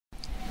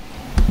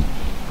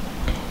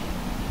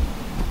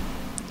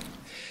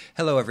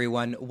Hello,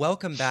 everyone.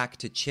 Welcome back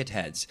to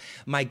Chitheads.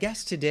 My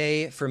guest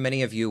today, for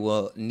many of you,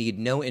 will need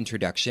no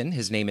introduction.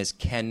 His name is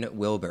Ken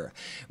Wilber.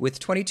 With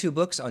 22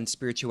 books on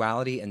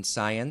spirituality and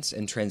science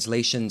and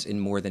translations in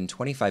more than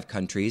 25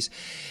 countries,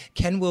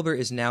 Ken Wilber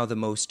is now the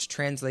most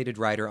translated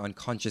writer on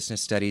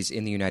consciousness studies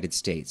in the United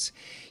States.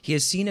 He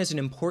is seen as an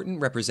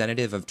important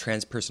representative of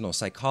transpersonal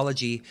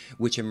psychology,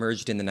 which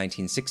emerged in the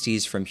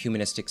 1960s from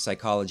humanistic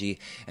psychology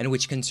and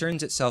which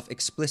concerns itself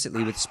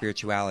explicitly with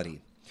spirituality.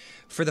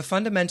 For the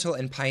fundamental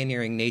and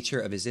pioneering nature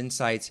of his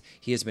insights,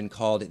 he has been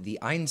called the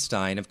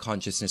Einstein of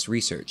consciousness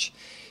research.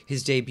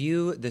 His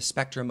debut, The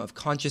Spectrum of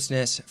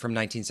Consciousness, from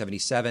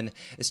 1977,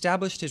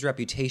 established his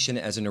reputation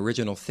as an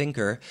original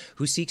thinker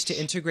who seeks to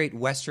integrate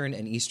Western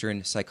and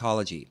Eastern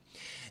psychology.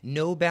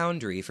 No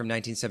Boundary, from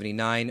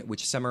 1979,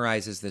 which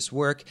summarizes this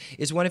work,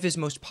 is one of his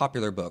most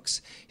popular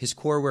books. His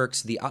core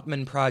works, The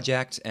Utman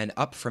Project and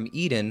Up from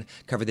Eden,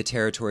 cover the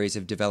territories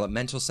of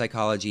developmental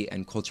psychology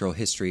and cultural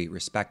history,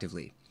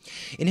 respectively.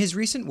 In his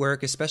recent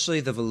work, especially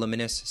the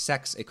voluminous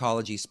Sex,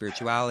 Ecology,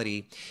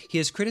 Spirituality, he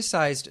has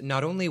criticized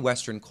not only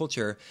Western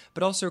culture,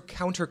 but also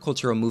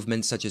countercultural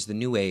movements such as the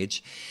New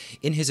Age.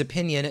 In his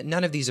opinion,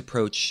 none of these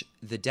approach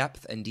the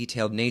depth and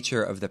detailed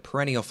nature of the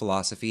perennial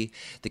philosophy,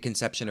 the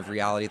conception of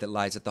reality that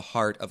lies at the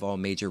heart of all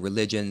major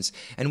religions,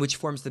 and which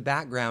forms the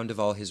background of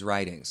all his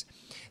writings.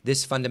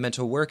 This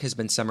fundamental work has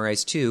been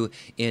summarized, too,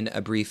 in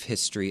A Brief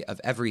History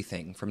of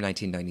Everything, from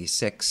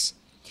 1996.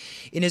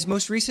 In his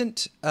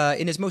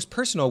most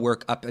personal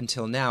work up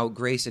until now,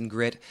 Grace and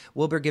Grit,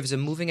 Wilber gives a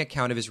moving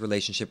account of his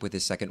relationship with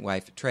his second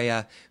wife,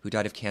 Treya, who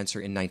died of cancer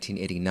in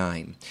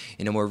 1989.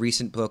 In a more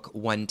recent book,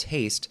 One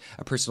Taste,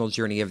 A Personal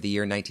Journey of the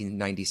Year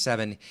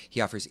 1997,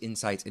 he offers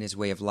insights in his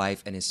way of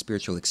life and his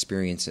spiritual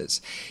experiences.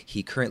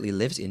 He currently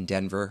lives in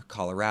Denver,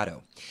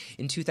 Colorado.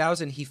 In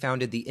 2000, he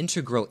founded the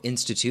Integral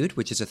Institute,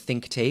 which is a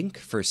think tank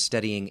for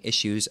studying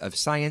issues of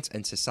science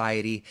and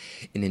society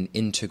in an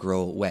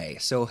integral way.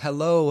 So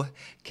hello,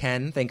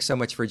 Ken, thanks so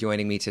much for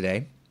joining me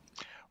today.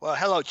 Well,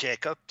 hello,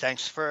 Jacob.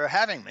 Thanks for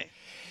having me.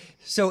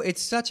 So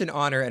it's such an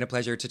honor and a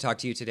pleasure to talk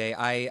to you today.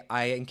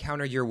 I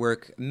encountered your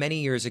work many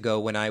years ago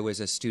when I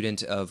was a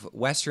student of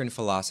Western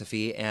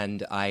philosophy,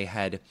 and I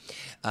had,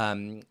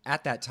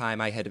 at that time,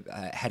 I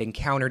had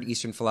encountered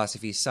Eastern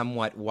philosophy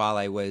somewhat while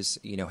I was,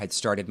 had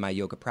started my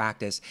yoga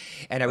practice,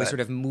 and I was sort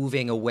of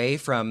moving away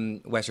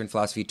from Western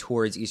philosophy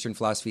towards Eastern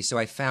philosophy. So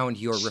I found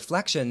your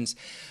reflections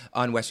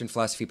on Western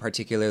philosophy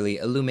particularly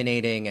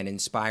illuminating and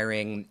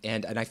inspiring,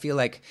 and I feel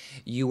like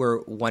you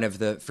were one of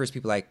the first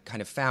people I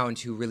kind of found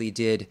who really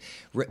did.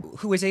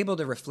 Who was able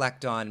to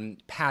reflect on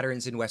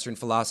patterns in Western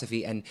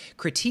philosophy and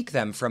critique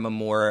them from a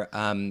more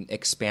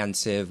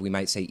expansive, we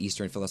might say,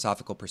 Eastern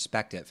philosophical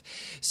perspective.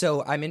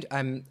 So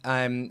I'm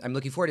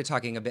looking forward to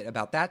talking a bit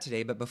about that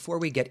today. But before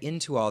we get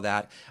into all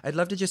that, I'd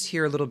love to just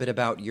hear a little bit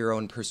about your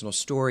own personal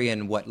story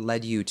and what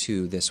led you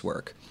to this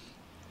work.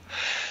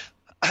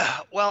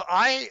 Well,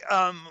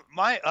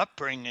 my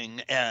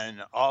upbringing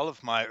and all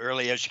of my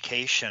early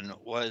education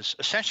was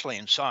essentially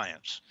in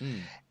science.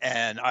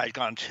 And I'd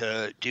gone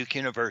to Duke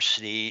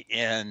University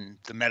in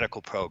the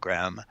medical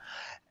program.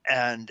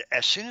 And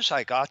as soon as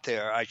I got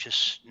there, I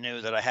just knew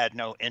that I had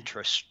no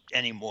interest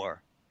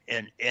anymore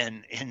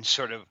in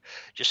sort of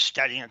just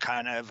studying a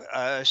kind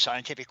of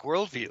scientific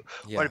worldview.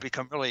 Yeah. What had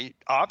become really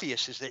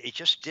obvious is that it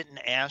just didn't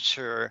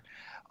answer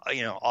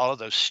all of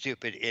those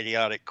stupid,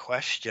 idiotic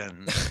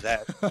questions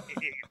that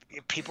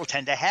people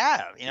tend to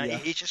have.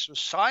 He just was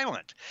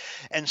silent.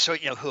 And so,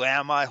 who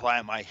am I? Why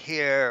am I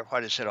here? What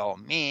does it all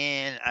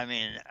mean? And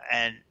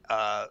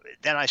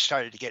then I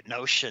started to get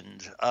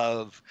notions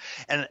of,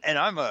 and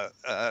I'm a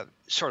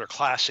sort of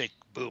classic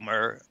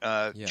boomer,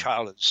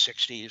 child of the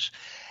 60s.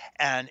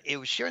 And it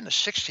was during the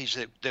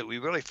 60s that we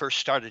really first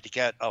started to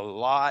get a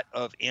lot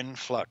of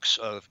influx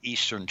of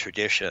Eastern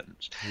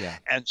traditions. Yeah.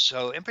 And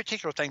so in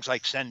particular, things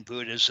like Zen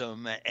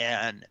Buddhism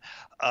and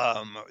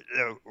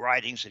the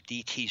writings of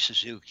D.T.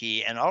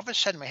 Suzuki. And all of a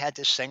sudden we had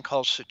this thing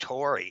called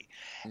Satori.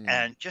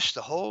 And just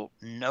the whole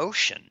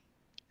notion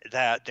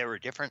that there were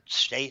different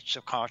states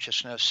of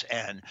consciousness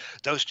and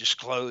those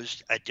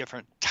disclosed a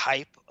different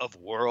type of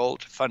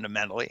world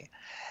fundamentally.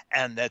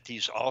 And that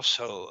these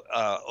also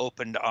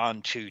opened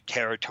onto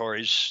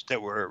territories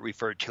that were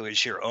referred to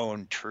as your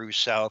own true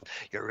self,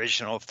 your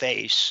original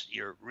face,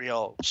 your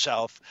real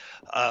self,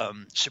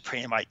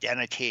 supreme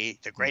identity,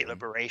 the great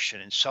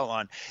liberation, and so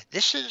on.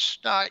 This is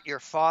not your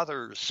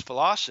father's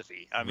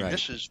philosophy.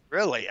 This is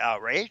really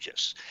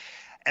outrageous.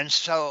 And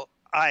so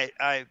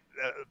I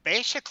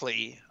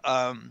basically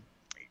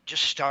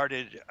just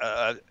started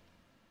a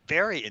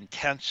very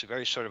intense,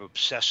 very sort of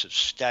obsessive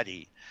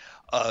study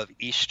of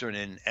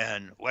Eastern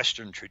and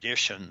Western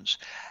traditions.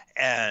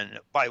 And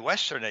by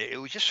Western, it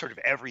was just sort of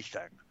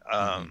everything.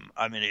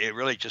 It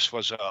really just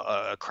was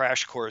a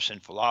crash course in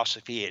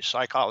philosophy,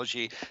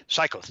 psychology,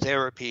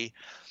 psychotherapy,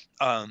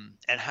 and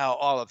how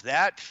all of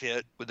that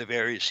fit with the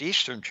various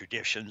Eastern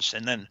traditions.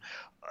 And then,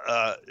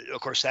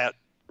 of course, that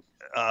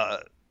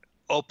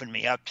opened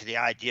me up to the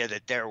idea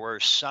that there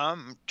were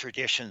some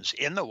traditions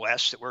in the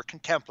West that were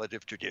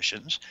contemplative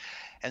traditions,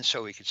 and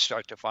so we could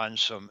start to find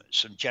some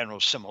general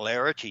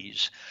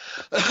similarities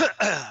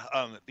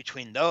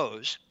between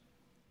those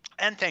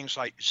and things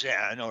like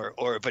Zen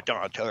or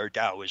Vedanta or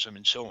Taoism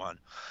and so on.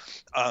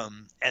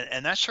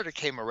 And that sort of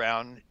came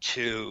around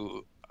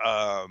to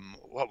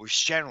what was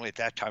generally at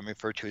that time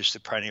referred to as the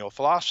perennial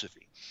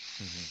philosophy.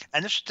 Mm-hmm.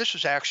 And this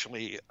was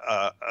actually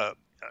a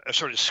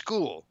sort of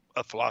school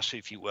of philosophy,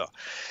 if you will,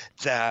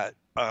 that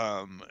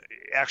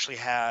actually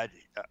had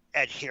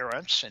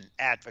adherents and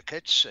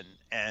advocates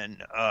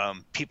and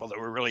people that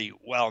were really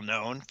well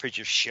known.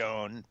 Fridtjof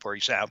Schoen, for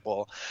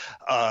example,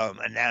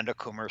 Ananda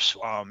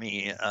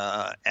Coomaraswamy,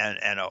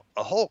 and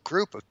a whole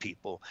group of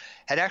people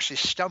had actually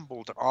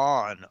stumbled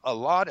on a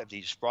lot of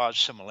these broad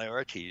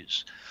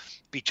similarities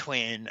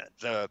between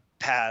the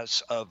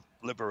paths of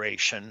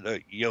liberation, the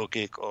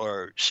yogic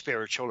or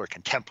spiritual or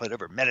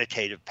contemplative or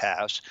meditative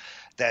paths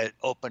that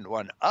opened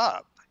one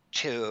up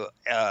to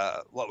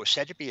what was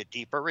said to be a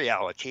deeper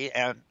reality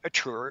and a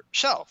truer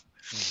self.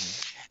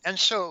 Mm-hmm. And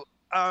so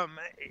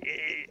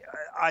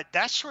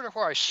that's sort of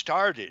where I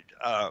started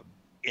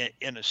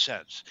in a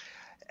sense.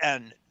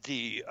 And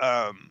the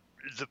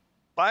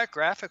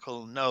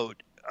biographical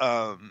note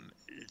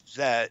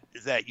that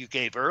you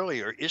gave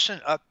earlier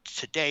isn't up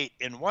to date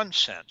in one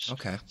sense.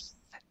 Okay.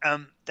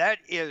 That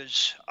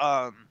is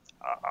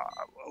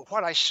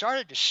what I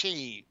started to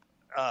see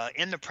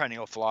in the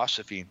perennial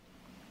philosophy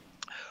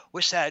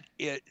was that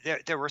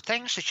there were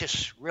things that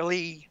just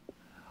really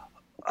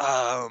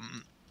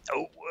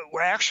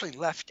were actually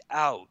left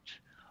out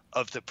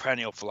of the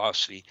perennial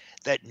philosophy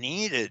that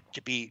needed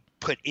to be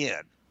put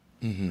in.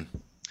 Mm-hmm.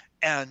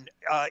 And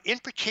in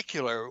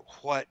particular,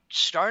 what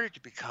started to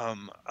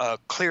become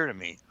clear to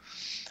me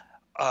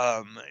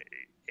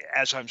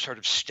as I'm sort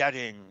of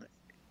studying,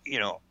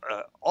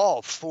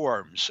 all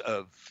forms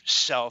of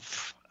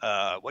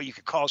what you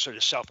could call sort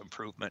of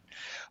self-improvement,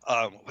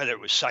 whether it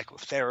was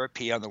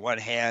psychotherapy on the one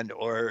hand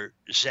or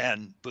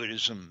Zen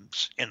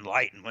Buddhism's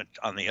enlightenment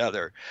on the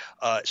other,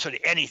 sort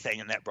of anything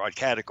in that broad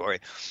category.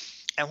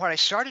 And what I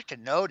started to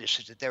notice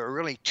is that there were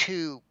really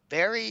two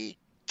very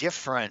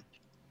different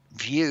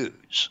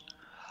views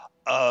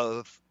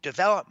of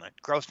development,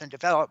 growth and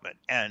development,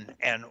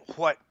 and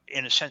what,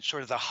 in a sense,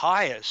 sort of the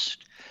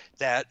highest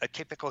that a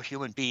typical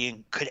human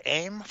being could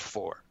aim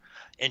for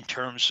in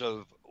terms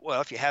of, well,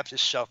 if you have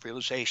this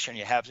self-realization,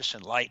 you have this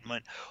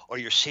enlightenment, or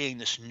you're seeing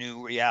this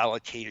new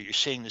reality, or you're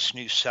seeing this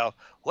new self,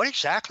 what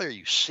exactly are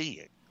you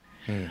seeing?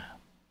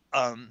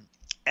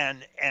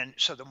 And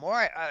so the more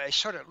I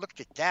sort of looked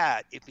at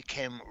that, it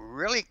became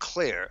really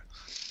clear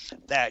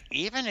that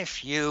even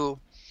if you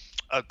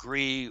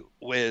agree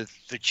with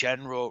the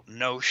general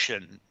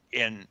notion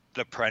in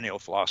the perennial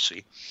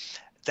philosophy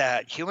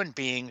that human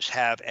beings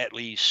have at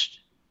least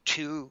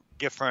two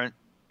different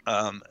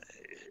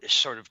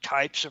sort of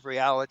types of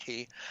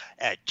reality,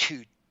 at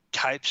two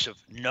types of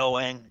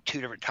knowing, two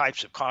different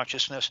types of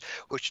consciousness,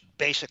 which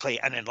basically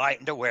an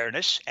enlightened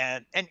awareness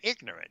and an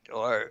ignorant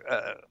or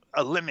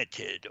a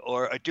limited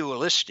or a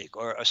dualistic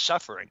or a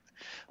suffering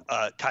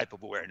type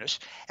of awareness.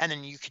 And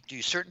then you could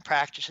do certain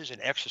practices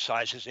and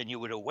exercises and you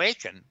would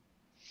awaken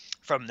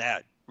from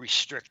that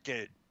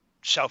restricted,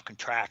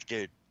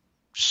 self-contracted,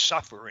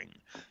 suffering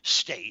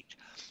state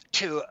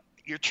to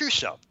your true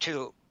self,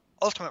 to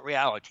ultimate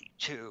reality,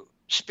 to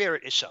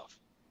spirit itself.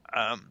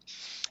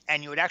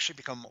 And you would actually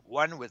become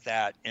one with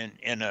that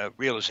in a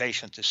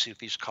realization that the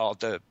Sufis called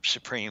the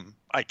supreme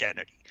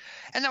identity.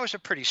 And that was a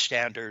pretty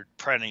standard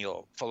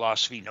perennial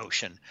philosophy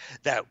notion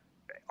that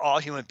all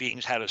human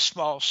beings had a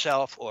small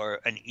self or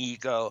an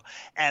ego,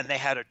 and they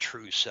had a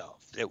true self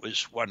that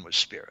was one with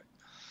spirit.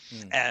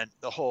 And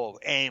the whole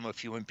aim of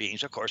human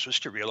beings, of course,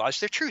 was to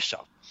realize their true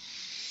self.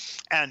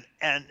 And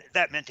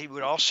that meant they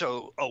would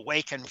also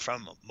awaken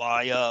from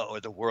Maya or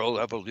the world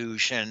of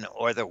illusion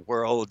or the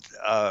world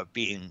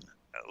being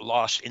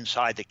lost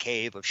inside the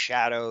cave of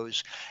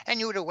shadows.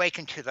 And you would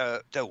awaken to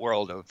the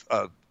world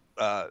of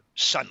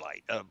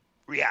sunlight, of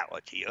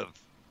reality, of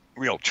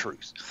real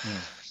truth.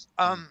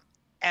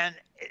 And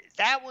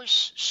that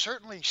was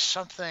certainly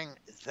something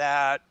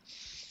that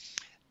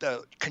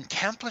the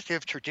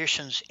contemplative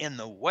traditions in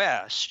the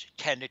West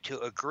tended to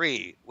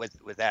agree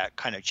with that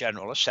kind of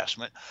general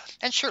assessment,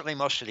 and certainly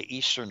most of the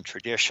Eastern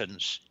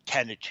traditions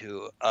tended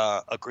to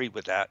agree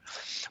with that.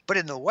 But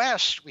in the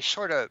West, we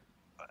sort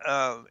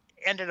of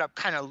ended up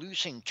kind of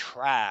losing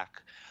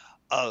track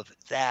of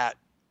that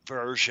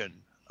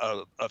version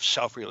of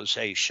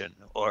self-realization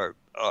or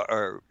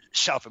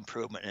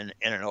self-improvement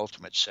in an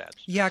ultimate sense.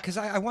 Yeah, because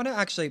I want to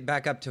actually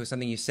back up to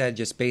something you said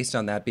just based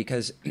on that,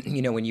 because,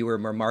 when you were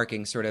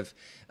remarking sort of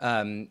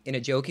in a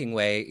joking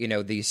way,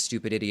 these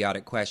stupid,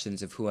 idiotic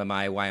questions of who am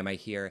I, why am I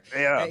here?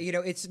 Yeah.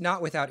 It's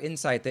not without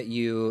insight that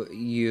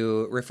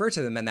you refer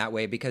to them in that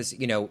way because,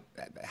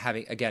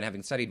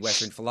 having studied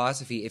Western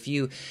philosophy, if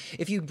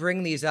you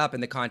bring these up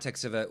in the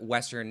context of a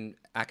Western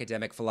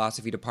academic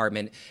philosophy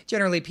department,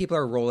 generally people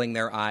are rolling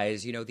their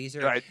eyes.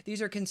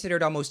 These are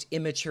considered almost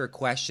immature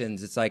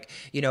questions. It's like,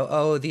 like,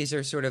 oh, these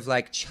are sort of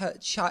like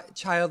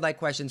childlike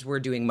questions. We're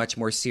doing much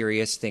more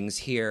serious things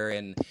here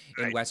in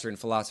Western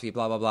philosophy,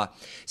 blah, blah, blah.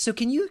 So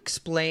can you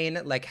explain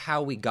like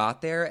how we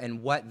got there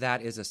and what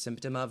that is a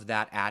symptom of,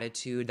 that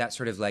attitude, that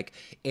sort of like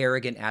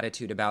arrogant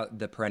attitude about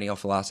the perennial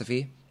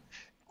philosophy?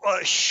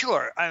 Well,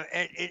 sure.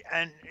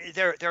 And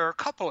there are a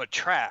couple of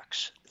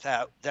tracks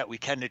that we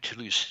tended to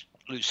lose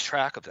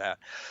track of that.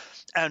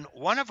 And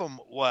one of them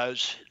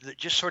was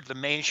just sort of the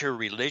major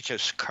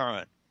religious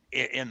current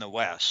in the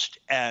West.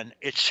 And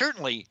it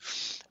certainly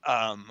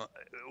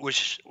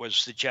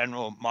was the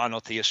general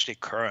monotheistic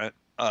current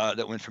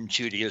that went from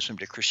Judaism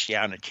to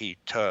Christianity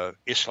to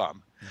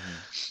Islam.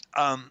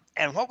 Mm-hmm.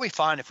 And what we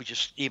find if we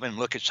just even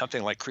look at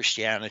something like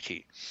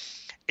Christianity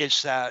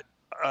is that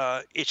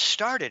it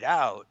started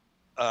out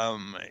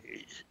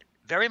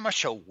very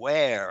much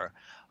aware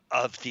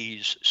of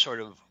these sort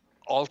of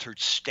altered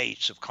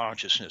states of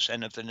consciousness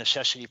and of the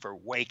necessity for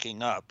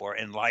waking up or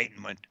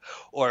enlightenment,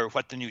 or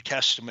what the New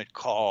Testament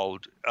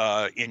called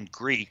in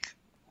Greek,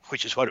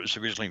 which is what it was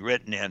originally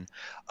written in,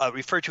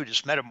 referred to it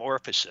as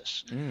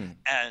metamorphosis. Mm.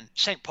 And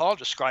St. Paul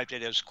described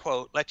it as,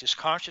 quote, "Let this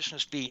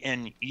consciousness be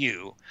in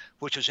you,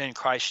 which was in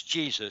Christ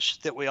Jesus,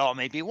 that we all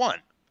may be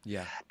one."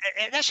 Yeah.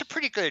 And that's a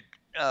pretty good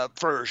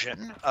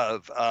version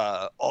of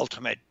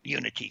ultimate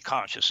unity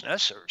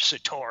consciousness, or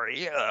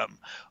satori,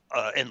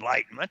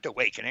 enlightenment,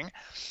 awakening.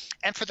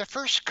 And for the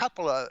first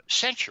couple of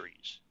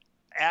centuries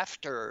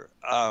after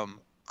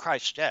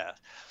Christ's death,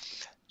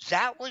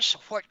 that was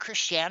what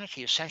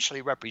Christianity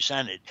essentially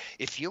represented.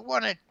 If you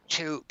wanted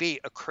to be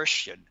a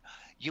Christian,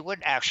 you would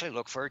actually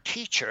look for a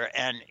teacher,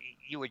 and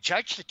you would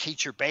judge the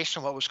teacher based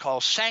on what was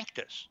called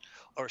sanctus,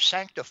 or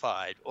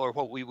sanctified, or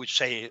what we would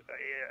say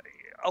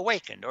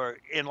awakened or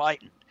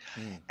enlightened.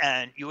 Mm.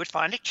 And you would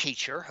find a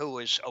teacher who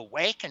was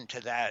awakened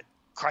to that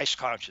Christ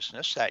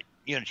consciousness, that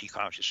unity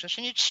consciousness,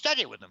 and you'd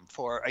study with them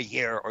for a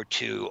year or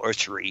two or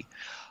three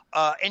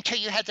until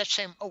you had that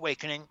same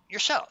awakening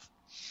yourself.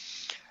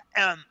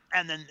 And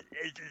then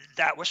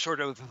that was sort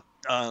of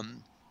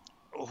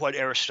what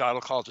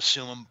Aristotle called the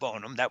summum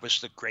bonum. That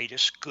was the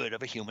greatest good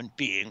of a human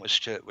being, was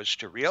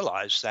to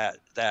realize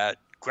that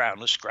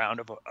groundless ground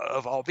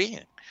of all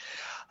being.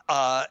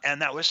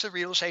 And that was the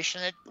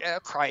realization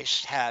that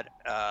Christ had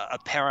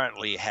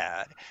apparently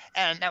had,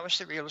 and that was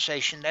the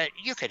realization that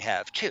you could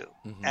have too.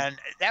 Mm-hmm. And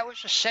that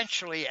was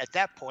essentially, at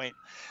that point,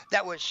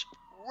 that was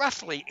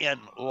roughly in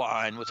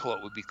line with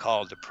what would be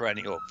called the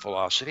perennial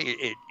philosophy.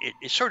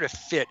 It sort of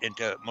fit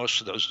into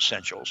most of those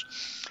essentials.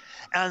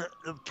 And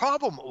the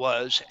problem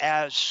was,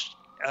 as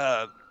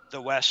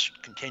the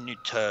West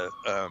continued to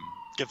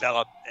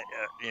develop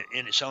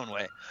in its own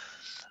way,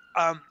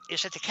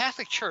 is that the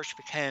Catholic Church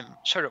became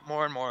sort of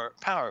more and more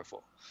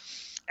powerful.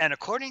 And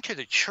according to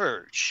the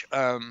Church,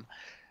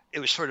 it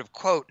was sort of,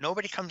 quote,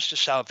 "Nobody comes to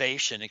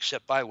salvation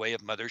except by way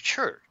of Mother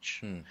Church."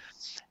 Hmm.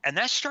 And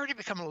that started to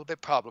become a little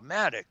bit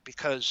problematic,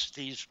 because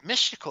these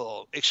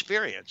mystical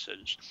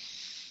experiences,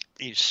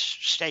 these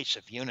states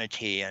of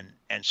unity and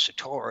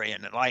satori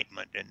and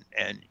enlightenment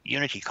and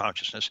unity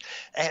consciousness,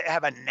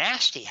 have a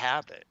nasty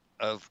habit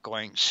of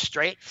going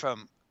straight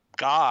from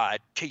God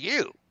to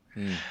you.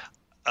 Hmm.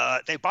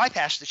 They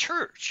bypass the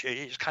Church.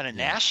 It's kind of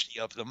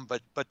nasty of them,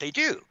 but they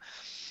do.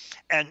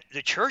 And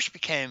the Church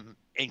became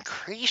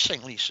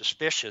increasingly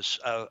suspicious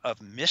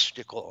of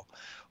mystical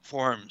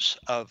forms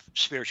of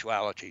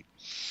spirituality.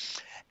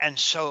 And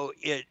so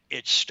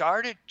it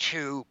started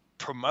to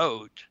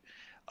promote,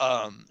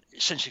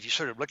 since if you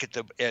sort of look at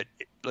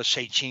let's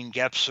say Gene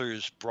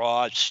Gepser's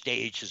broad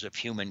stages of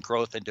human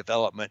growth and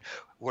development,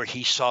 where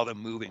he saw them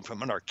moving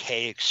from an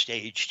archaic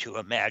stage to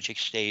a magic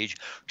stage,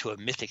 to a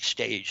mythic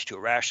stage, to a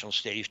rational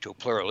stage, to a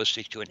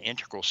pluralistic, to an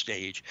integral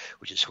stage,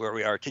 which is where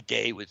we are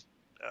today, with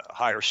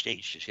higher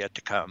stages yet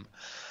to come.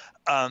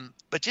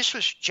 But this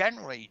was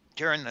generally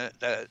during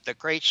the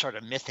great sort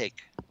of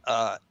mythic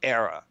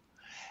era.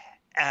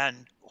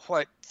 And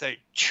what the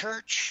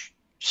Church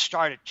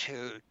started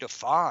to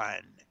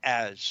define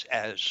as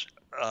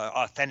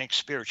authentic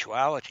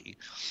spirituality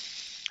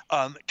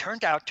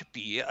turned out to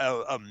be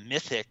a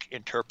mythic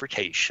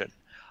interpretation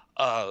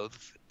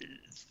of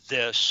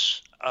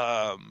this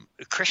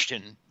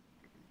Christian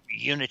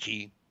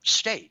unity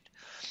state.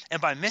 And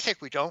by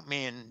mythic, we don't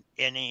mean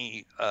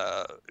any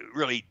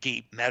really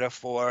deep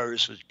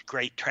metaphors with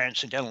great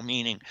transcendental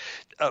meaning.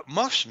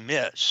 Most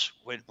myths,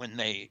 when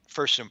they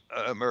first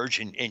emerge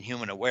in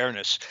human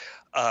awareness,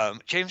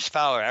 James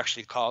Fowler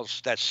actually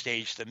calls that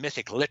stage the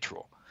mythic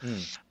literal.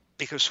 Mm.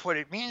 Because what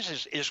it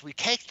means is we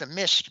take the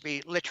myths to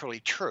be literally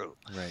true.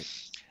 Right.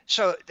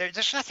 So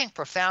there's nothing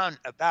profound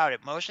about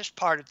it. Moses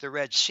parted the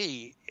Red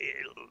Sea.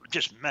 It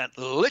just meant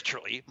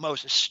literally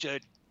Moses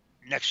stood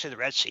next to the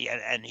Red Sea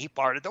and he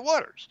parted the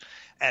waters,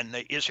 and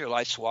the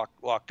Israelites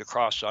walked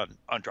across on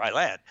dry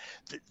land.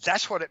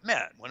 That's what it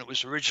meant when it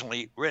was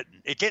originally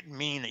written. It didn't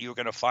mean that you were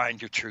going to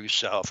find your true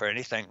self or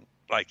anything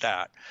like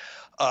that.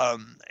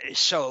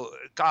 So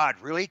God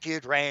really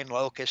did rain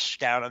locusts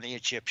down on the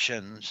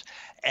Egyptians,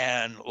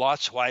 and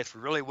Lot's wife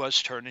really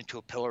was turned into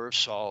a pillar of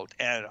salt,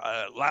 and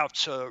Lao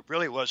Tzu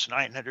really was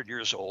 900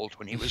 years old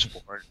when he was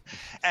born.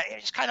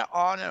 It's kind of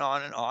on and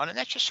on and on, and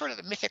that's just sort of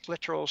the mythic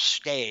literal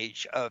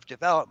stage of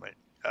development.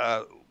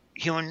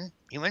 Human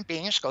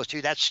beings go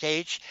through that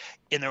stage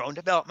in their own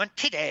development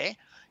today.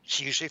 It's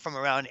usually from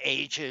around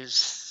ages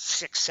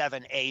 6,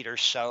 7, 8 or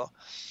so,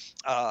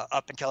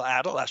 up until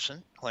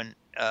adolescent, when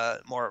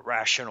more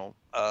rational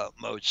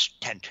modes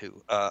tend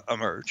to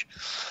emerge.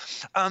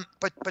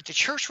 But the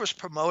church was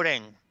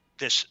promoting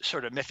this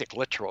sort of mythic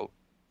literal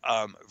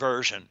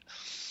version.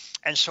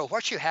 And so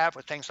what you have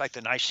with things like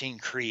the Nicene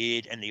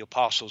Creed and the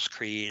Apostles'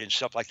 Creed and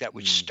stuff like that,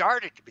 which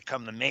started to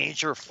become the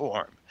major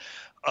form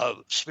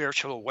of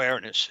spiritual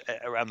awareness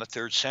around the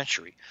 3rd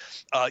century,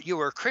 you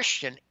were a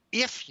Christian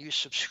if you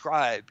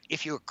subscribed,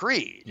 if you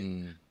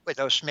agreed with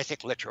those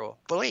mythic literal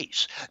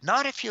beliefs,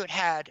 not if you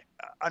had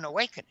an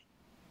awakening,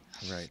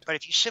 right? But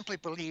if you simply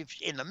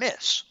believed in the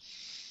myths.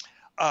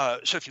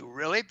 So if you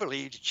really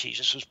believed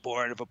Jesus was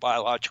born of a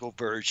biological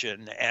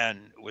virgin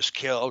and was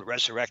killed,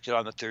 resurrected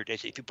on the 3rd day,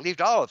 if you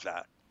believed all of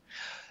that,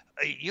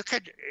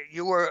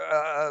 you were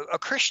a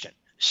Christian.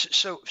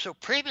 So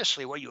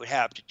previously, what you would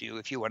have to do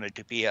if you wanted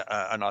to be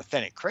an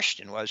authentic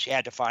Christian was you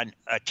had to find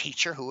a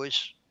teacher who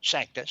was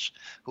sanctus,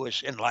 who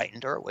was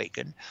enlightened or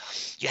awakened.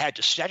 You had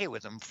to study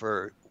with them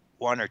for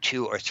 1 or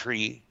 2 or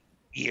 3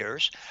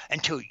 years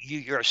until you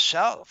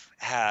yourself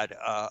had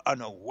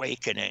an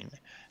awakening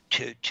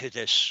to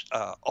this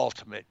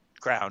ultimate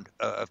ground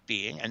of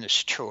being and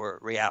this truer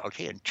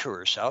reality and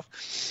truer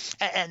self.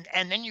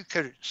 And then you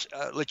could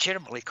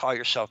legitimately call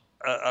yourself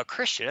a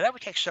Christian. And that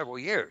would take several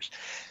years.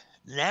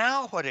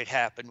 Now what had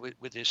happened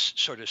with this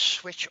sort of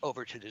switch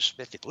over to this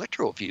mythic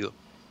literal view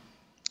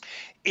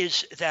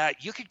is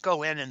that you could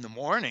go in the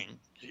morning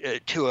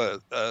to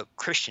a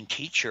Christian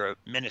teacher,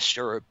 a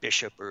minister, or a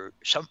bishop, or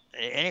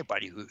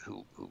anybody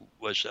who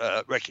was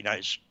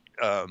recognized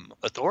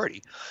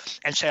authority,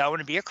 and say, I want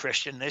to be a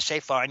Christian. They say,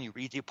 fine. You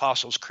read the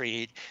Apostles'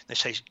 Creed. They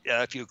say,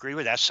 if you agree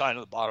with that, sign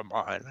on the bottom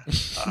line.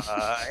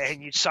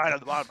 And you sign on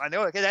the bottom line.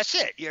 Okay, that's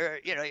it. You're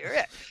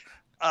it.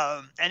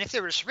 And if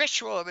there was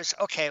ritual, it was,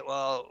 okay,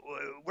 well,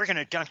 we're going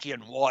to dunk you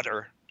in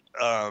water,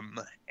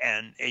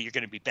 and you're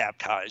going to be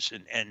baptized,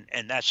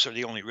 and that's sort of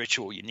the only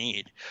ritual you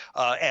need.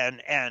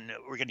 And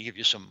we're going to give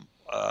you some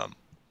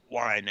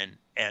wine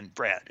and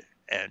bread,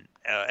 and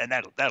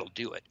that'll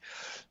do it.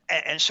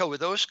 And so with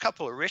those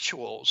couple of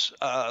rituals,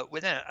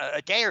 within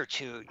a day or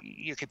two,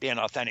 you could be an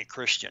authentic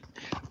Christian,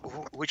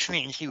 which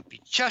means you'd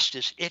be just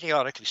as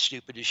idiotically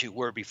stupid as you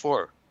were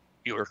before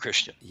you were a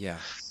Christian. Yeah.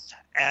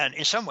 And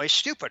in some ways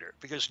stupider,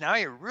 because now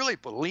you're really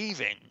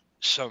believing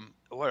some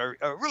what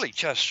are really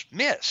just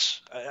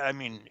myths. I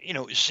mean,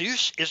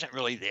 Zeus isn't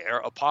really there,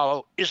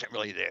 Apollo isn't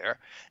really there,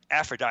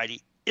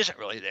 Aphrodite isn't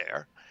really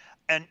there,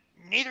 and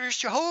neither is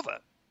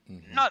Jehovah,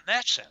 not in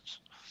that sense.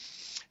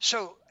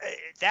 So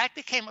that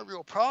became a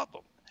real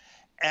problem.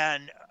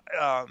 And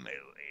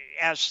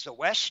as the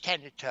West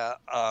tended to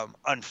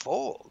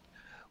unfold,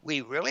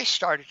 we really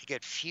started to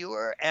get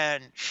fewer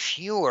and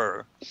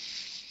fewer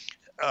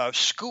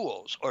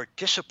schools or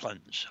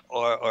disciplines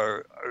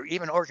or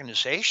even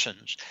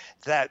organizations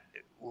that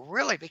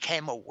really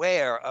became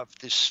aware of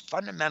this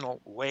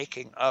fundamental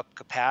waking up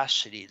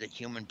capacity that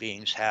human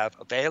beings have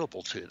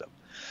available to them.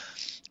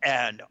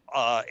 And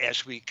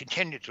as we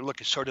continue to look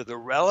at sort of the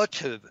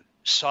relative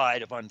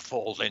side of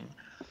unfolding,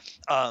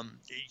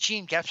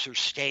 Gene Gebser's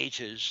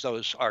stages,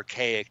 those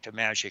archaic to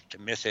magic to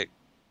mythic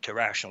to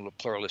rational to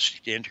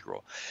pluralistic to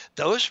integral,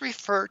 those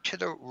refer to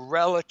the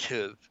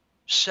relative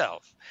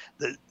self.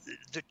 The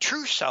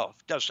true self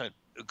doesn't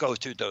go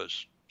through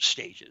those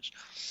stages.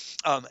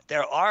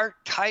 There are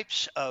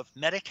types of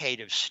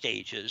meditative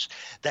stages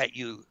that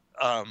you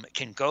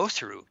can go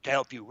through to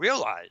help you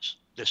realize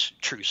this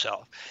true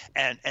self,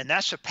 and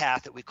that's a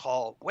path that we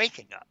call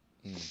waking up.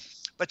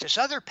 But this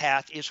other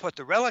path is what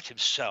the relative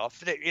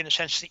self, in a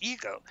sense, the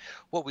ego.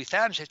 What we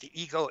found is that the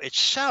ego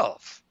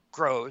itself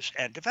grows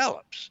and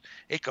develops.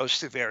 It goes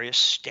through various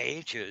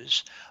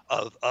stages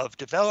of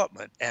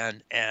development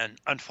and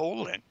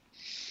unfolding.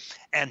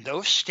 And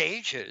those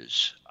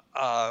stages,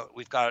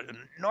 we've got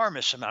an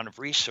enormous amount of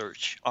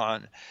research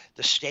on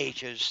the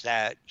stages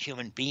that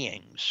human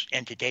beings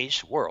in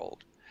today's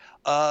world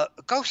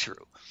go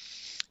through.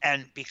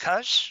 And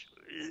because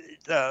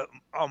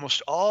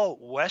almost all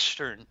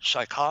Western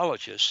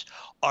psychologists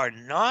are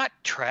not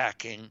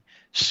tracking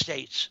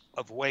states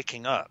of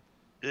waking up,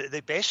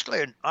 they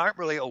basically aren't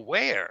really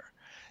aware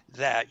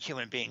that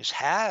human beings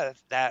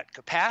have that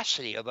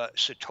capacity of a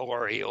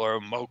satori or a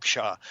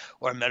moksha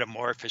or a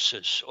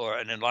metamorphosis or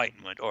an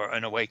enlightenment or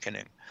an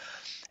awakening.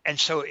 And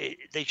so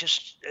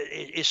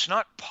it's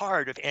not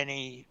part of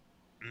any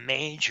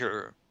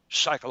major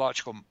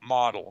psychological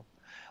model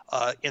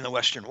in the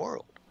Western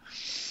world.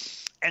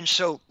 And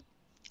so,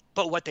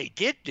 but what they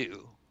did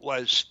do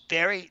was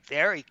very,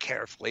 very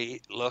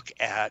carefully look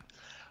at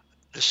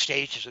the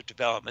stages of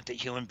development that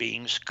human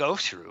beings go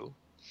through,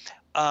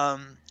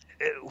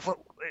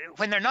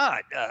 when they're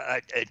not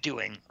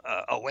doing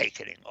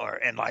awakening or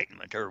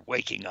enlightenment or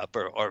waking up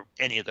or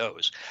any of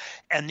those.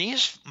 And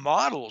these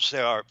models,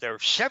 there are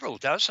several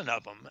dozen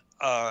of them.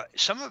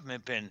 Some of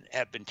them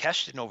have been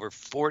tested in over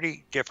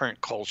 40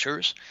 different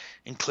cultures,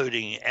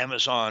 including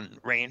Amazon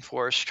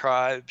rainforest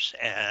tribes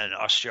and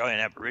Australian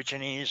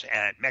Aborigines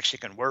and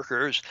Mexican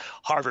workers,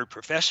 Harvard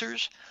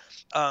professors,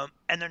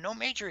 and there are no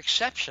major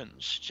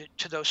exceptions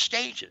to those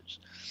stages.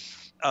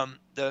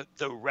 The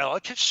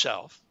relative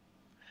self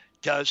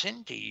does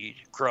indeed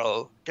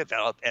grow,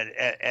 develop,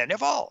 and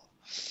evolve.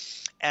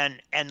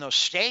 And those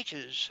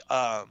stages,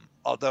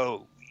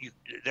 although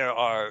there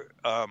are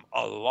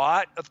a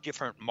lot of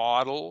different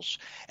models,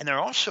 and there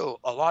are also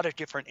a lot of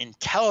different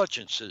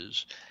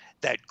intelligences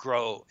that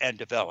grow and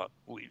develop.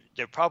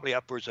 There are probably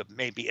upwards of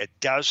maybe a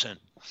dozen.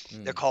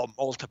 They're called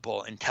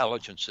multiple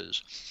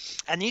intelligences.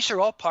 And these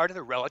are all part of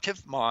the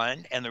relative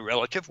mind and the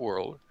relative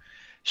world.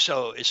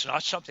 So it's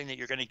not something that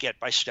you're going to get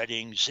by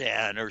studying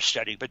Zen or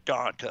studying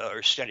Vedanta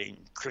or studying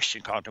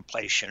Christian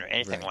contemplation or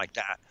anything like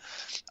that.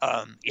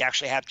 You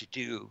actually have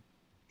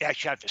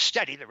to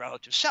study the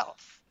relative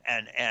self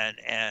and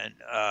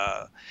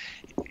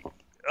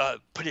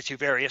put it through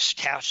various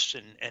tests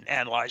and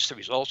analyze the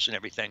results and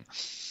everything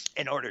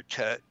in order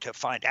to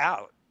find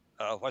out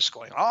what's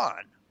going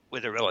on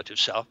with a relative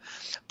self.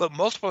 But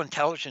multiple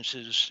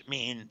intelligences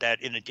mean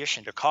that in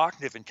addition to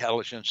cognitive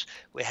intelligence,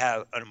 we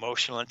have an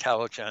emotional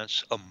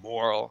intelligence, a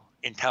moral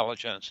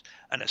intelligence,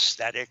 an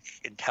aesthetic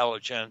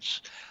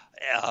intelligence,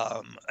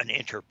 an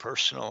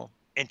interpersonal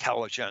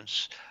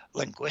intelligence,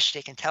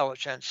 linguistic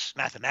intelligence,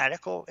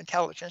 mathematical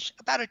intelligence,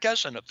 about a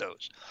dozen of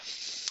those.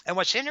 And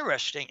what's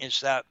interesting is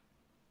that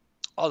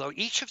although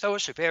each of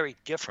those are very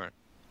different,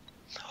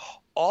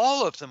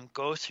 all of them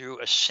go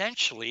through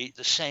essentially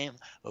the same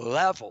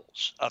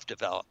levels of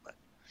development.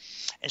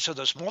 And so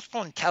those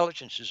multiple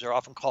intelligences are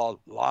often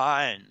called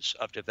lines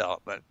of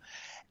development.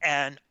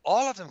 And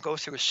all of them go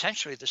through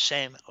essentially the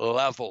same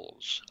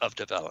levels of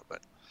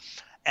development.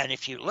 And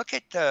if you look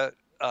at the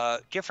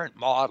different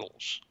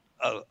models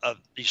of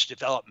these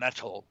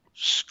developmental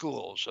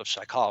schools of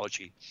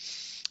psychology,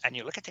 and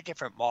you look at the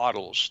different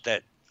models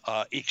that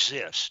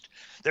exist,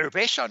 that are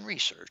based on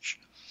research,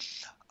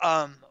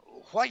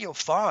 what you'll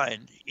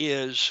find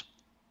is,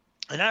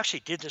 and I actually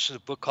did this in a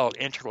book called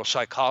Integral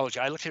Psychology.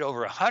 I looked at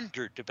over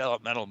 100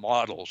 developmental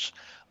models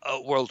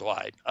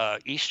worldwide,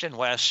 East and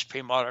West,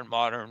 pre-modern,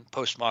 modern,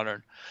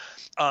 postmodern.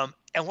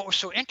 And what was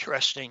so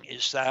interesting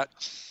is that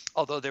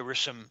although there were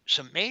some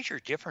major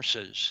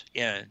differences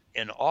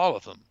in all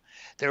of them,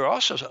 there were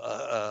also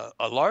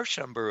a large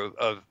number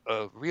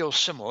of real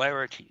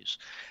similarities.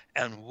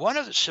 And one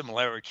of the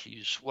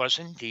similarities was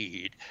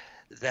indeed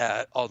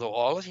that although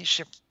all of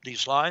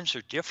these lines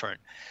are different,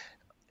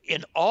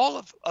 in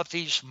all of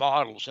these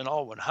models, in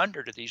all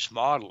 100 of these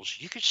models,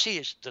 you could see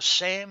it's the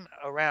same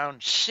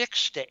around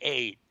 6 to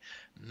 8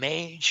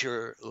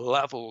 major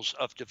levels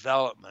of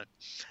development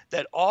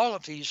that all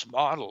of these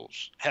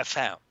models have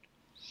found.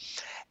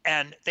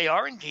 And they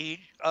are indeed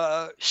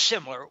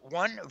similar.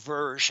 One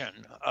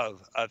version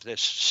of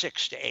this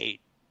 6 to 8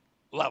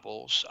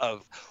 levels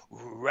of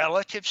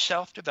relative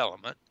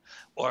self-development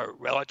or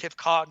relative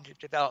cognitive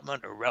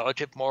development or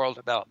relative moral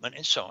development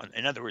and so on.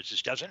 In other words,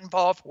 this doesn't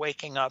involve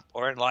waking up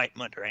or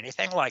enlightenment or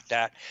anything like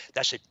that.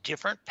 That's a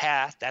different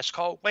path. That's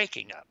called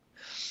waking up.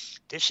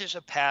 This is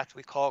a path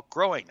we call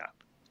growing up,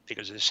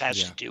 because this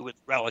has to do with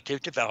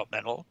relative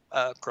developmental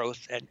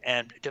growth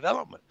and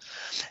development.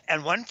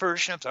 And one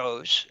version of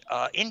those,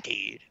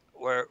 indeed,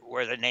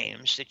 were the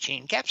names that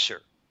Gene Gebser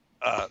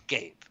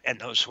gave. And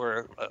those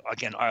were,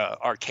 again,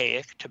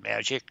 archaic to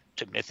magic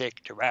to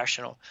mythic to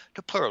rational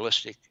to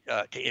pluralistic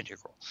to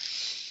integral.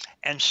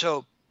 And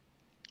so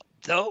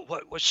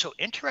what was so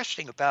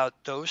interesting about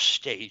those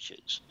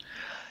stages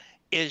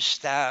is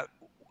that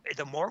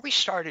the more we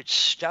started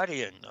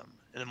studying them,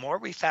 the more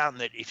we found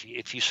that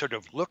if you sort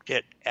of looked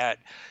at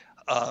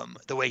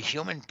the way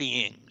human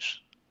beings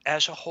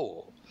as a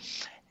whole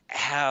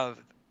have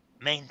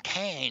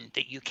maintained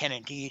that you can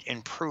indeed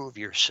improve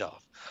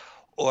yourself,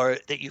 or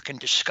that you can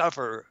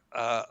discover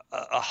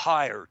a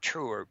higher,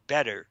 truer,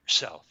 better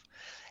self,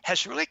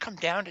 has really come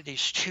down to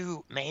these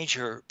two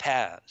major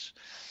paths.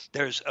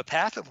 There's a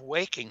path of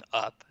waking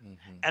up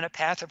and a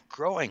path of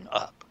growing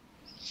up.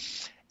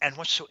 And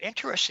what's so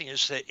interesting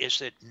is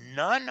that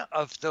none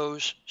of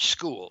those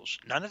schools,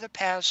 none of the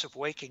paths of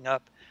waking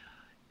up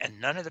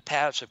and none of the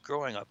paths of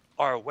growing up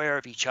are aware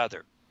of each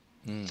other.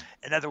 In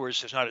other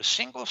words, there's not a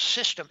single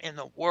system in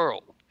the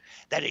world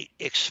that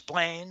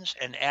explains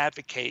and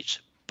advocates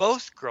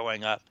both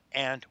growing up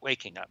and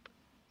waking up.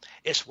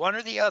 It's one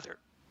or the other.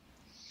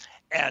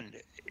 And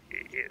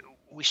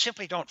we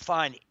simply don't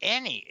find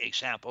any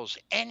examples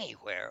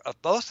anywhere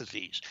of both of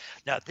these.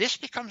 Now, this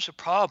becomes a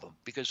problem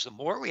because the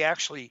more we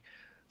actually,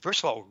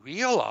 first of all,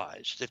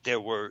 realize that there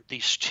were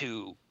these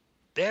two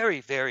very,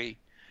 very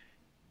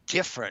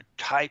different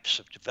types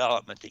of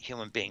development that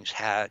human beings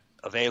had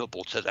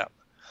available to them,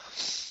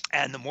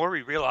 and the more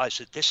we realize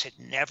that this had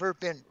never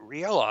been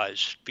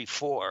realized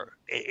before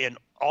in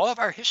all of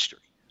our history,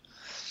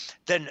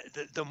 then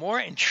the more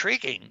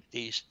intriguing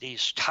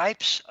these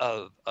types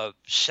of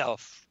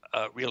self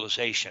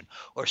realization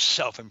or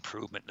self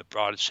improvement in the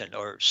broadest sense,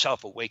 or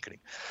self awakening,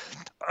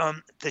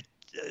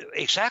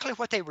 exactly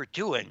what they were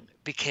doing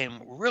became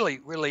really,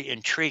 really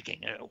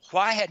intriguing.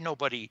 Why had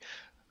nobody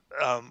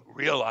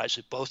realized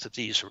that both of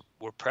these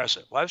were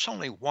present? Why was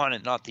only one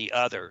and not the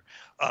other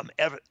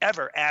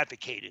ever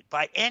advocated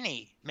by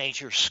any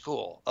major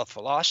school of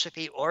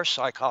philosophy or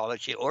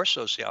psychology or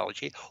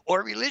sociology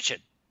or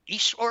religion,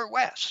 East or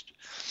West?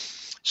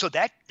 So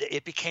that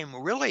it became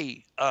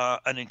really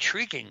an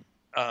intriguing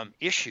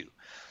issue.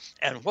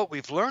 And what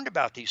we've learned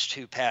about these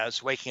two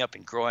paths, waking up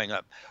and growing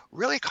up,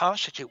 really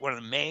constitute one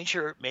of the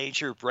major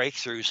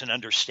breakthroughs in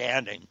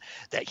understanding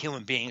that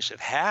human beings have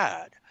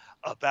had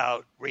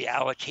about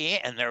reality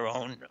and their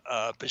own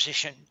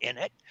position in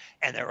it,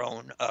 and their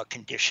own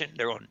condition,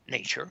 their own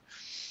nature,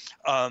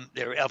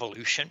 their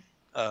evolution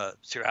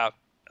throughout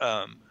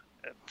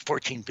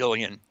 14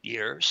 billion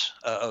years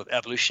of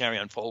evolutionary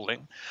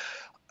unfolding.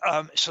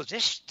 So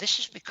this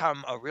has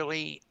become a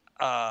really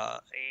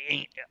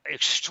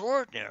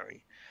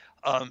extraordinary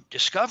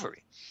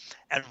discovery.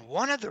 And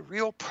one of the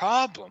real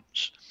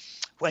problems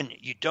when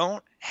you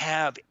don't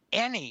have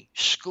any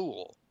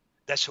school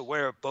that's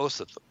aware of both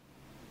of them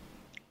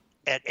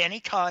at any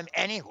time,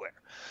 anywhere,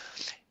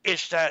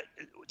 is that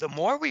the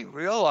more we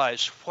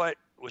realize what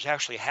was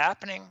actually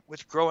happening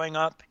with growing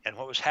up and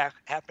what was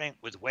happening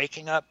with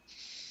waking up,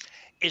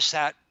 is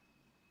that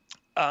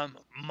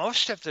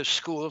most of the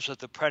schools of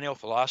the perennial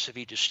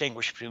philosophy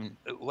distinguish between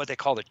what they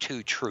call the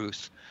two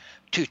truths,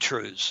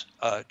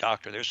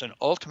 Doctor. There's an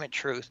ultimate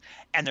truth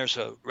and there's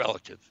a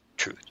relative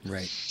truth.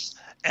 Right.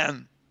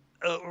 And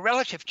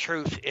relative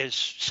truth is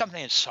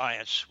something that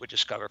science would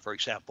discover, for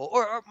example,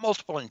 or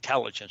multiple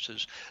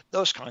intelligences,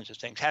 those kinds of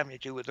things having to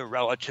do with the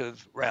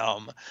relative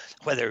realm.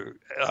 Whether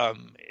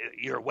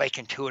you're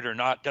awakened to it or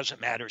not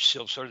doesn't matter. It's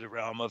still sort of the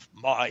realm of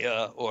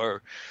Maya,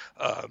 or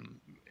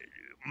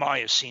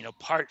Maya seen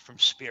apart from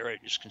spirit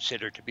is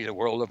considered to be the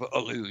world of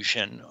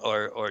illusion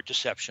or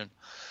deception.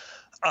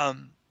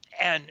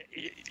 And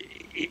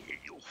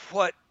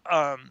what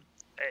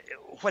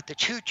the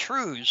two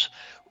truths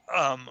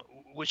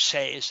would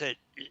say is that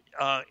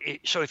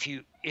so if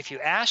you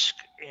ask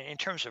in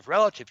terms of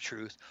relative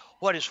truth,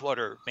 what is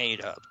water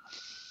made of?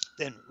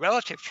 Then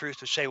relative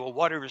truth would say, well,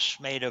 water is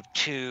made of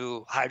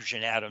 2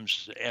 hydrogen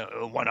atoms,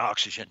 1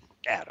 oxygen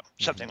atom,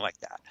 something like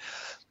that.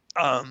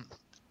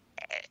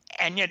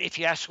 And yet if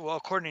you ask, well,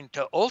 according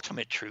to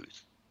ultimate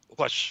truth,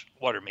 what's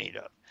water made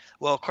of?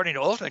 Well, according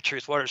to ultimate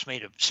truth, water is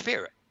made of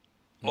spirit,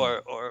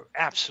 or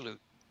absolute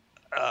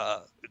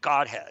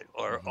Godhead,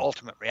 or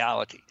ultimate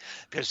reality,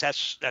 because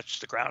that's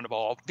the ground of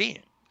all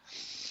being.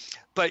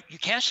 But you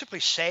can't simply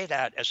say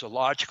that as a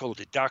logical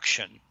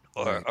deduction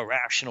or a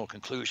rational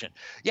conclusion.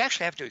 You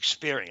actually have to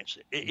experience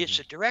it. It's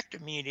a direct,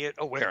 immediate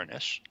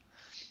awareness.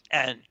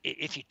 And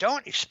if you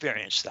don't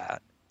experience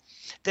that,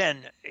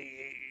 then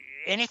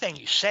anything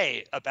you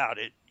say about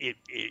it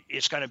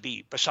is going to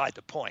be beside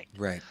the point.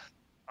 Right.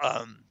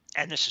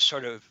 And this is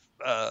sort of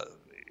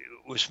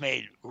was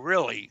made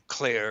really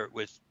clear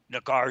with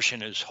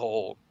Nagarjuna's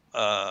whole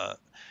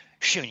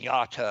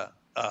Shunyata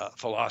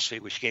philosophy,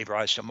 which gave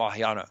rise to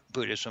Mahayana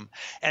Buddhism,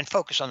 and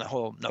focused on the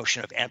whole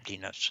notion of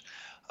emptiness.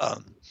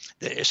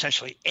 That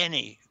essentially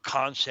any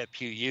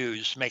concept you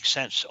use makes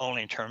sense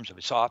only in terms of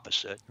its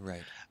opposite.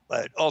 Right.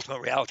 But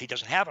ultimate reality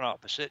doesn't have an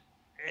opposite.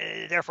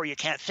 Therefore, you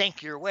can't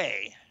think your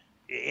way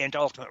into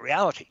ultimate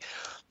reality.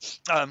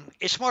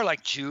 It's more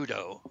like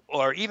judo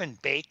or even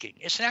baking.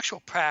 It's an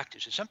actual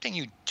practice. It's something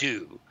you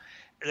do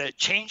that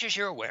changes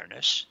your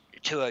awareness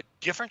to a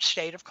different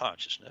state of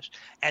consciousness.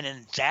 And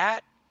in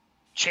that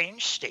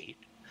changed state,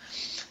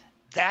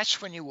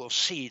 that's when you will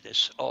see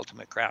this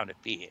ultimate grounded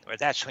being, or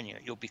that's when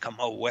you'll become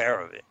aware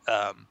of it.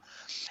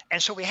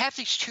 And so we have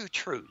these two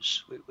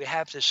truths. We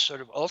have this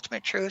sort of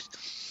ultimate truth,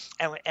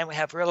 and we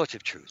have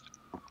relative truth.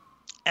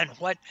 And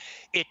what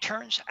it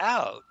turns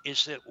out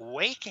is that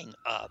waking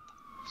up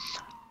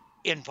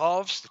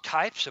involves the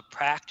types of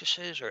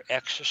practices or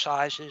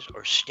exercises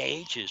or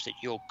stages that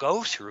you'll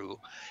go through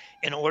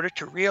in order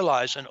to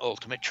realize an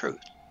ultimate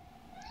truth.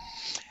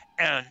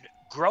 And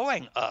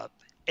growing up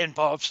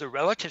involves the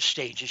relative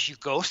stages you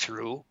go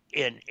through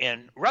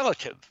in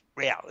relative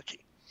reality.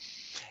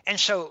 And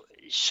so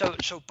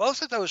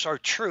both of those are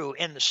true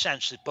in the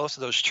sense that both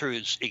of those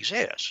truths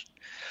exist.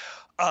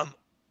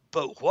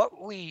 But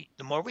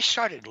the more we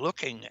started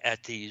looking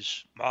at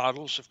these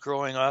models of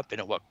growing up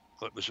and what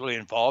was really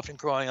involved in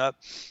growing up,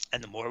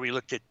 and the more we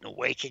looked at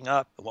waking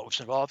up and what was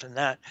involved in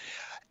that,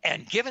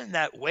 and given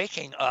that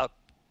waking up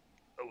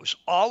was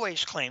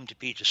always claimed to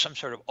be to some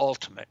sort of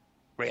ultimate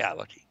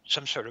reality,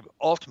 some sort of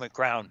ultimate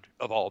ground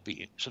of all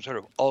being, some sort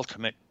of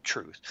ultimate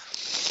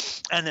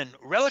truth. And then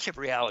relative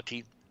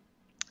reality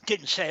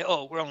didn't say,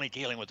 oh, we're only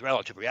dealing with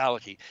relative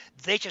reality.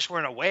 They just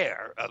weren't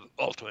aware of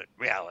ultimate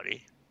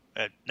reality.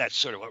 That's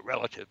sort of what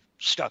relative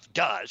stuff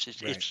does.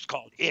 It's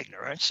called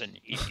ignorance, and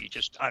you're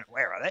just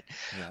unaware of it.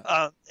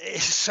 Yeah.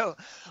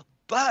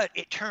 But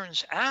it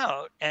turns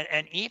out,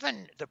 and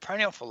even the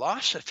perennial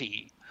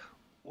philosophy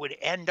would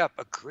end up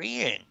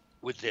agreeing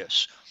with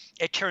this.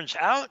 It turns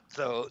out,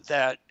 though,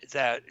 that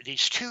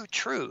these two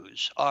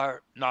truths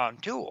are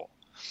non-dual.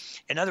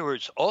 In other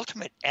words,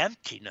 ultimate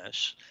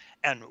emptiness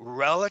and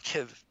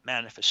relative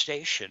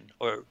manifestation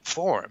or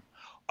form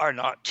are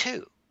not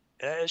two.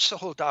 It's the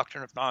whole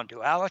doctrine of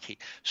non-duality.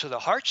 So the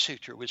Heart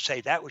Sutra would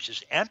say that which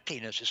is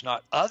emptiness is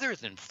not other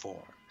than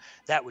form.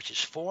 That which is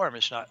form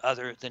is not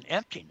other than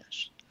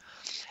emptiness.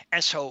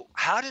 And so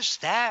how does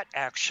that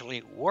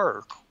actually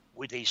work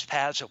with these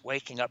paths of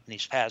waking up and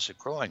these paths of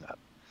growing up?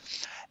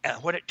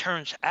 And what it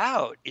turns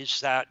out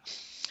is that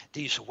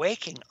these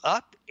waking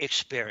up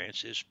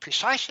experiences,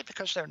 precisely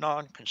because they're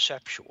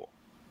non-conceptual,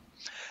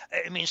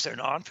 it means they're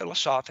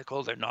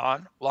non-philosophical, they're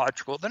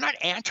non-logical, they're not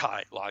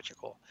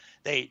anti-logical.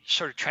 They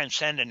sort of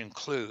transcend and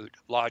include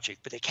logic,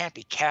 but they can't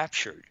be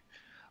captured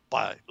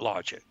by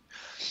logic.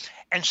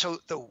 And so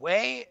the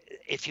way,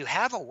 if you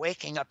have a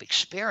waking up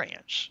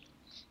experience,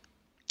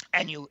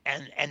 and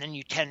then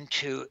you tend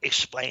to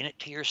explain it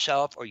to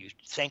yourself, or you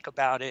think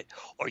about it,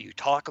 or you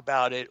talk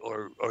about it,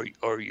 or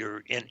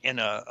you're in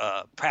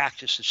a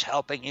practice that's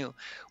helping you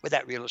with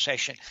that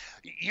realization,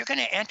 you're going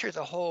to enter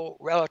the whole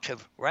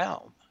relative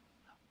realm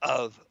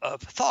of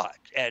thought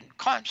and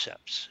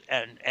concepts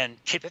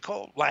and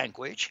typical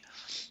language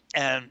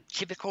and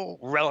typical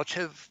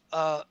relative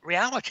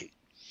reality.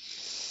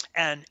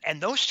 And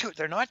those two,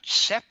 they're not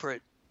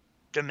separate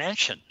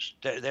dimensions.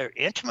 They're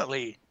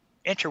intimately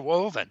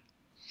interwoven.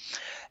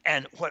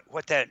 And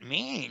what that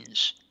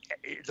means,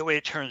 the way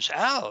it turns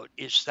out,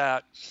 is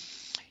that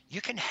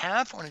you can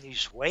have one of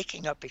these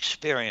waking up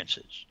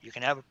experiences. You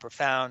can have a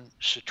profound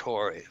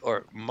satori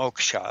or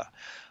moksha,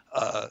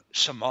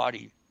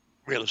 samadhi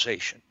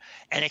realization.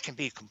 And it can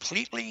be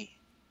completely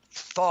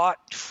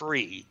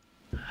thought-free,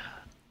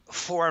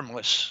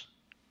 formless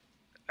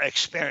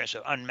experience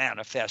of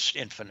unmanifest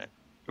infinite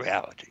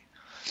reality.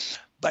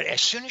 But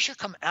as soon as you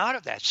come out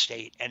of that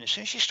state, and as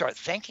soon as you start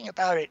thinking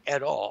about it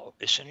at all,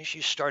 as soon as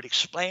you start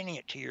explaining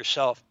it to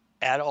yourself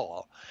at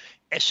all,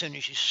 as soon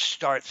as you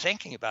start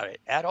thinking about it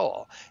at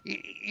all,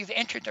 you've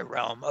entered the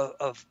realm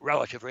of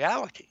relative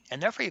reality. And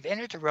therefore, you've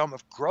entered the realm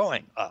of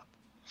growing up.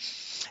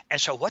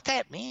 And so what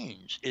that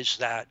means is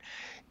that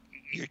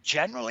you're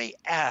generally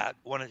at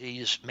one of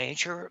these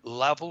major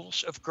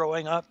levels of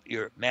growing up.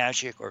 You're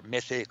magic or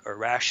mythic or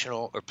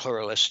rational or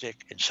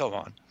pluralistic and so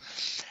on.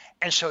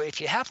 And so if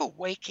you have a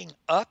waking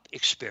up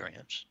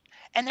experience,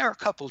 and there are a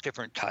couple of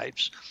different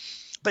types,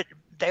 but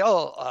they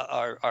all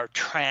are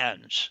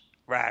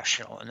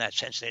trans-rational in that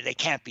sense. They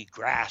can't be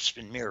grasped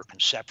in mere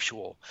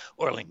conceptual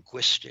or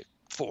linguistic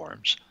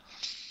forms.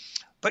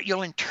 But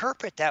you'll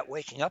interpret that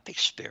waking up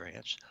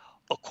experience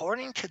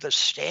according to the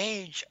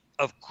stage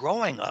of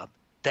growing up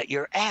that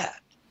you're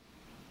at.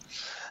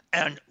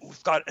 And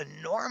we've got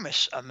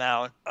enormous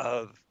amount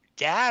of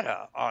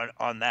data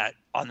on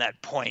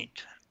that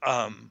point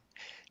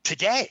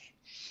today.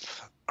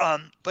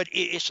 But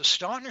it's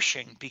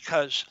astonishing,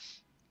 because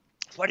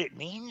what it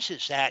means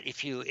is that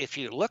if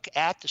you look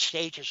at the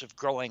stages of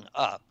growing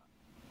up,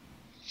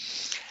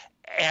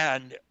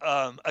 and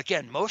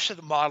again, most of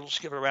the models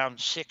give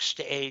around 6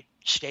 to 8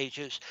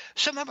 stages.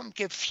 Some of them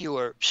give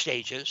fewer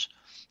stages.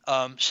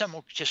 Some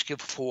will just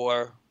give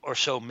 4 or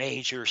so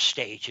major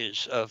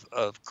stages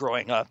of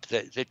growing up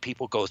that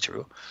people go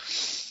through.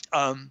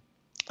 And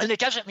it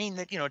doesn't mean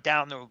that,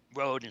 down the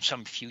road in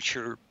some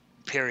future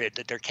period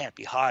that there can't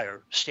be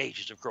higher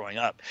stages of growing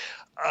up.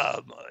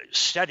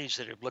 Studies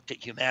that have looked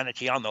at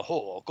humanity on the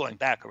whole, going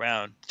back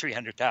around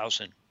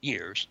 300,000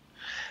 years,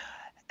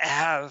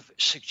 have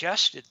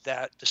suggested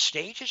that the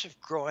stages of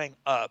growing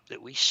up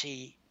that we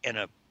see in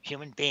a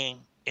human being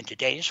in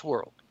today's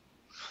world,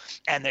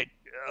 and that,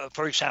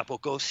 for example,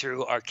 go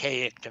through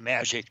archaic to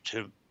magic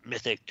to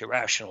mythic to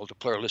rational to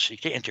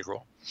pluralistic to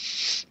integral,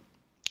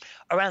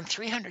 around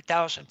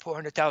 300,000,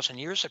 400,000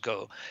 years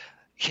ago,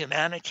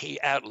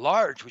 humanity at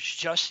large was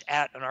just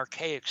at an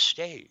archaic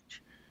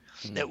stage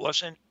that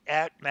wasn't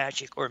at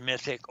magic or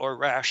mythic or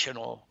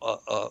rational,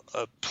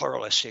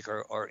 pluralistic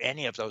or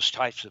any of those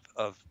types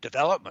of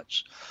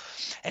developments.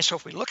 And so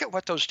if we look at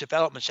what those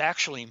developments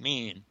actually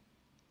mean,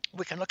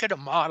 we can look at a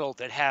model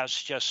that has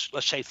just,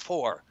 let's say,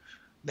 4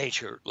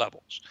 major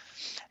levels.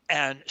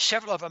 And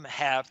several of them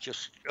have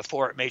just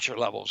 4 major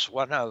levels.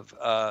 One of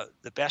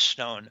the best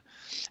known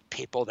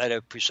people that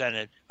have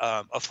presented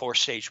a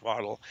 4-stage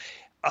model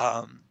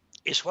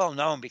is well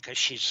known because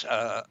she's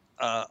an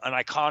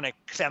iconic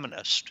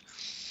feminist.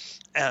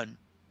 And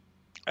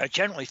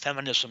generally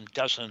feminism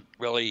doesn't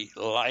really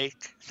like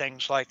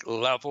things like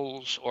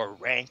levels or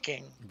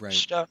ranking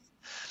stuff.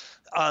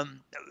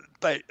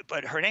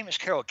 But her name is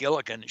Carol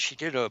Gilligan. She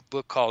did a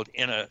book called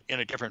In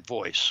a Different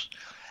Voice.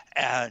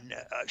 And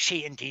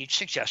she indeed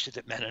suggested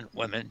that men and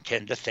women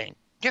tend to think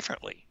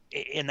differently.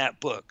 In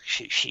that book,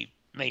 she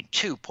made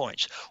 2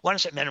 points. One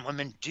is that men and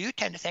women do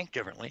tend to think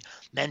differently.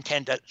 Men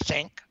tend to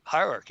think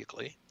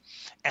hierarchically,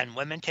 and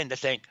women tend to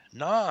think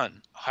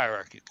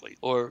non-hierarchically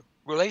or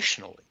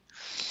relationally.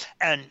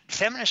 And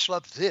feminists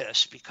love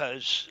this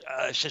because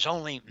since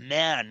only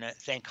men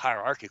think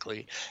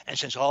hierarchically, and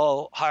since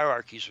all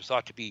hierarchies are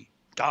thought to be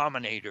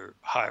dominator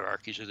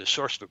hierarchies are the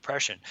source of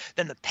oppression,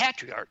 then the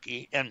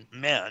patriarchy and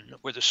men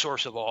were the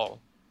source of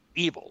all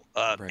evil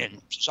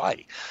in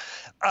society.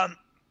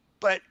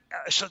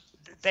 So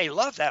they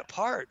love that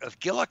part of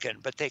Gilligan,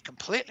 but they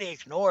completely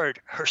ignored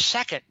her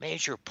second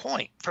major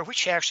point, for which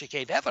she actually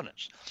gave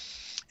evidence.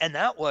 And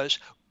that was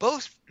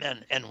both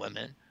men and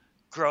women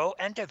grow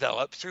and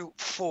develop through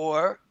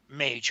 4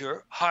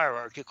 major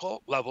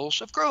hierarchical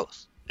levels of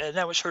growth. And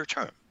that was her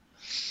term.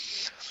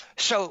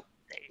 So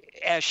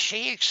as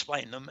she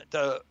explained them,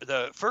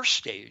 the first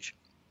stage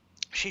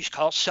she's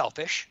called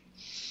selfish,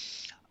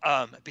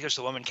 because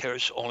the woman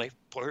cares only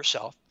for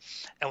herself.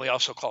 And we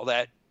also call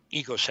that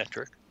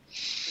egocentric.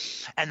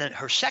 And then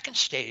her second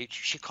stage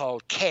she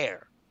called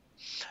care,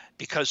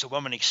 because the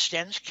woman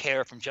extends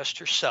care from just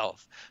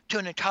herself to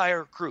an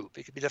entire group.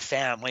 It could be the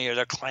family or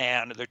the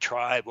clan or the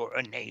tribe or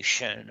a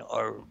nation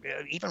or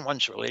even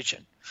one's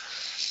religion.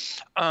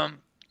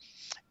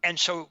 And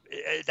so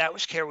that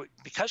was care,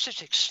 because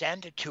it's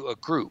extended to a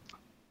group,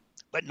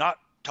 but not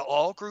to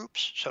all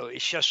groups. So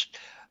it's just,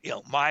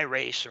 my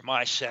race or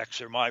my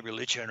sex or my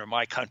religion or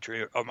my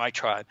country or my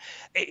tribe.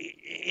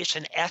 It's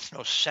an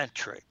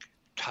ethnocentric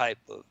type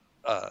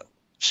of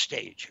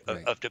stage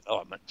of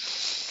development.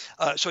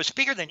 So it's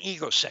bigger than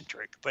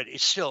egocentric, but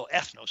it's still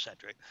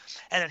ethnocentric.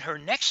 And then her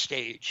next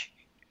stage,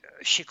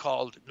 she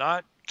called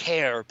not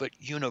care, but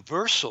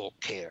universal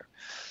care.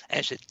 And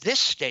it's at this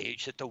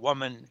stage that the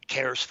woman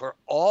cares for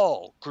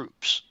all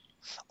groups,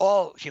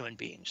 all human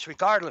beings,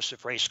 regardless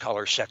of race,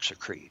 color, sex, or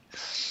creed.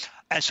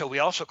 And so we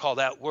also call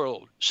that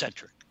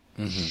world-centric.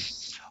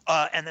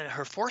 And then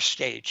her fourth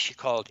stage she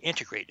called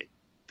integrated,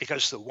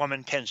 because the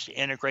woman tends to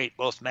integrate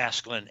both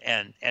masculine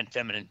and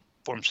feminine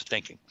forms of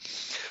thinking.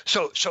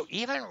 So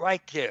even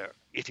right there,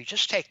 if you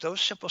just take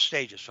those simple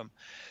stages from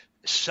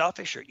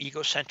selfish or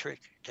egocentric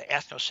to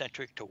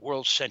ethnocentric to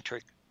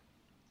world-centric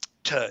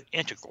to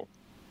integral,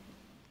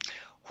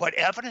 what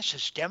evidence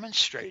has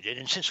demonstrated,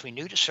 and since we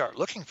knew to start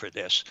looking for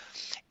this,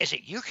 is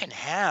that you can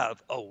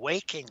have a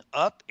waking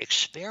up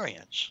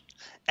experience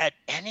at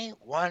any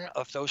one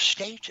of those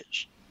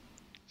stages.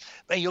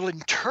 But you'll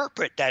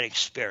interpret that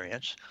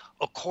experience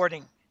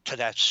according to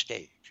that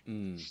stage.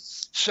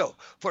 So,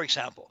 for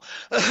example,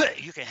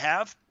 you can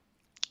have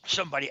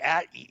somebody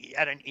at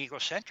an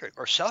egocentric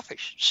or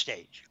selfish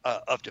stage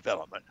of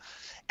development,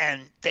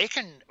 and they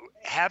can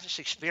have this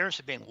experience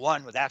of being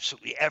one with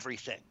absolutely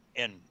everything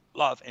in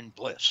love and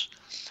bliss.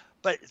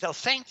 But they'll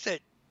think that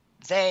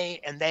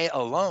they and they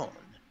alone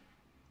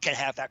can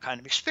have that kind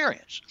of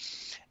experience.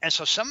 And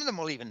so some of them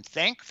will even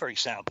think, for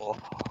example,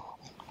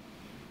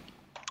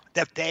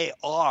 that they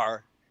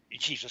are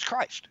Jesus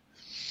Christ.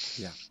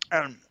 Yeah.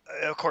 And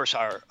of course,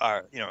 our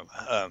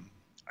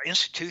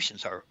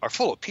institutions are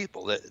full of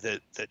people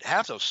that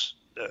have those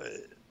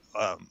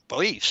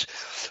beliefs.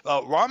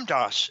 Ram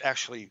Dass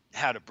actually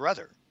had a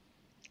brother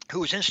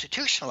who was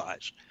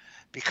institutionalized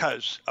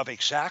because of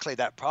exactly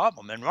that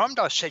problem. And Ram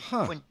Dass said,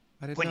 when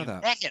you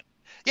met him,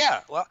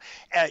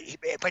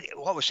 but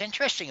what was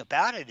interesting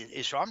about it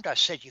is Ram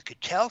Dass said you could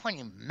tell when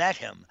you met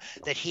him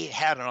that he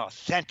had an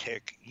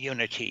authentic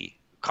unity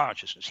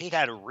consciousness. He'd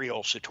had a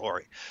real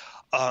satori.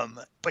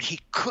 But he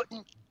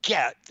couldn't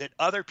get that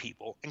other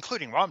people,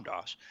 including Ram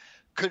Dass,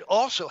 could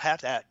also have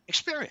that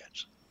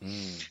experience.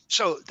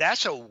 So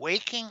that's a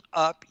waking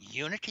up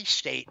unity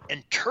state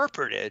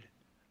interpreted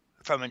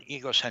from an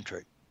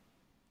egocentric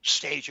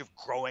stage of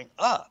growing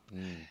up.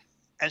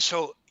 And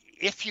so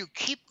if you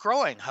keep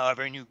growing,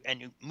 however, and you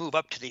move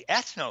up to the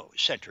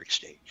ethnocentric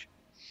stage,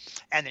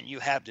 and then you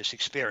have this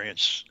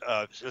experience,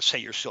 let's say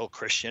you're still a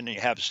Christian, and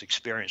you have this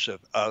experience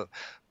of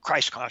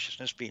Christ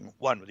consciousness being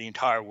one with the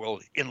entire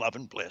world in love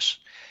and bliss,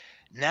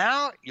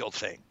 now you'll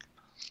think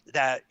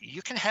that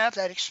you can have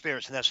that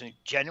experience, and that's a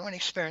genuine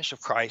experience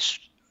of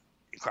Christ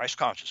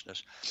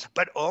consciousness,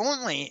 but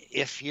only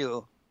if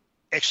you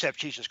accept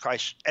Jesus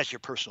Christ as your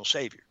personal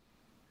Savior.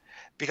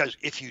 Because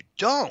if you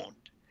don't,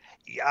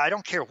 I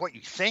don't care what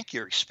you think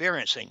you're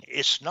experiencing,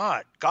 it's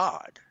not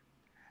God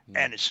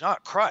and it's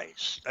not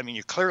Christ. I mean,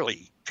 you're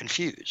clearly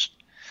confused.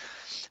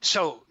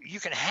 So you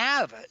can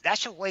have,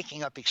 that's a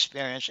waking up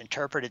experience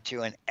interpreted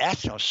to an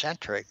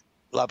ethnocentric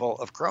level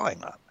of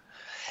growing up.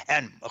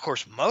 And of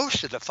course,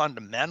 most of the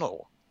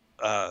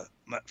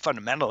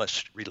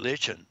fundamentalist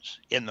religions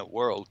in the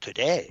world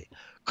today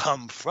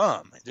come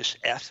from this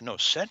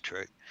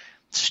ethnocentric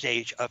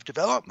stage of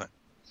development.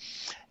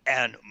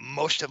 And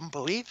most of them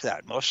believe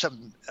that. Most of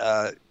them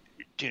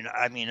do not.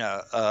 I mean,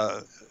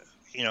 a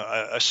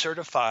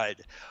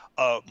certified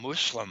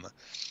Muslim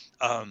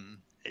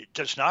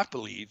does not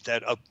believe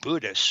that a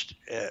Buddhist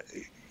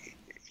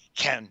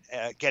can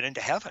get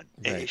into heaven.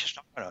 Right. It's just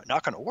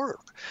not going to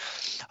work.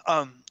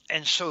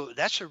 And so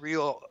that's a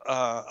real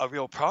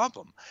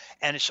problem.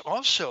 And it's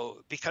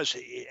also because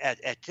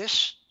at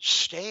this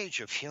stage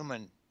of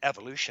human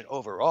evolution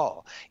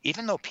overall,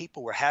 even though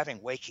people were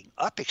having waking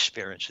up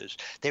experiences,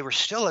 they were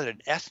still at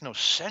an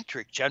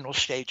ethnocentric general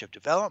stage of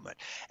development.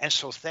 And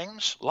so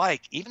things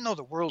like, even though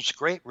the world's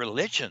great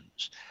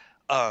religions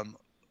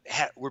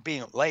were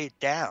being laid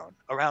down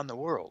around the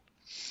world,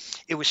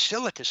 it was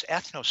still at this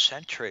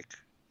ethnocentric,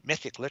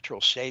 mythic,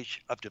 literal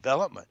stage of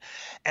development.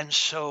 And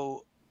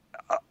so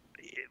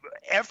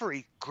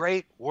every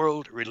great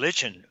world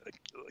religion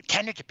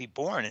tended to be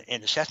born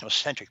in this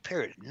ethnocentric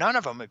period. None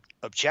of them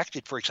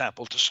objected, for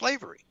example, to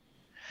slavery.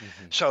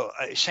 Mm-hmm. So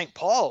St.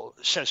 Paul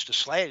says to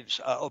slaves,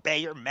 obey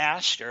your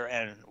master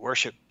and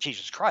worship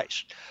Jesus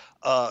Christ.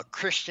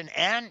 Christian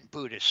and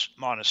Buddhist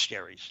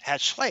monasteries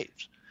had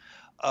slaves.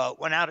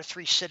 1 out of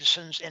 3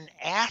 citizens in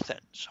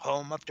Athens,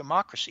 home of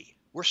democracy,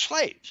 were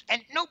slaves,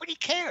 and nobody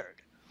cared.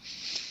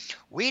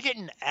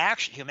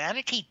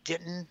 Humanity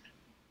didn't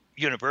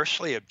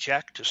universally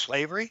object to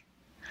slavery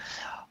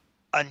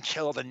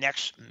until the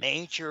next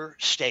major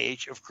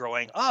stage of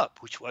growing up,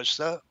 which was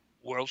the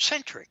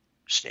world-centric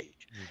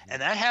stage. Mm-hmm.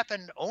 And that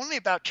happened only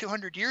about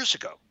 200 years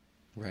ago.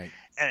 Right.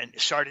 And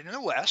it started in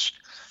the West.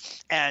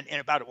 And in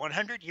about a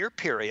 100-year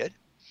period,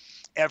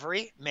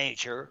 every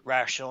major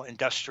rational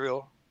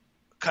industrial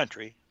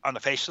country on the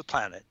face of the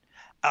planet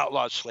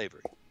outlawed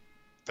slavery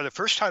for the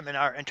first time in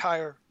our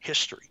entire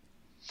history.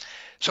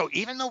 So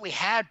even though we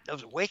had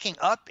those waking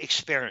up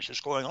experiences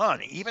going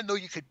on, even though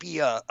you could be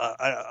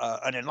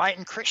an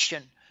enlightened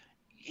Christian,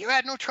 you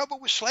had no trouble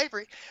with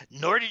slavery,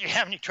 nor did you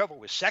have any trouble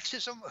with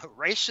sexism,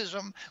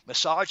 racism,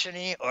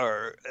 misogyny,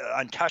 or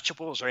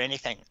untouchables or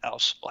anything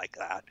else like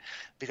that,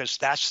 because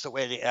that's the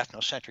way the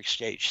ethnocentric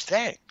stage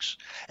thinks.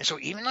 And so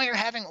even though you're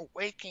having a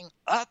waking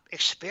up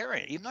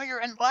experience, even though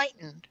you're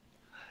enlightened,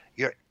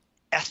 you're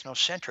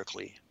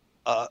ethnocentrically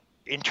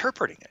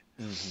interpreting it.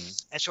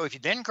 Mm-hmm. And so if you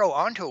then go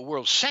on to a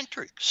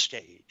world-centric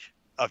stage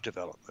of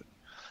development,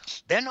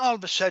 then all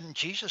of a sudden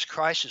Jesus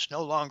Christ is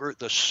no longer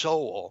the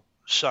sole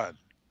Son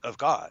of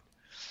God.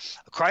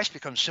 Christ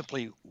becomes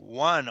simply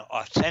one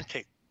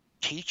authentic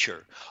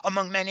teacher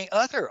among many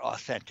other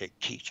authentic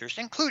teachers,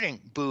 including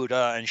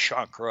Buddha and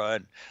Shankara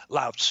and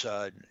Lao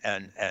Tzu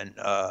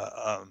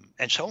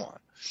and so on.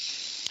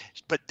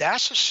 But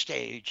that's a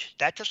stage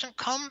that doesn't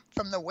come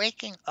from the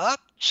waking up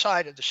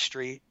side of the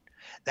street.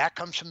 That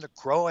comes from the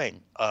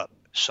growing up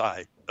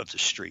side of the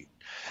street.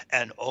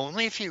 And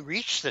only if you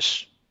reach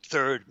this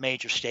third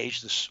major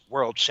stage, this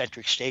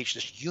world-centric stage,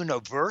 this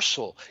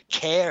universal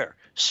care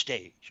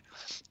stage,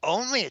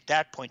 only at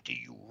that point do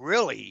you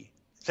really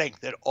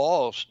think that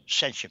all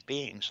sentient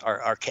beings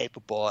are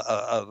capable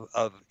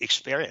of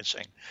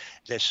experiencing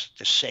this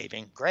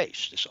saving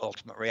grace, this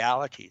ultimate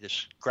reality,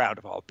 this ground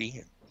of all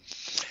being.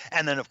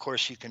 And then, of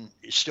course, you can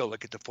still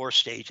look at the fourth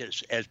stage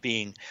as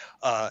being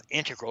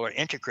integral or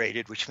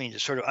integrated, which means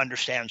it sort of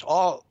understands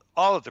all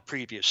of the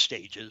previous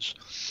stages.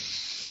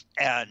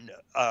 And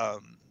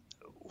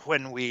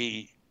when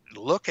we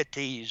look at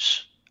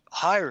these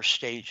higher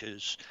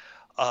stages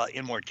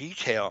in more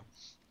detail,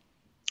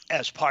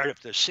 as part of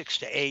the 6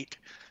 to 8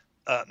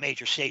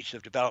 major stages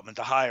of development,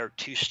 the higher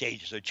 2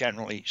 stages are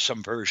generally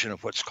some version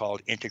of what's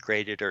called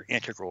integrated or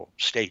integral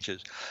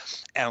stages.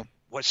 And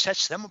what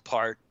sets them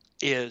apart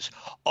is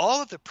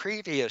all of the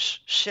previous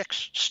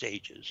 6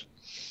 stages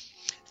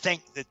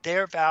think that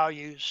their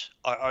values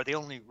are the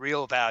only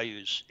real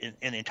values in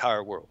the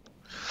entire world.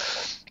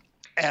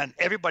 And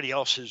everybody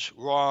else is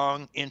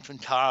wrong,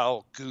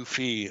 infantile,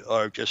 goofy,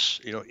 or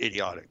just,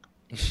 idiotic.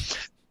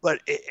 But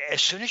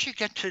as soon as you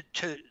get to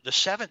the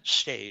 7th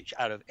stage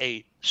out of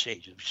 8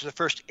 stages, which is the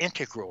first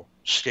integral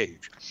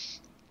stage,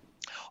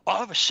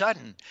 all of a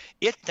sudden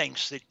it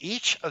thinks that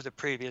each of the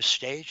previous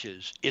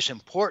stages is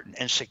important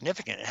and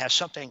significant. It has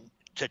something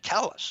to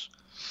tell us.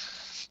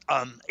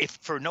 If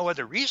for no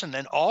other reason,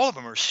 then all of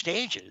them are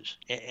stages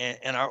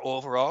in our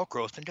overall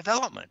growth and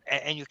development.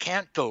 And you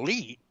can't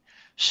delete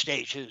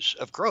stages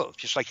of growth,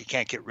 just like you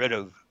can't get rid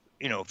of,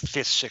 5th,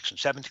 6th, and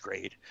 7th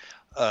grade.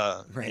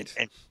 Right.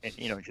 And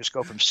just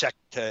go from 2nd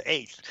to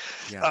 8th.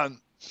 Yeah.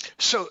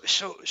 So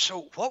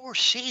what we're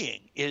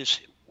seeing is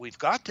we've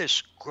got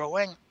this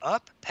growing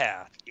up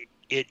path.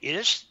 It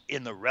is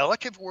in the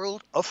relative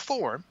world of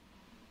form.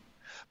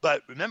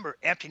 But remember,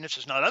 emptiness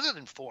is not other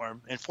than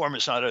form, and form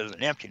is not other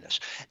than emptiness.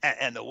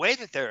 And the way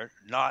that they're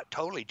not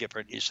totally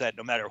different is that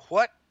no matter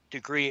what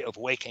degree of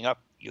waking up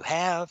you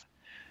have,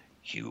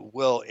 you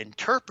will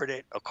interpret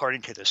it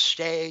according to the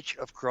stage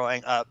of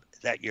growing up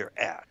that you're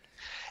at.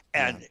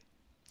 And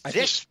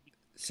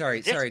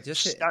sorry, stunning.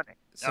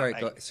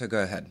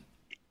 Go ahead.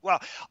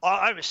 Well,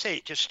 I would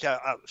say, just to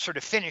sort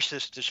of finish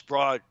this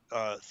broad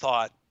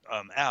thought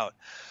out,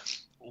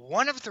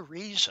 one of the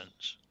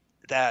reasons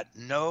that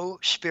no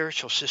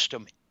spiritual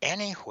system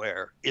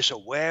anywhere is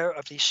aware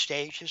of these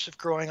stages of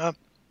growing up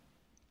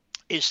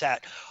is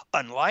that,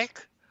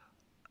 unlike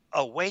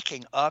a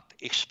waking up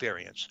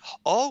experience,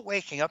 all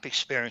waking up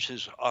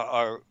experiences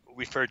are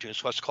referred to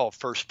as what's called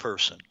first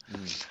person.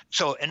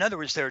 So in other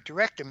words, they're a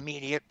direct,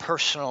 immediate,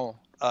 personal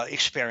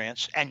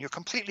experience, and you're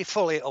completely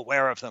fully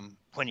aware of them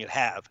when you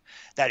have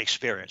that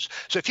experience.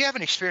 So if you have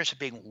an experience of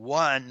being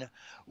one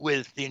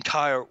with the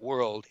entire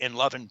world in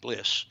love and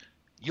bliss,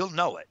 you'll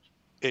know it.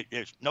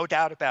 There's no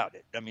doubt about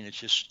it. I mean,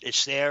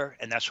 it's there,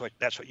 and that's what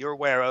you're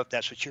aware of.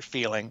 That's what you're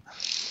feeling.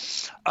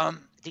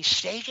 These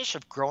stages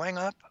of growing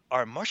up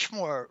are much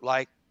more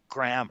like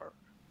grammar.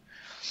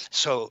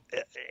 So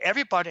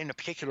everybody in a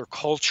particular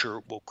culture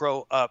will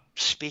grow up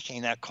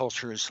speaking that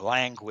culture's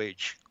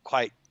language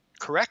quite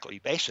correctly,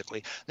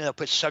 basically. Then they'll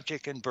put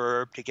subject and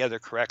verb together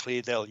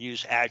correctly. They'll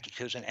use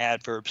adjectives and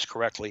adverbs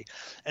correctly,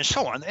 and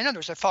so on. In other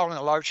words, they're following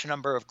a large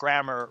number of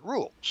grammar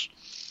rules.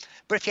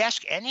 But if you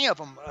ask any of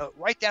them,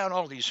 write down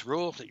all these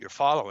rules that you're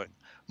following,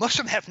 most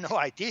of them have no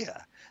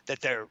idea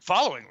that they're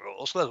following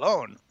rules, let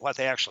alone what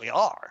they actually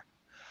are.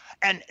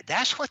 And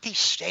that's what these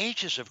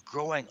stages of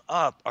growing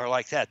up are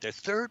like that. They're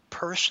third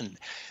person.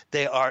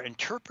 They are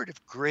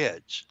interpretive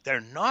grids.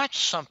 They're not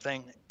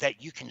something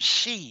that you can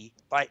see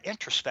by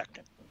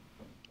introspecting.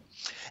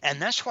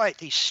 And that's why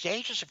these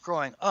stages of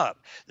growing up,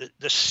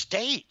 the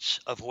states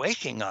of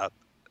waking up,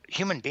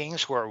 human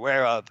beings were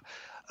aware of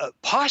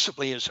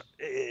possibly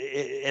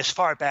as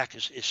far back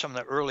as some of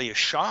the earliest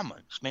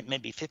shamans,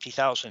 maybe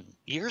 50,000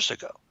 years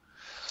ago.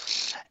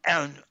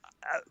 And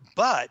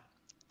but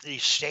the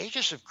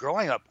stages of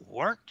growing up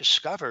weren't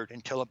discovered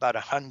until about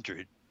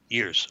 100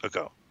 years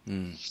ago.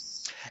 And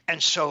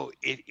so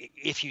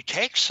if you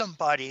take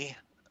somebody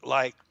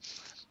like,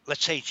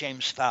 let's say,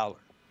 James Fowler,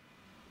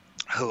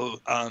 who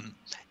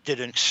did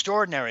an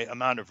extraordinary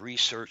amount of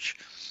research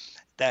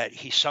that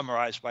he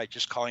summarized by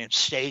just calling it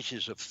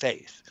stages of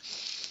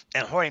faith.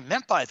 And what he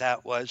meant by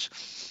that was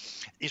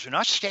these were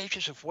not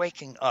stages of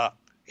waking up.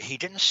 He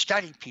didn't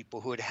study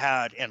people who had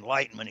had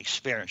enlightenment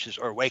experiences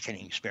or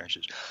awakening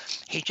experiences.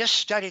 He just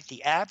studied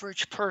the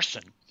average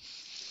person,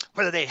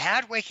 whether they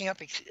had waking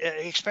up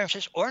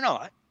experiences or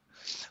not,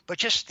 but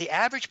just the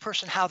average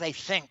person, how they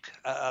think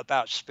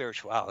about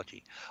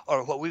spirituality,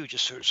 or what we would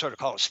just sort of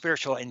call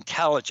spiritual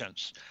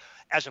intelligence,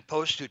 as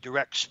opposed to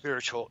direct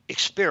spiritual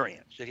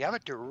experience. If you have a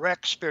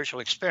direct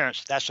spiritual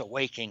experience, that's a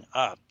waking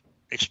up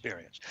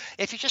experience.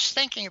 If you're just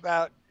thinking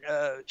about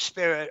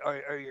spirit,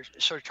 or you're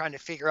sort of trying to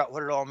figure out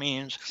what it all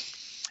means,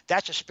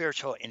 that's a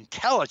spiritual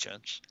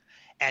intelligence,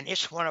 and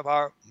it's one of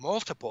our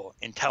multiple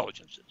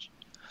intelligences.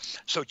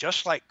 So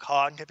just like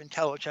cognitive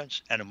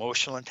intelligence and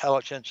emotional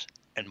intelligence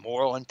and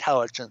moral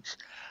intelligence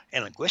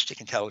and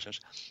linguistic intelligence,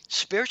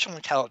 spiritual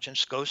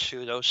intelligence goes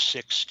through those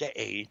 6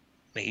 to 8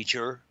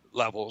 major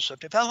levels of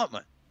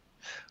development,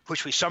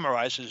 which we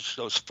summarize as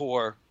those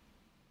 4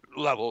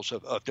 levels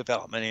of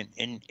development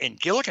in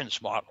Gilligan's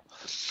model.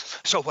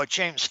 So what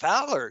James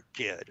Fowler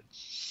did,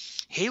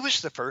 he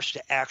was the first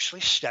to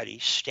actually study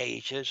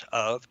stages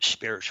of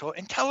spiritual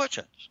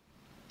intelligence.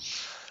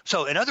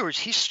 So in other words,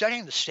 he's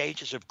studying the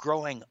stages of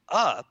growing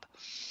up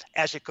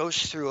as it goes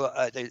through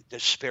the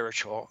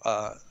spiritual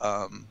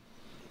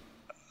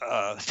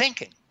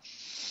thinking.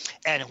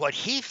 And what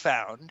he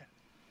found,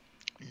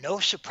 no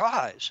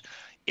surprise,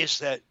 is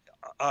that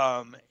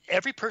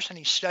every person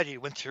he studied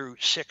went through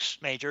 6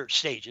 major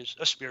stages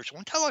of spiritual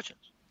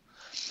intelligence.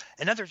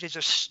 In other words,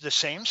 it's the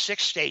same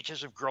 6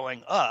 stages of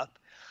growing up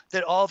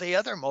that all the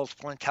other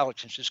multiple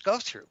intelligences go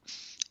through.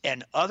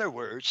 In other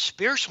words,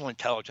 spiritual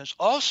intelligence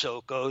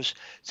also goes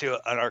through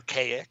an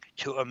archaic,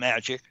 to a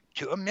magic,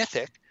 to a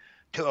mythic,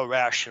 to a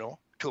rational,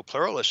 to a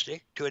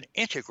pluralistic, to an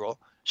integral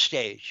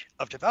stage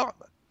of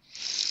development.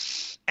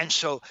 And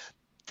so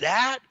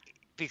that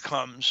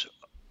becomes,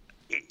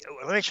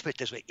 let me just put it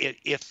this way,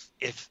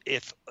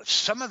 if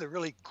some of the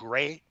really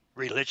great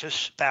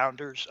religious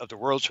founders of the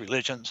world's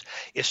religions,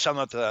 if some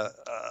of the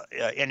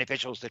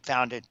individuals that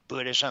founded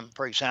Buddhism,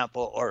 for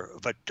example, or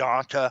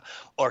Vedanta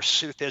or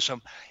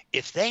Sufism,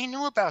 if they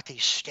knew about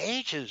these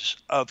stages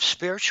of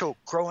spiritual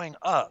growing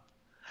up,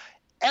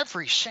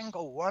 every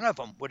single one of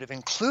them would have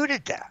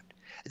included that.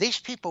 These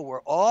people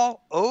were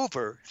all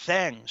over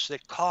things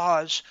that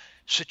cause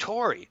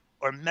satori,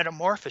 or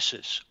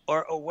metamorphosis,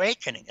 or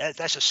awakening.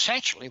 That's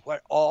essentially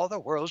what all the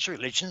world's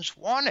religions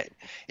wanted,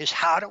 is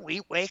how do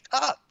we wake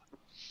up?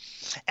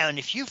 And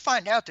if you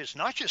find out there's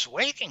not just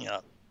waking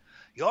up,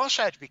 you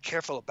also have to be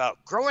careful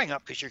about growing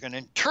up, because you're going to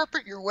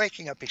interpret your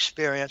waking up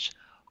experience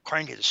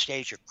according to the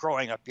stage of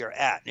growing up you're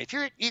at. And if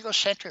you're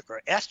egocentric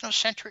or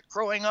ethnocentric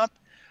growing up,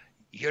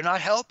 you're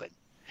not helping.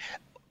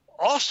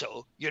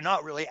 Also, you're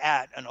not really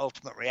at an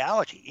ultimate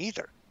reality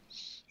either.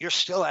 You're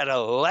still at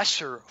a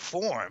lesser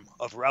form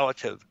of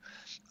relative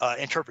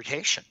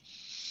interpretation.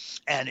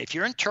 And if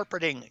you're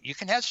interpreting, you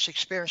can have this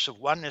experience of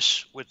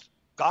oneness with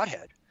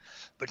Godhead,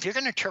 but if you're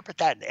going to interpret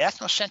that in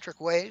ethnocentric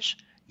ways,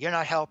 you're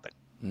not helping.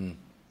 And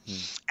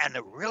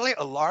the really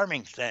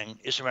alarming thing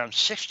is around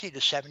 60 to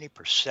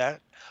 70%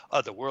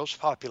 of the world's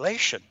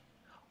population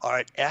are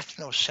at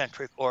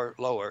ethnocentric or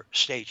lower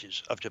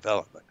stages of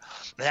development.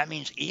 And that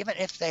means even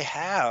if they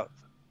have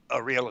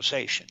a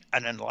realization,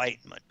 an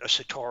enlightenment, a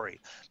satori,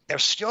 they're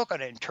still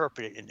going to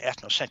interpret it in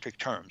ethnocentric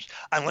terms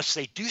unless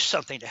they do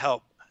something to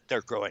help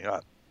their growing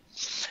up.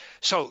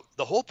 So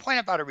the whole point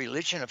about a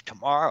religion of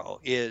tomorrow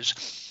is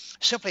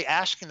simply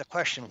asking the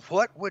question,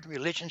 what would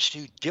religions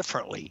do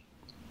differently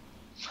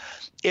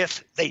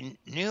if they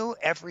knew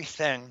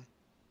everything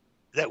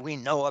that we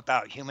know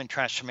about human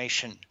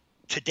transformation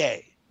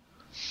today?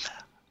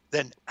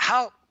 Then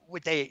how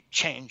would they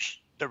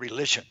change the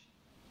religion?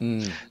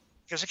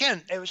 Because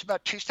again, it was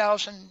about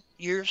 2,000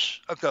 years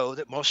ago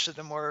that most of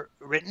them were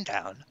written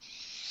down.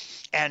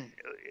 And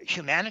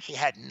humanity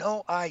had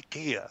no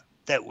idea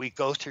that we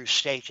go through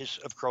stages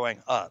of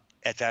growing up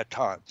at that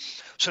time.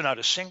 So not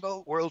a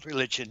single world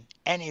religion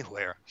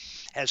anywhere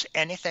has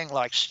anything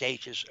like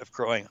stages of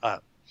growing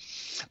up.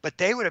 But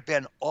they would have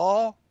been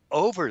all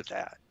over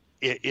that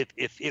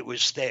if it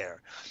was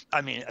there.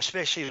 I mean,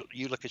 especially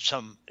you look at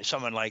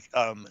someone like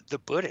the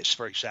Buddhists,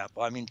 for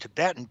example. I mean,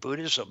 Tibetan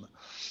Buddhism.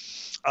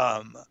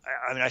 I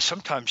mean, I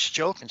sometimes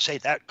joke and say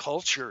that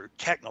culture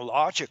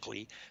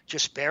technologically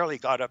just barely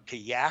got up to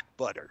yak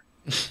butter.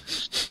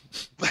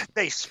 But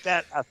they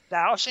spent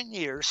 1,000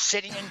 years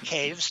sitting in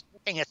caves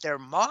looking at their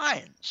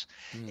minds.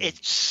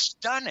 It's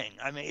stunning.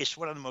 I mean, it's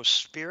one of the most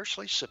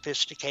spiritually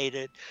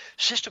sophisticated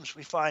systems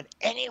we find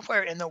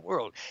anywhere in the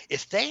world.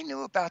 If they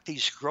knew about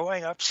these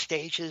growing up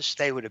stages,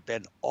 they would have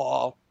been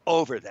all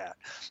over that.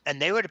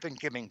 And they would have been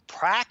giving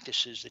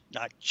practices that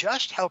not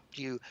just helped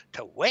you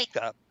to wake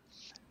up,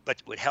 but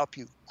would help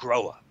you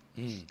grow up.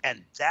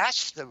 And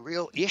that's the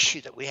real issue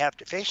that we have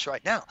to face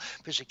right now.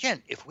 Because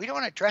again, if we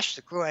don't address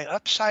the growing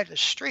up side of the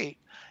street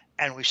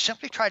and we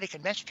simply try to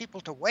convince people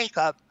to wake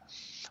up,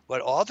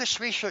 what all this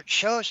research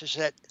shows is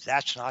that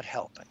that's not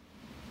helping.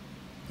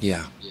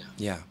 Yeah.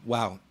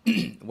 Wow.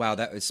 Wow,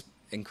 that was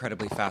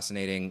incredibly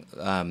fascinating.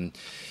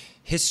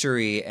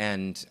 History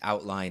and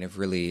outline of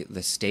really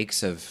the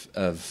stakes of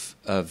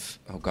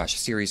oh gosh,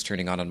 Siri's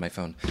turning on my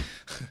phone.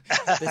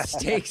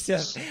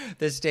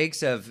 the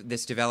stakes of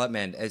this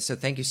development. So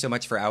thank you so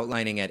much for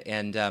outlining it.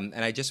 And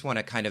I just want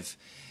to kind of,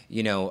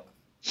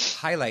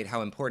 highlight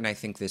how important I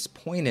think this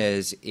point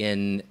is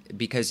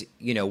because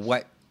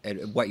what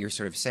you're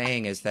sort of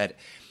saying is that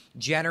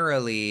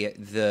generally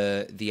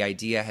the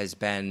idea has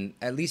been,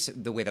 at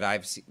least the way that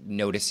I've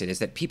noticed it, is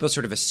that people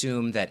sort of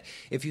assume that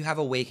if you have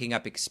a waking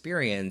up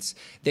experience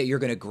that you're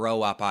going to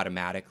grow up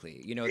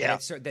automatically,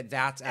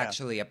 that's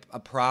actually a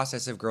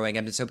process of growing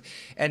up. And so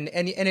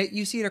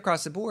you see it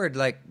across the board,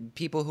 like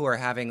people who are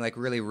having like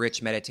really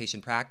rich meditation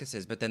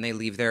practices, but then they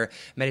leave their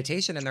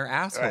meditation and they're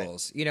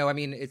assholes. Right. I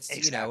mean, it's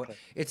exactly.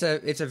 It's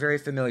a very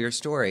familiar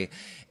story.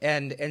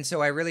 And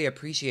so I really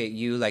appreciate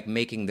you like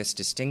making this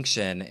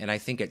distinction, and I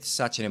think it's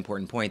such an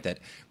important point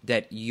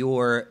that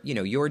your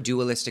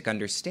dualistic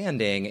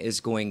understanding is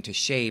going to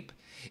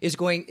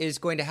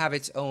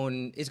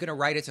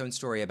write its own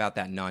story about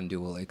that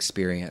non-dual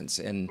experience.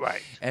 And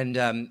right.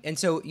 And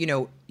so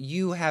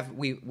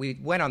we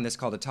went on this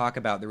call to talk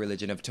about the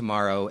religion of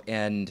tomorrow,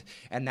 and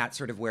that's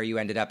sort of where you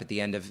ended up at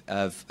the end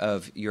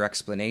of your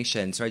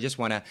explanation. So I just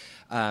want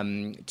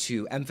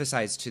to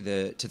emphasize to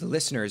the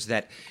listeners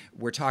that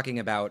we're talking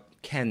about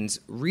Ken's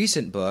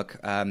recent book,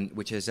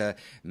 which is a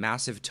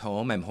massive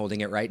tome. I'm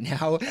holding it right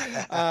now,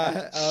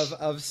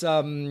 of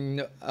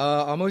some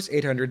almost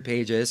 800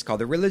 pages, called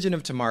 "The Religion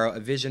of Tomorrow: A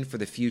Vision for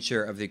the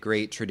Future of the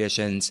Great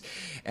Traditions,"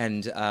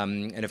 and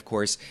of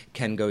course,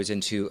 Ken goes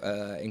into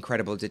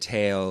incredible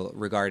detail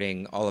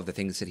regarding all of the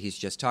things that he's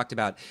just talked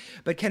about.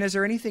 But Ken, is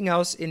there anything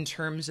else in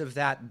terms of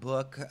that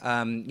book?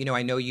 I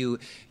know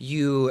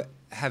you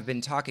have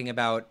been talking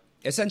about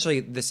essentially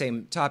the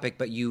same topic,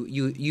 but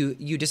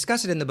you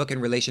discuss it in the book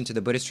in relation to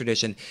the Buddhist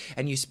tradition,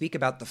 and you speak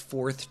about the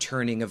fourth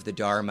turning of the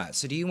Dharma.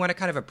 So do you want to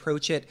kind of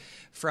approach it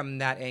from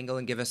that angle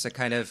and give us a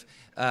kind of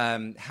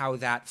how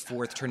that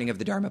fourth turning of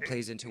the Dharma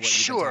plays into what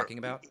you've been talking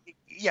about?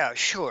 Yeah,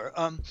 sure.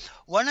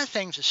 One of the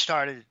things that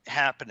started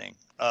happening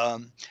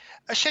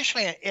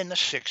essentially in the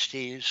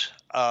 60s,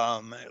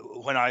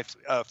 when I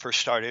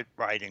first started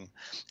writing,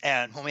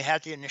 and when we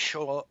had the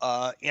initial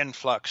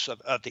influx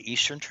of the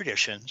Eastern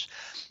traditions,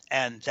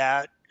 and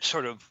that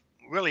sort of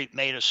really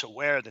made us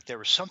aware that there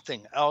was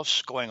something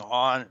else going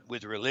on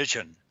with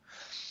religion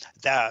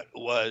that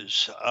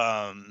was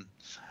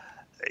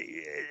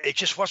it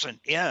just wasn't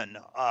in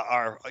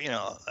our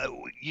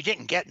you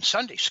didn't get in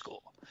Sunday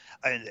school.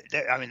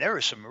 I mean, there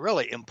was some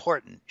really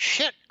important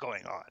shit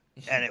going on,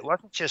 and it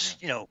wasn't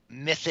just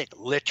mythic,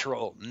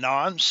 literal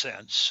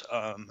nonsense.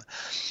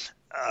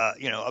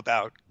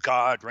 About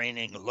God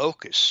raining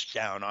locusts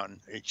down on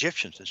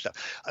Egyptians and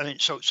stuff. I mean,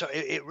 so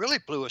it really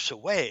blew us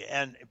away.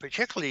 And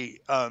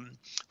particularly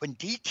when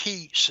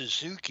D.T.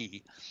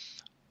 Suzuki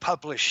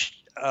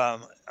published a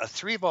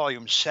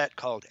 3-volume set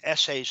called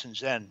Essays in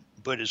Zen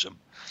Buddhism,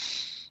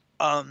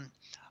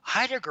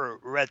 Heidegger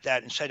read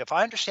that and said, if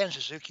I understand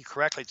Suzuki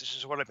correctly, this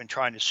is what I've been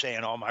trying to say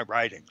in all my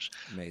writings.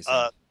 Amazing.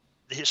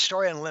 The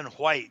historian Lynn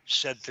White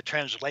said the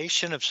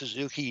translation of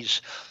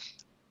Suzuki's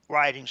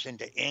writings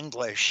into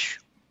English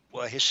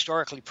will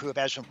historically prove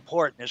as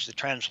important as the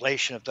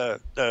translation of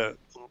the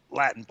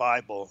Latin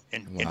Bible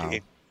into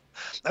English.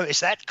 I mean,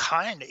 it's that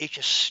kind. It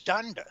just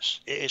stunned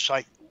us. It's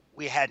like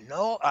we had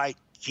no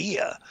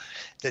idea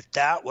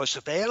that was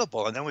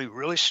available, and then we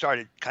really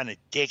started kind of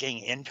digging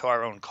into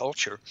our own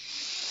culture,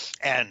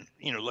 and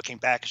looking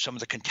back at some of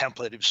the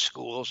contemplative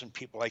schools and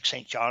people like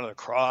St. John of the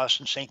Cross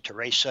and St.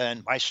 Teresa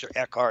and Meister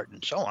Eckhart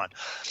and so on,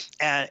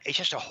 and it's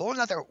just a whole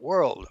other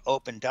world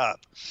opened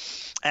up.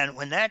 And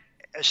when that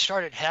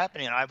started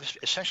happening, I was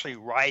essentially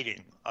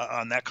writing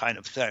on that kind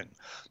of thing.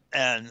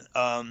 And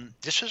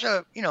this was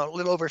a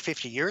little over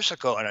 50 years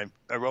ago, and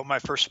I wrote my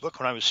first book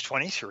when I was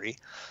 23.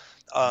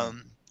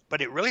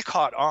 but it really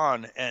caught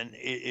on, and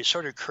it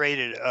sort of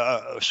created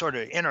a sort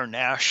of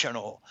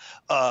international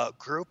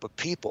group of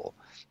people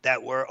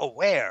that were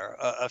aware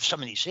of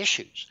some of these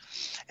issues.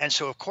 And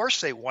so, of course,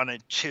 they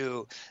wanted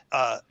to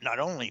not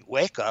only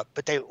wake up,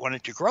 but they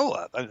wanted to grow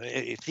up. I mean,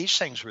 if these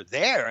things were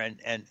there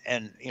and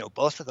you know,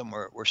 both of them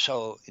were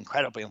so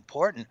incredibly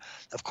important,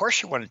 of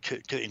course you wanted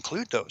to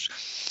include those.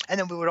 And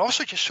then we would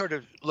also just sort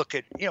of look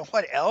at, you know,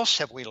 what else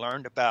have we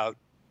learned about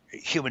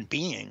human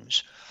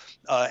beings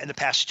in the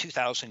past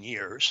 2,000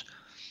 years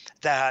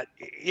that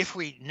if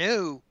we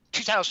knew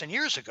 2,000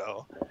 years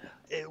ago,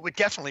 it would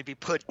definitely be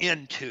put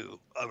into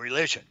a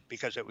religion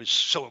because it was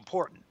so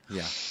important.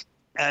 Yeah.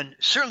 And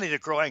certainly the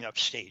growing up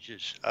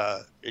stages,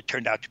 it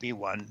turned out to be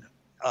one.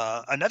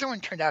 Another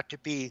one turned out to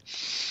be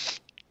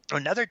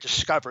another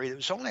discovery that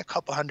was only a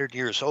couple hundred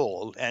years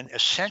old and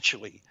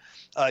essentially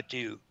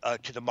due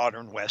to the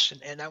modern West.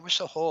 And that was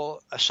the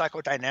whole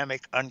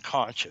psychodynamic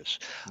unconscious,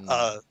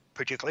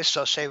 particularly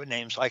associated with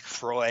names like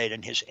Freud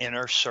and his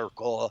inner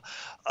circle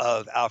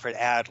of Alfred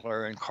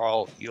Adler and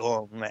Carl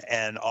Jung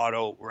and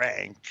Otto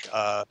Rank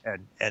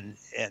and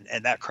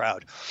that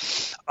crowd.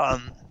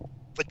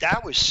 But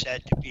that was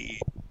said to be,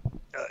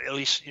 at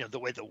least, you know, the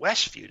way the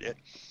West viewed it,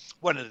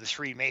 one of the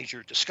three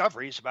major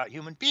discoveries about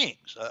human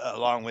beings,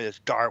 along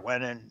with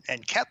Darwin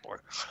and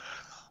Kepler.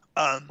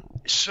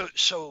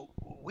 So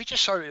we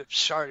just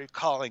started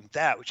calling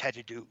that, which had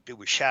to do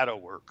with shadow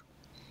work,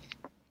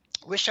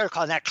 we started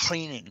calling that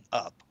cleaning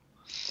up.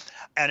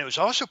 And it was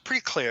also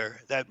pretty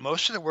clear that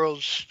most of the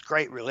world's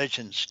great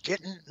religions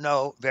didn't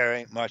know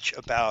very much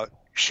about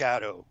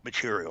shadow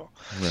material.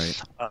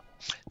 Right.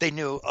 They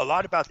knew a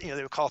lot about, you know,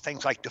 they would call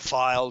things like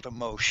defiled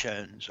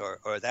emotions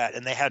or that,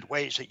 and they had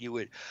ways that you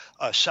would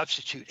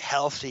substitute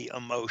healthy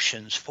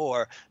emotions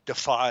for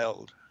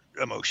defiled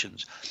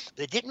emotions.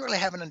 They didn't really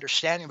have an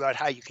understanding about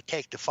how you could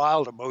take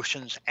defiled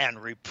emotions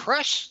and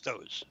repress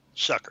those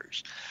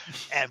suckers.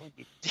 And when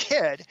you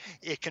did,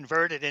 it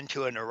converted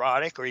into a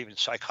neurotic or even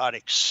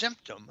psychotic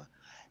symptom,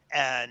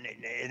 and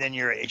then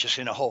you're just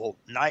in a whole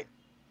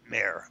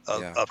nightmare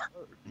of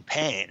hurt and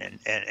pain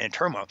and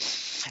turmoil.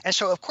 And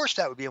so, of course,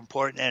 that would be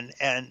important.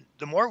 And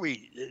the more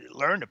we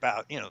learned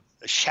about, you know,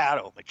 the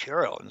shadow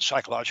material and the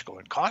psychological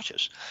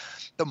unconscious,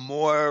 the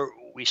more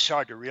we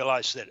started to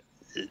realize that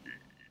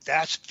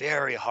that's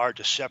very hard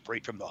to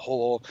separate from the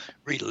whole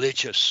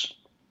religious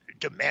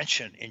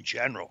dimension in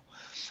general.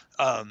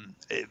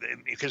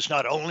 Because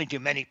not only do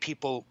many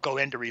people go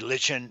into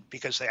religion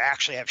because they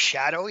actually have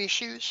shadow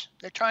issues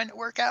they're trying to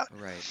work out,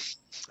 right?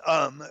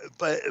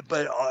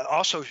 But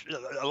also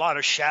a lot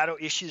of shadow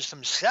issues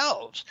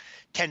themselves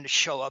tend to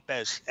show up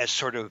as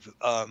sort of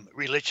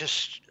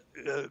religious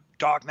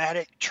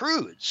dogmatic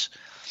truths,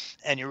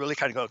 and you really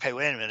kind of go, okay,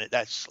 wait a minute,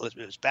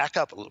 let's back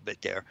up a little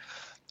bit there.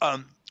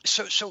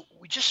 So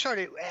we just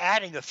started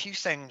adding a few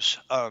things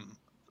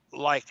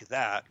like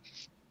that.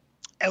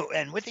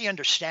 And with the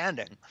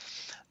understanding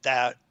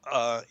that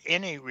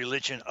any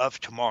religion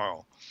of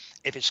tomorrow,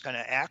 if it's going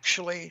to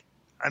actually,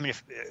 I mean,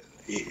 if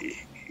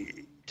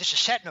this is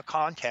set in a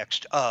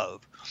context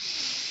of,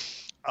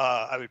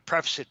 I would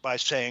preface it by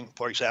saying,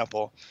 for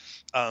example,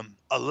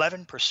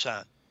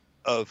 11%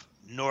 of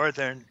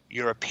Northern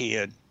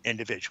European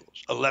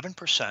individuals,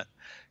 11%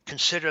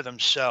 consider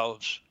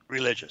themselves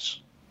religious.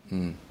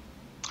 And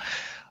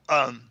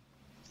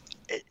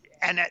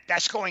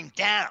that's going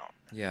down.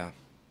 Yeah.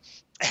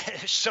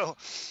 So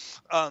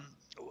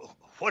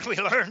what do we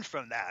learn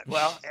from that?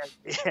 Well,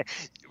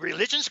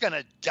 religion's going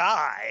to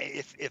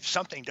die if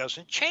something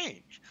doesn't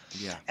change.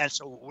 Yeah. And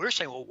so we're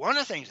saying, well, one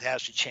of the things that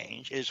has to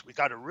change is we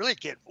got to really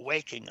get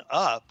waking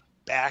up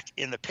back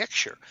in the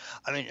picture.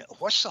 I mean,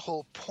 what's the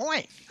whole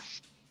point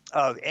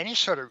of any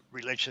sort of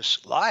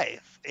religious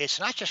life?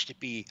 It's not just to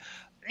be,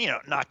 you know,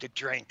 not to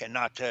drink and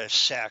not to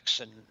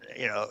sex and,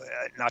 you know,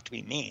 not to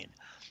be mean.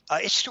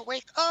 It's to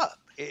wake up.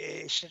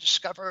 It's to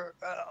discover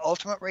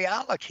ultimate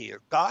reality or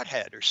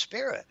Godhead or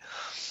spirit.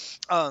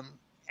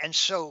 And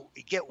so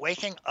you get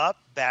waking up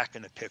back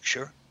in the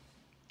picture,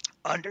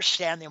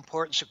 understand the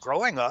importance of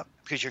growing up,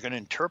 because you're going to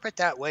interpret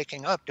that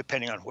waking up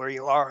depending on where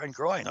you are in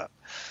growing up.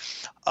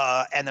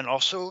 And then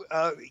also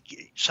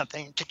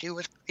something to do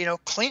with, you know,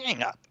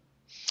 cleaning up.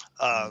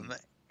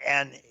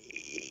 And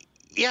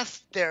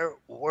if there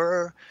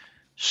were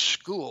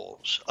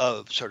schools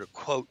of sort of,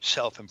 quote,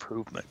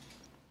 self-improvement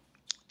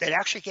that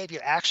actually gave you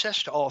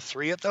access to all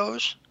three of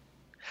those,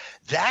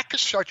 that could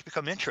start to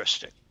become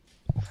interesting.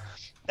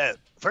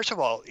 First of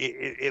all,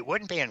 it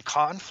wouldn't be in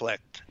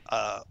conflict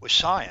with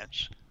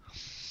science.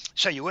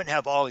 So you wouldn't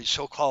have all these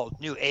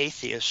so-called new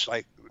atheists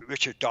like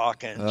Richard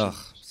Dawkins and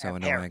so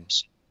annoying.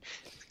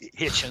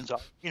 Hitchens,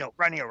 you know,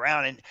 running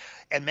around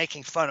and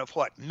making fun of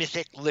what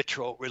mythic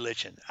literal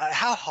religion.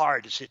 How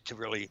hard is it to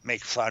really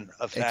make fun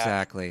of that?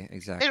 Exactly.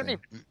 They don't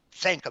even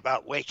think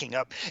about waking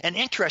up. And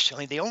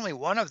interestingly, the only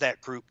one of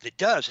that group that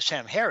does is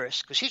Sam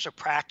Harris, because he's a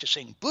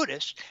practicing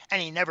Buddhist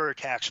and he never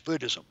attacks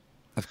Buddhism.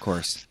 Of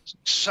course.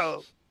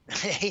 So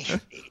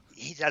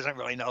he doesn't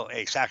really know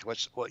exactly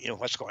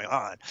what's going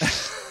on.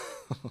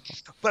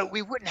 But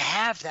we wouldn't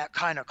have that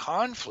kind of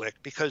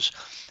conflict because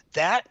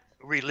that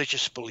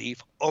religious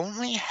belief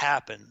only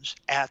happens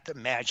at the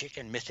magic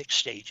and mythic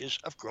stages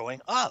of growing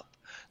up.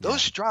 Yeah.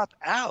 Those drop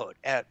out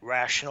at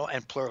rational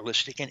and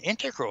pluralistic and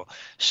integral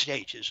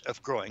stages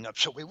of growing up.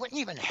 So we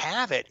wouldn't even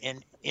have it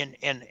in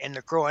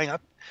the growing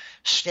up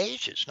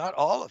stages, not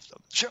all of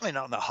them, certainly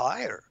not in the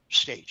higher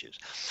stages.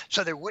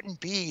 So there wouldn't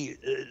be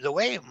the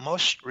way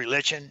most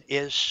religion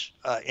is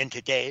in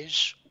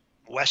today's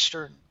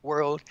Western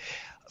world.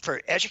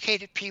 For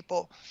educated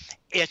people,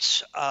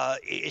 it's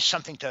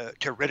something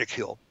to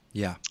ridicule.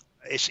 Yeah.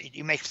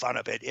 You make fun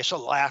of it. It's a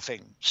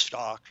laughing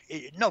stock.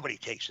 Nobody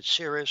takes it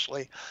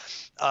seriously,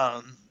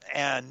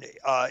 and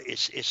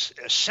it's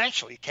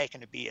essentially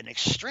taken to be an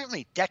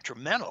extremely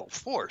detrimental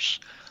force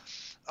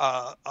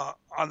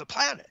on the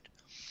planet.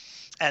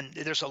 And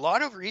there's a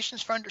lot of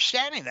reasons for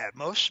understanding that.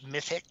 Most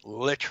mythic,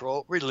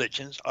 literal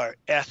religions are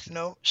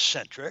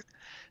ethnocentric,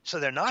 so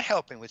they're not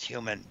helping with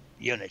human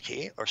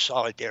unity or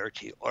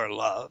solidarity or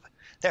love.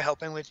 They're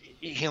helping with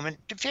human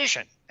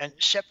division and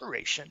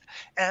separation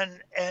and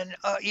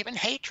even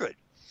hatred.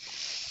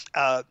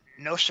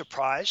 No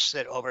surprise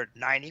that over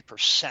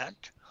 90%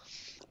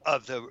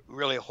 of the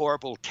really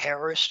horrible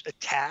terrorist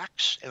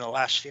attacks in the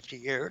last 50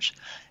 years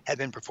have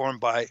been performed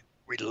by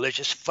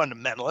religious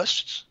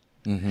fundamentalists.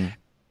 Mm-hmm.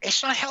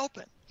 It's not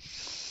helping.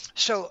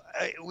 So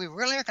we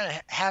really are going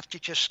to have to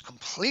just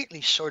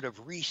completely sort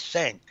of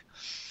rethink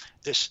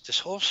this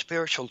whole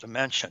spiritual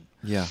dimension.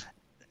 Yeah.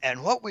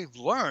 And what we've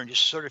learned is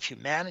sort of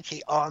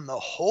humanity on the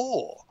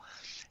whole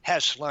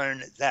has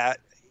learned that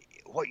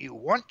what you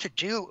want to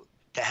do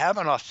to have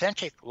an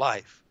authentic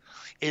life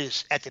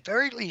is, at the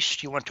very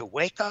least, you want to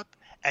wake up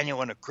and you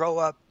want to grow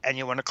up and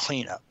you want to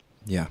clean up.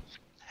 Yeah.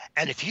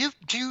 And if you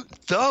do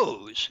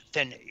those,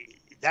 then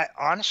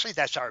honestly,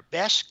 that's our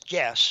best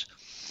guess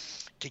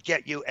to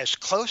get you as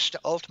close to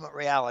ultimate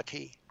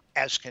reality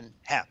as can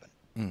happen.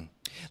 Mm.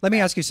 Let me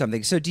ask you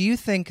something. So do you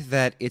think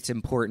that it's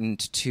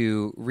important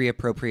to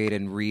reappropriate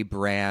and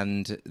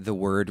rebrand the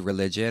word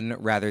religion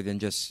rather than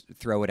just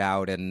throw it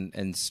out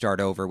and start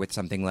over with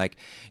something like,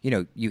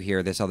 you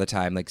hear this all the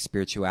time, like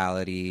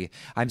spirituality,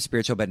 I'm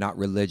spiritual but not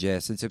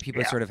religious. And so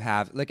people sort of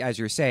have, like, as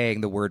you're saying,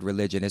 the word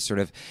religion is sort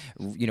of,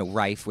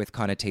 rife with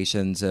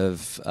connotations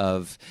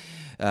of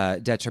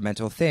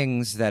detrimental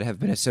things that have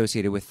been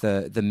associated with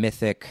the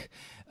mythic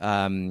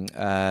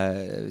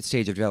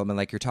stage of development,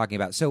 like you're talking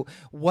about. So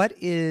what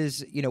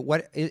is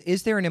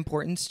there an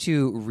importance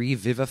to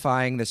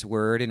revivifying this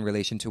word in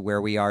relation to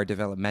where we are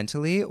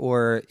developmentally,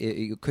 or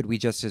could we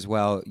just as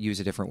well use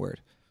a different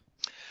word?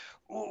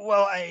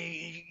 Well,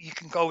 you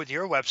can go with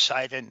your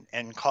website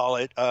and call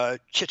it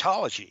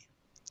Chitology.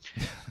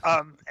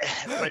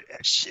 But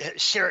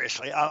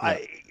seriously,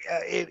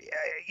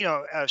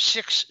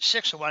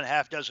 six and one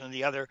half dozen of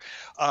the other.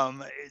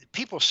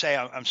 People say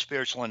I'm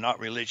spiritual and not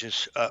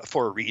religious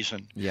for a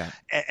reason. Yeah.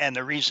 And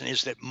the reason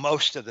is that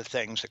most of the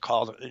things that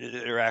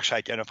are actually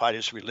identified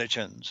as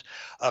religions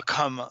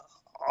come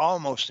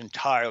almost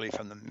entirely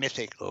from the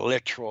mythic,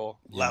 literal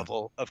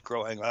level of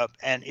growing up.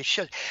 And it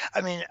should.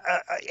 I mean,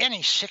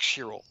 any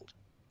 6-year-old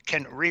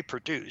can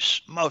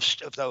reproduce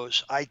most of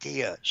those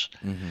ideas.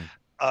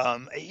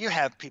 Mm-hmm. You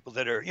have people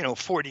that are,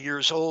 40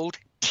 years old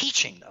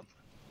teaching them.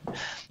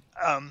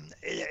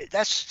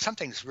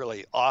 Something's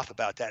really off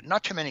about that.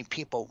 Not too many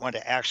people want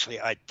to actually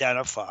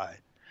identify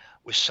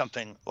with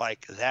something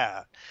like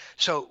that.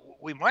 So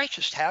we might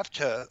just have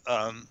to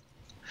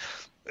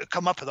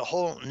come up with a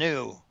whole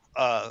new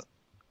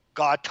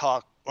God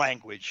talk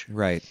language.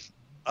 Right.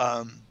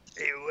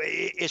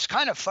 It's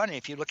kind of funny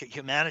if you look at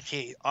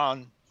humanity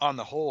on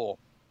the whole.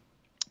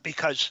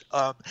 Because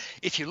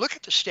if you look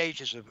at the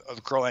stages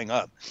of growing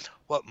up,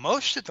 what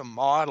most of the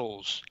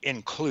models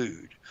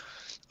include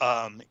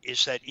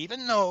is that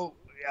even though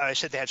I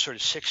said they had sort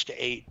of 6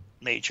 to 8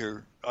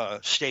 major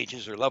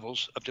stages or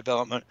levels of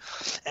development,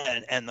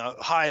 and the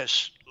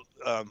highest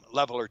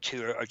level or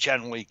two are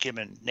generally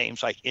given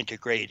names like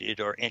integrated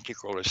or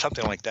integral or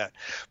something like that.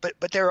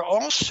 But there are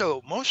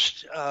also,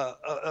 most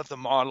of the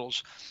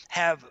models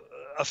have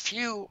a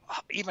few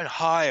even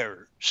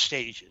higher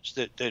stages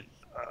that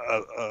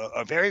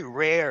a very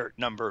rare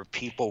number of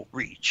people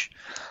reach,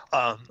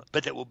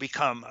 but that will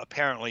become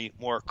apparently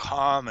more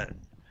common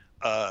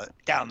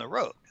down the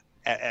road.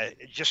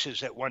 Just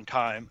as at one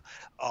time,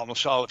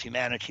 almost all of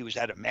humanity was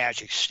at a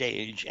magic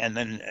stage, and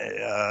then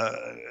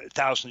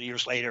thousands of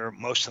years later,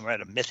 most of them are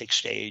at a mythic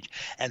stage,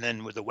 and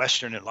then with the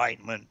Western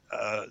Enlightenment,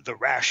 the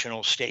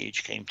rational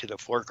stage came to the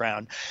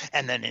foreground,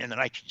 and then in the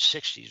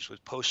 1960s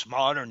with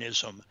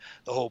postmodernism,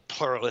 the whole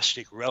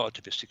pluralistic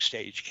relativistic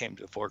stage came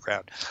to the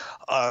foreground.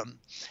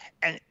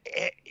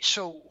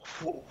 So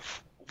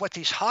what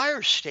these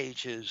higher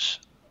stages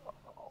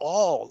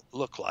all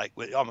look like,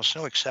 with almost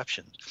no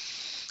exceptions,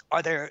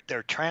 are they're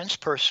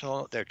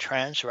transpersonal, they're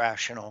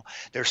transrational,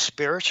 they're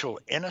spiritual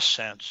in a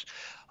sense,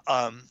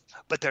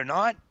 but they're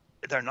not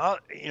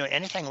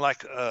anything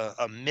like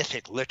a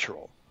mythic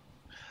literal.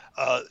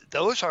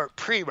 Those are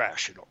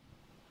pre-rational.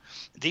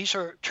 These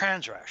are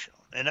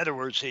transrational. In other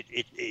words,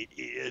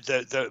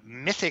 the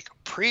mythic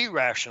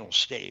pre-rational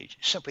stage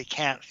simply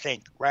can't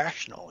think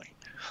rationally.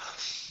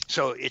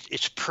 So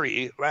it's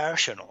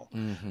pre-rational.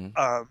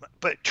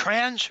 But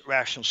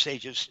trans-rational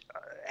stages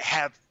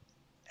have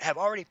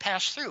already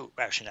passed through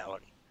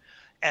rationality.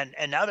 And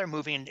now they're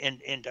moving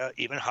into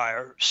even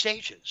higher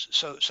stages.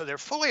 So they're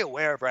fully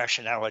aware of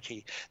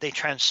rationality. They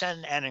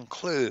transcend and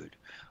include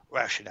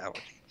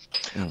rationality.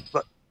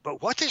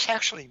 But what this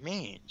actually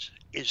means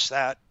is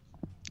that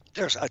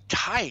there's a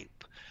type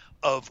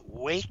of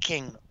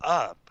waking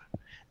up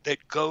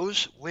that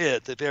goes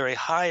with the very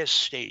highest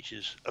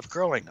stages of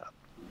growing up.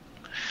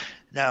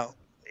 Now,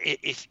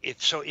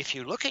 if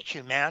you look at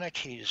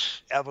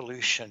humanity's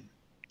evolution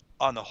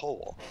on the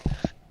whole,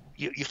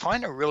 you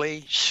find a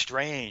really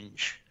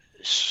strange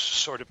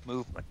sort of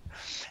movement.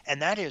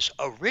 And that is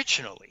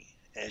originally,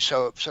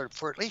 so sort of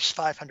for at least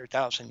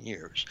 500,000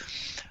 years,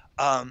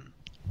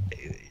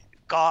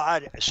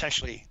 God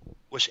essentially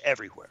was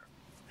everywhere.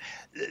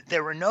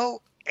 There were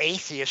no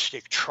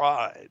atheistic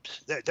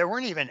tribes. There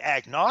weren't even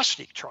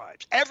agnostic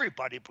tribes.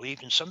 Everybody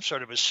believed in some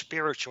sort of a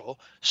spiritual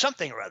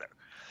something or other.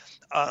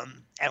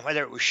 And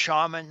whether it was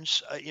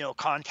shamans,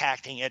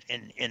 contacting it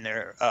in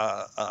their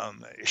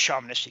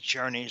shamanistic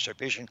journeys or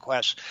vision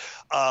quests,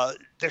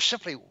 there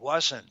simply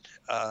wasn't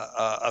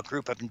a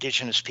group of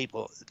indigenous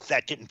people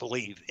that didn't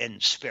believe in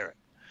spirit.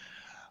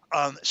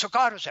 So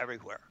God was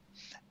everywhere.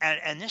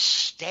 And this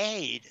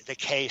stayed the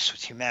case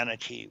with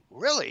humanity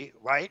really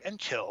right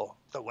until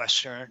the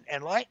Western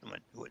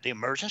Enlightenment, the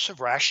emergence of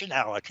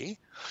rationality.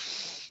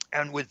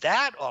 And with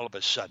that, all of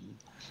a sudden,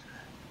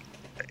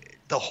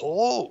 the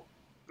whole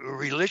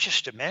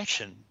religious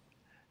dimension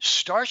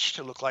starts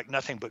to look like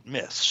nothing but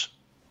myths.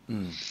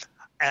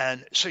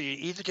 And so you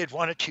either did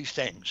one of two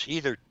things. You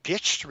either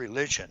ditched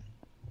religion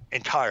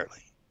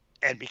entirely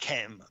and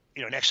became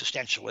an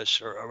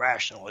existentialist or a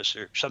rationalist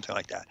or something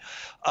like that,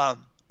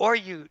 or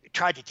you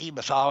tried to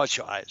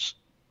demythologize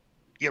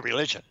your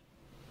religion.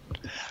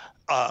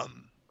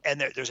 And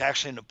there's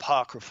actually an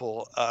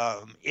apocryphal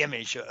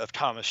image of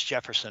Thomas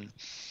Jefferson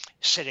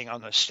sitting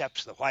on the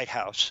steps of the White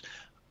House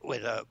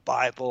with a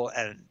Bible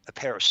and a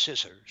pair of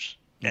scissors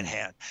in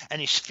hand. And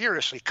he's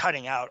furiously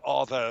cutting out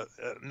all the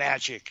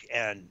magic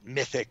and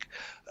mythic,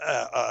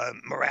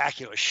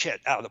 miraculous shit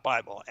out of the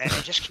Bible. And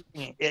just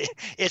keeping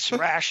its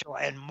rational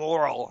and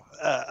moral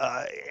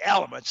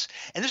elements.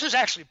 And this was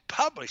actually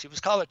published. It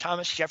was called the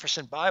Thomas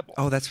Jefferson Bible.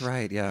 Oh, that's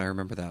right. Yeah, I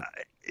remember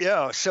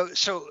that.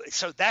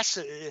 So that's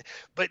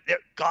but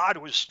God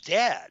was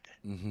dead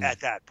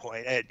at that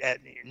point.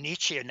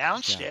 Nietzsche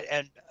announced it,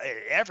 and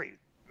every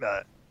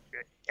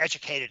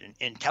educated and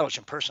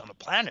intelligent person on the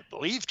planet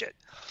believed it.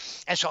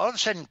 And so all of a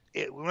sudden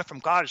we went from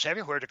God is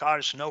everywhere to God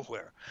is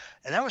nowhere.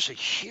 And that was a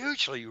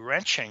hugely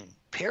wrenching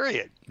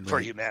period for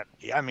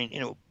humanity. I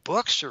mean,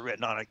 books are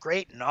written on it,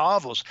 great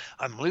novels.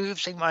 I'm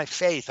losing my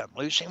faith. I'm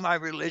losing my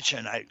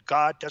religion.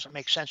 God doesn't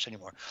make sense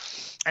anymore.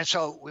 And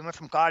so we went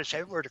from God is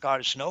everywhere to God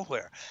is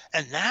nowhere.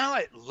 And now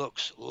it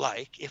looks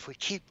like if we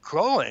keep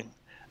growing,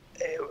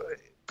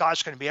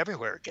 God's going to be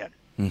everywhere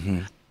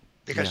again.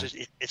 Because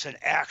it's an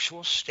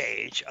actual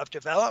stage of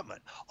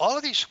development. All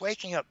of these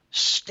waking up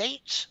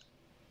states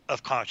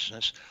of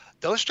consciousness,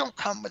 those don't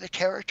come with the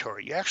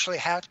territory. You actually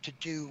have to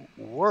do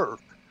work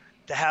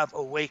to have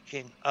a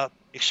waking up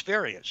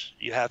experience.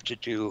 You have to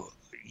do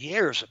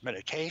years of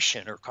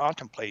meditation or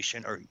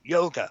contemplation or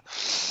yoga.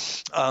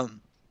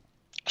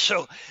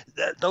 So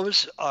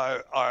those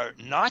are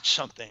not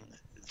something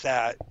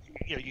that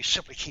you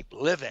simply keep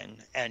living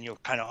and you'll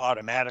kind of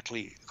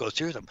automatically go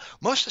through them.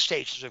 Most of the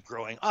stages of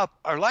growing up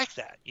are like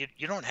that.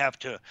 You don't have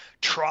to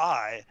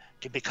try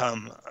to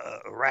become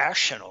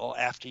rational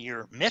after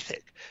you're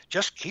mythic.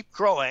 Just keep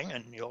growing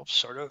and you'll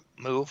sort of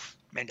move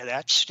into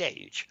that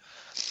stage.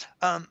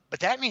 But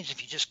that means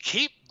if you just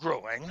keep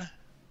growing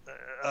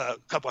a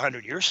couple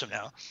hundred years from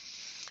now,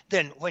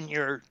 then when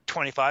you're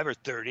 25 or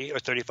 30 or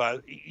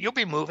 35, you'll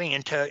be moving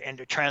into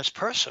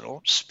transpersonal,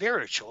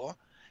 spiritual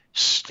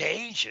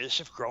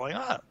stages of growing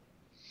up.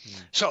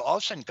 So all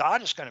of a sudden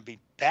God is going to be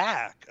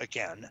back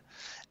again,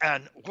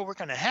 and what we're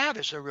going to have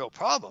is a real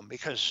problem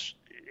because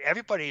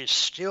everybody is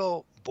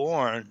still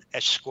born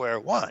at square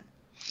one.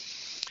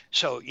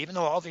 So even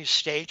though all these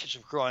stages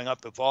of growing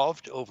up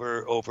evolved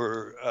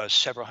over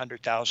several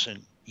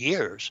 100,000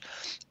 years,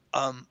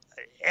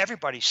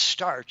 everybody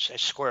starts at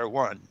square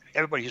one.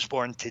 Everybody who's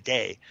born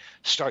today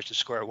starts at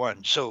square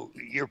one. So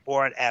you're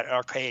born at an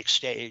archaic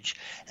stage,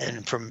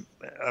 and from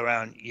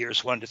around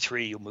years 1 to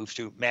 3, you'll move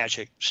through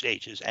magic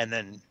stages, and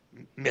then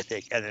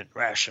mythic, and then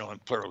rational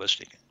and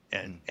pluralistic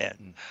and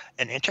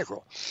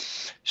integral.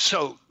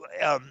 So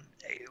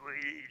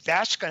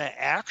that's going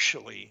to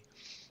actually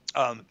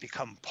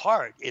become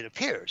part, it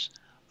appears,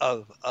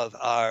 of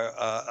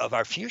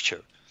our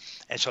future.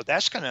 And so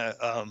that's going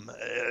to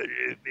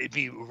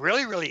be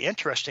really, really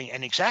interesting,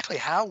 and exactly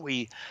how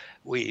we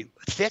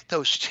fit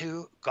those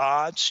two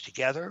gods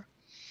together,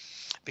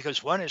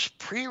 because one is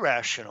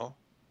pre-rational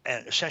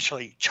and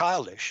essentially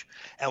childish,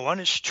 and one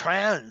is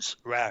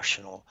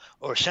trans-rational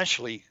or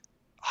essentially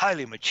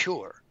highly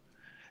mature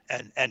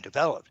and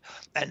developed.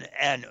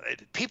 And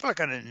people are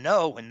going to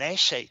know when they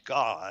say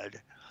God,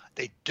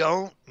 they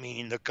don't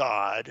mean the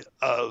God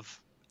of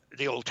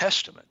the Old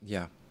Testament.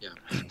 Yeah.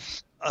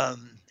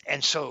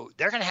 And so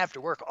they're going to have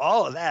to work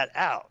all of that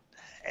out.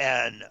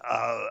 And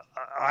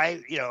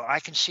I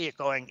can see it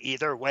going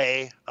either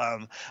way.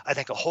 I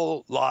think a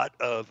whole lot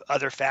of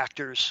other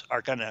factors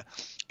are going to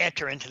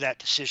enter into that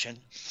decision.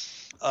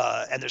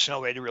 And there's no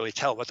way to really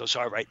tell what those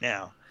are right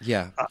now.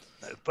 Yeah.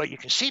 But you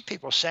can see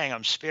people saying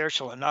I'm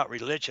spiritual and not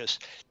religious.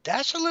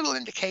 That's a little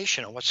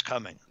indication of what's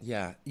coming.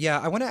 Yeah. Yeah.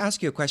 I want to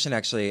ask you a question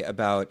actually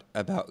about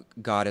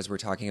God as we're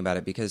talking about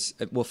it, because,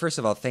 well, first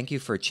of all, thank you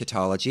for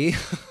chitology.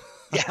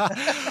 Yeah.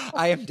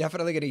 I am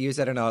definitely going to use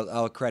that, and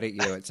I'll credit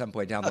you at some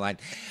point down the line.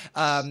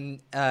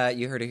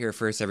 You heard it here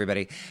first,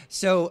 everybody.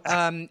 So,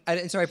 and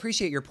so I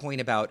appreciate your point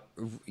about,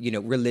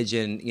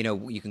 religion.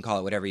 You can call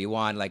it whatever you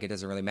want. Like, it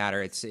doesn't really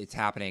matter. It's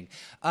happening.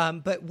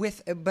 But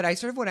I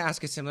sort of want to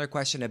ask a similar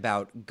question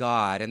about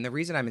God. And the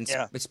reason I'm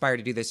inspired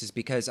to do this is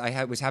because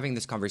I was having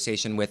this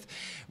conversation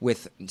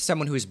with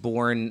someone who was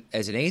born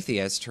as an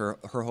atheist her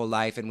whole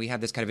life, and we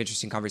had this kind of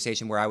interesting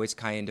conversation where I was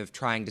kind of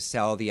trying to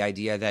sell the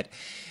idea that,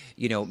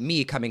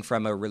 me coming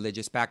from a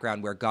religious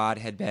background where God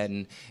had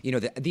been,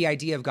 the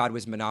idea of God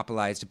was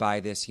monopolized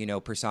by this,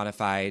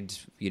 personified,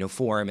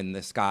 form in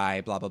the sky,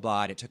 blah, blah,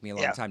 blah. And it took me a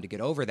long time to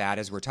get over that,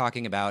 as we're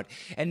talking about.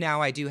 And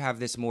now I do have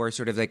this more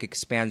sort of like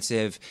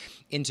expansive,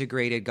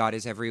 integrated God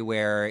is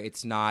everywhere.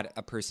 It's not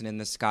a person in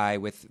the sky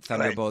with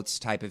thunderbolts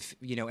type of,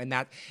 and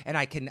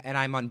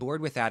I'm on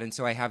board with that. And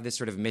so I have this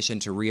sort of mission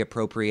to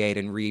reappropriate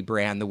and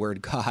rebrand the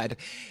word God.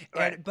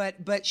 Right.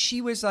 But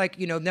she was like,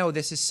 no,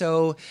 this is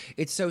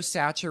it's so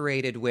saturated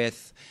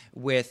with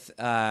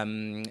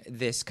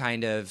this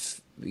kind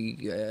of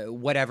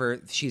whatever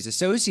she's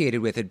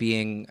associated with it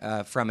being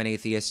from an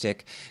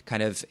atheistic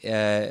kind of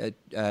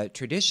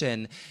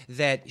tradition,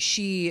 that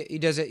she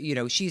does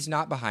it. She's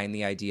not behind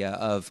the idea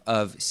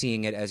of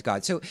seeing it as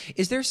God. So,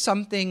 is there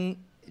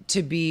something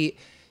to be?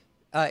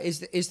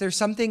 Is there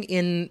something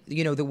in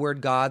the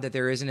word God that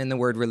there isn't in the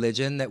word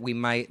religion that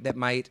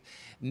might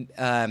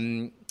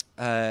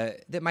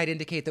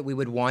indicate that we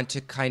would want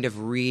to kind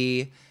of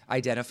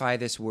re-identify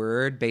this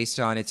word based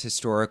on its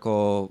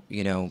historical,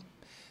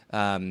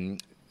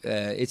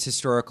 its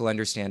historical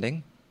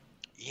understanding?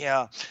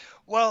 Yeah.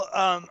 Well,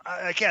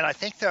 again, I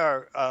think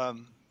there are,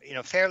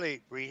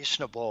 fairly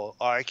reasonable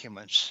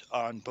arguments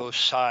on both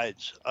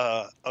sides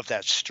of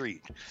that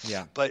street.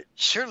 Yeah. But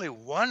certainly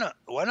one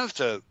of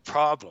the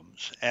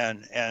problems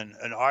and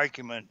an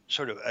argument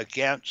sort of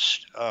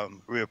against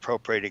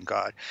reappropriating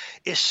God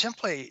is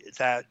simply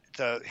that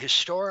the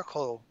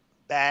historical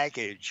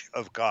baggage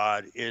of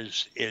God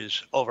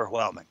is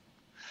overwhelming,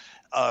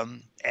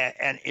 and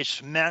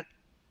it's meant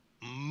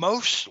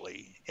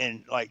mostly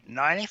in like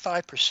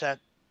 95%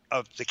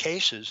 of the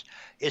cases,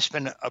 it's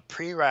been a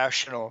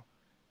pre-rational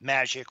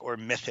magic or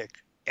mythic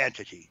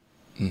entity.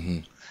 Mm-hmm.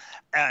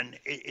 And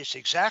it's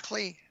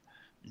exactly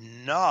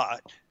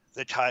not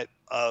the type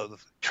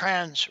of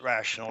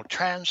trans-rational,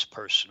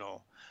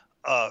 transpersonal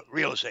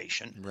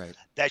realization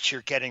that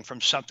you're getting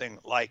from something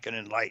like an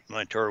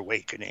enlightenment or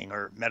awakening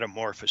or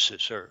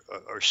metamorphosis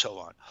or so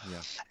on.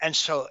 Yeah. And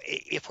so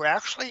if we're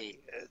actually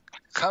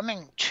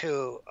coming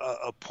to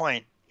a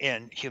point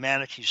in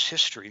humanity's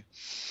history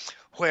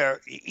where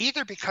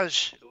either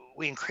because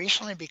we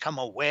increasingly become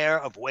aware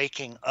of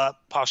waking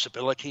up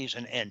possibilities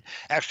and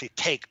actually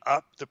take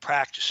up the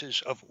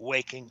practices of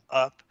waking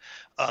up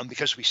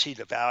because we see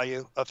the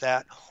value of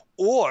that,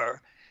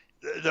 or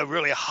the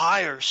really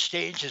higher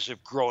stages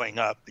of growing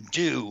up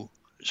do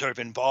sort of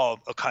involve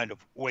a kind of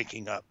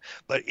waking up.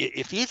 But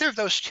if either of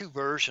those two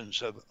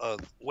versions of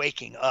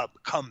waking up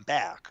come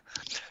back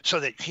so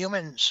that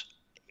humans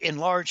in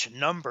large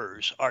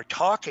numbers are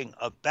talking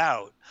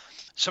about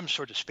some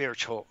sort of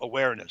spiritual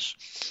awareness,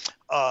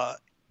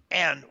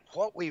 and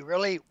what we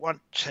really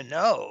want to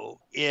know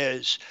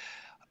is,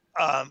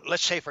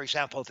 let's say, for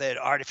example, that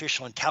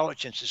artificial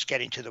intelligence is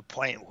getting to the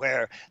point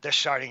where they're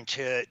starting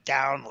to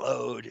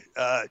download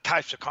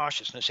types of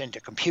consciousness into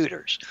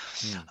computers.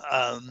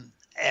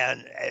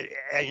 And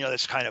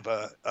it's kind of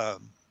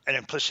an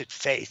implicit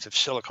faith of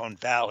Silicon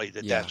Valley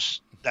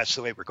that's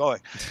the way we're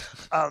going.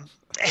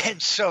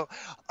 And so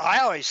I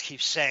always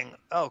keep saying,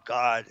 oh,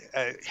 God,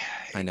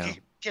 I know.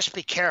 Just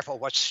be careful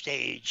what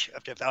stage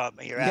of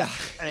development you're at.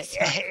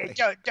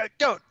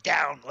 Don't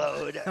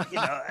download,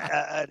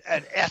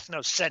 an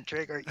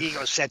ethnocentric or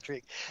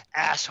egocentric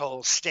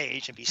asshole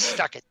stage and be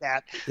stuck at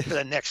that for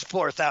the next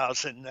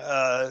 4,000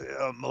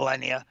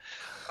 millennia.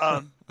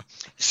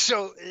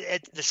 So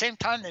at the same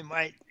time, they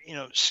might,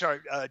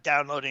 start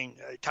downloading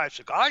types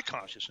of God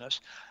consciousness.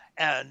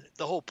 And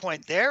the whole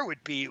point there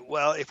would be,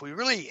 well, if we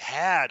really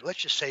had, let's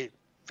just say,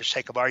 for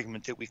sake of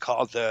argument, that we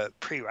call the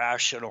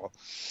pre-rational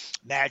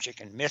magic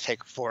and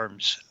mythic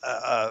forms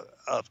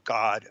of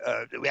God,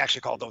 we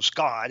actually call those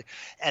God,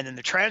 and then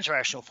the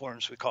trans-rational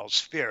forms we call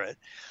spirit.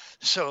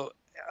 So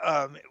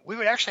we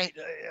would actually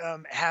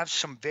have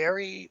some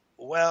very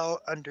well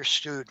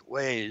understood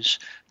ways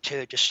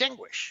to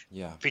distinguish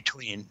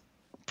between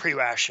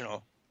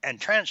pre-rational and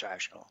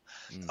transrational.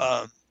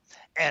 Um,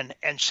 and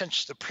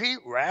since the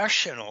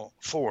pre-rational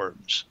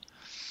forms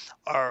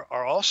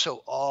are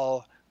also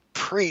all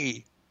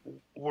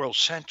pre-world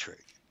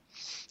centric,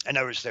 in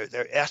other words, they're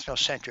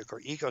ethnocentric or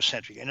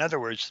egocentric. In other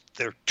words,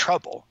 they're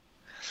trouble.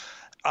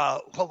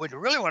 What we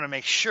really want to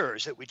make sure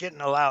is that we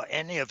didn't allow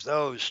any of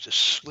those to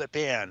slip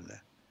in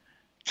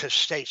to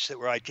states that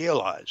were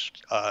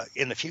idealized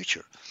in the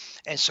future.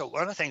 And so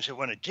one of the things we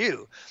want to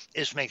do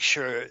is make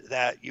sure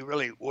that you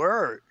really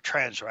were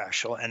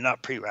transrational and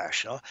not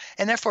pre-rational,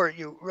 and therefore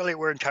you really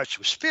were in touch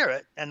with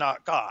spirit and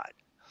not God.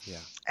 Yeah.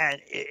 And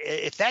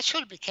if that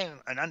sort of became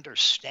an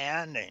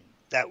understanding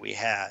that we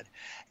had,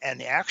 and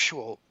the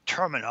actual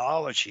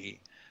terminology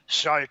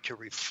started to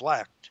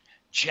reflect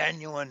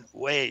genuine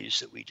ways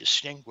that we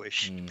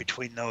distinguish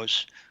between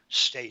those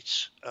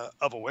states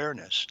of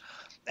awareness,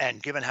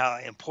 and given how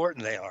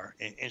important they are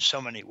in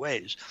so many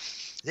ways,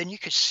 then you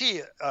could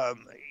see,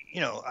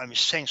 I'm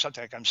saying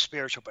something like I'm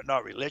spiritual but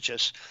not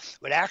religious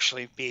would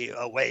actually be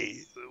a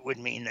way, would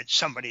mean that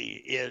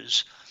somebody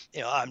is,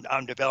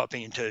 I'm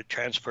developing into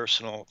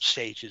transpersonal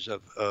stages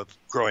of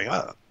growing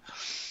up.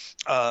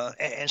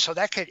 And so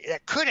that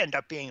could end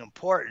up being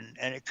important,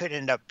 and it could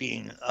end up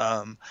being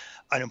an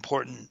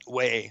important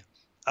way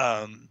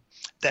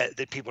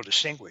that people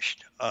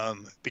distinguished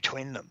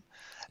between them.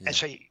 Yeah. And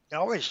so you can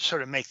always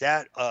sort of make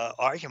that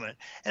argument.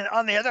 And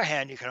on the other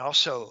hand, you can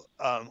also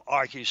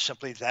argue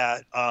simply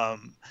that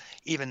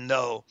even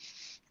though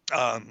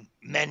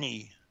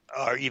many,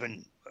 or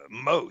even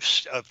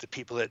most of the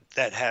people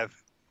that have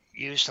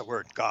used the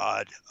word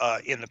God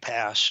in the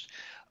past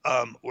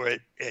were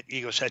at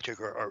egocentric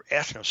or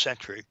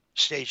ethnocentric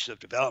stages of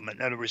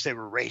development. In other words, they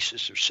were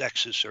racist or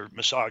sexist or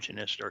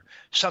misogynist or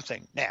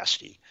something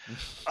nasty.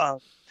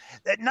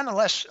 That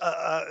nonetheless,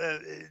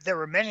 there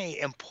were many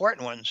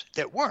important ones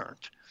that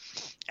weren't.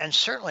 And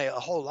certainly a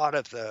whole lot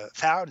of the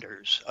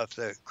founders of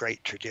the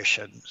great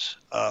traditions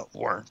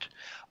weren't.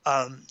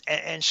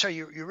 And so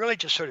you're really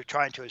just sort of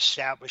trying to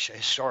establish a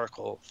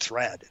historical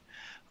thread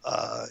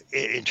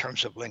in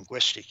terms of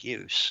linguistic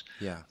use.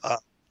 Yeah.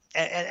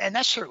 And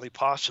that's certainly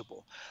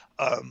possible.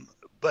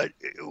 But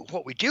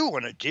what we do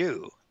want to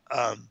do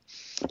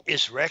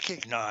is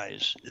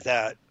recognize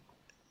that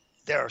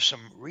there are some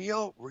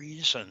real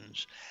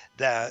reasons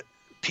that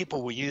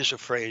people will use a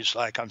phrase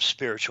like I'm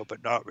spiritual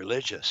but not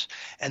religious.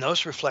 And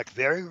those reflect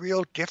very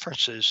real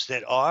differences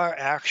that are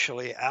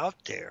actually out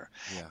there.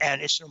 Yeah.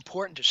 And it's an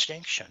important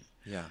distinction.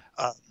 Yeah.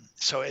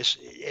 So as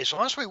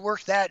long as we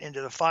work that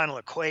into the final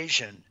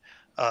equation,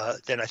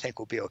 then I think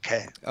we'll be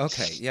okay.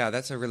 Okay, yeah,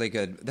 that's a really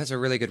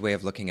good way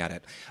of looking at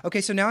it.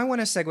 Okay, so now I want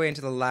to segue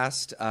into the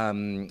last,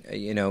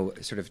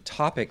 sort of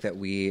topic that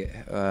we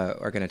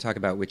are going to talk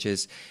about, which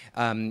is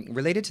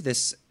related to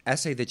this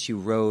essay that you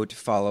wrote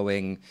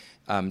following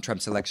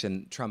Trump's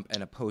election, Trump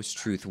and a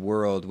Post-Truth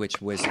World,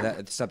 which was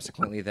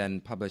subsequently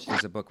then published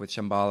as a book with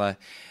Shambhala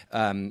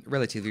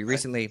relatively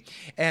recently.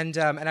 And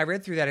I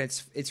read through that,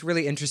 and it's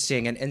really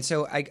interesting. And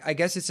so I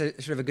guess it's a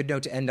sort of a good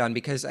note to end on,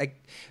 because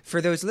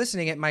for those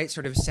listening, it might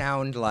sort of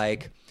sound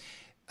like,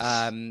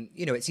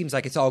 it seems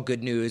like it's all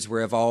good news.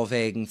 We're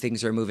evolving.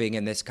 Things are moving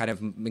in this kind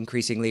of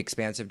increasingly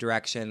expansive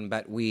direction,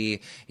 but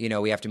we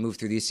have to move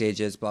through these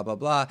stages, blah, blah,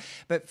 blah.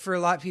 But for a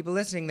lot of people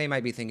listening, they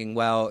might be thinking,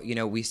 well,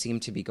 we seem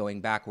to be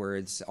going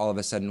backwards. All of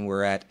a sudden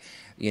we're at,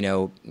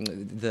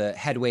 the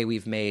headway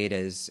we've made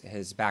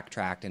has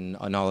backtracked and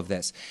on all of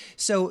this.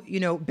 So,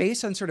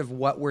 based on sort of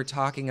what we're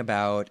talking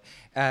about,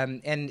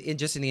 and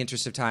just in the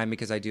interest of time,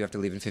 because I do have to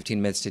leave in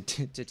 15 minutes to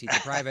teach a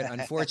private,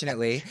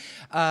 unfortunately,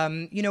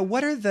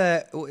 what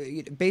are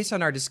based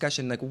on our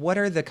discussion, like what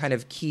are the kind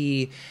of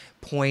key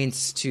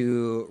points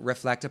to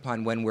reflect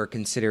upon when we're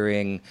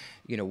considering,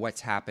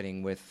 what's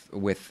happening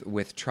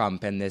with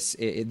Trump and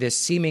this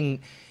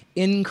seeming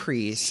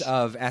increase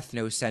of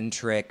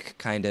ethnocentric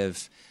kind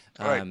of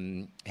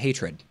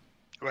hatred?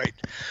 Right.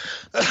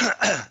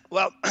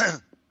 Well,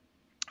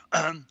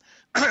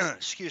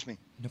 excuse me.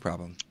 No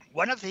problem.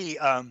 One of the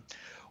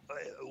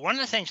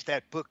things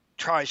that book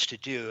tries to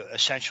do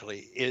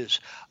essentially is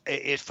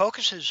it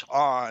focuses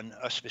on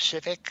a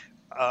specific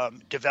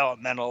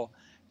developmental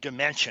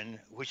dimension,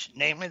 which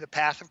namely the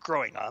path of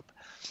growing up,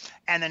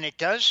 and then it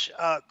does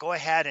go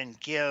ahead and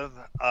give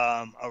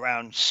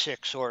around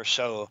 6 or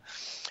so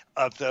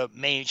of the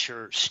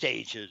major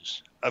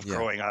stages of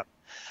growing up.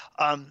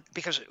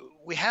 Because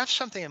we have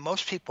something that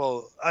most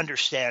people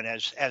understand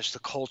as the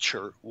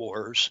culture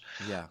wars.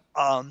 Yeah.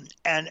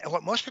 And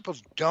what most people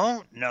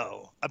don't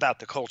know about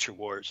the culture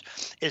wars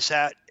is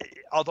that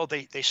although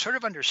they sort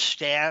of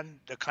understand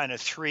the kind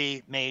of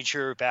 3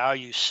 major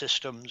value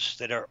systems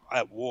that are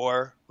at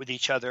war with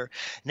each other,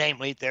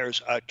 namely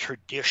there's a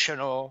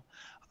traditional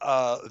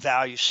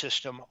value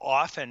system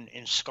often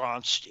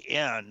ensconced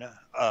in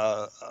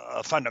a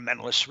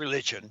fundamentalist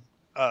religion,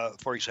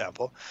 for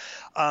example,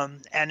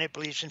 and it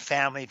believes in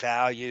family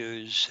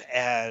values,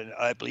 and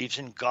it believes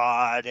in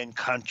God and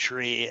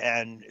country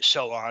and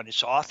so on.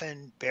 It's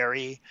often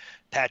very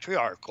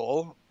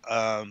patriarchal,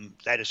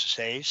 that is to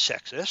say,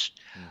 sexist.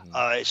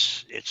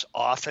 It's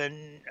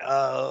often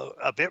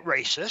a bit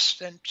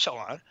racist and so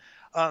on.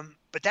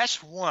 But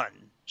that's one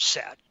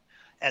set,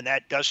 and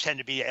that does tend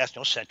to be an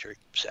ethnocentric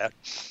set.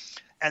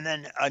 And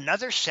then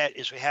another set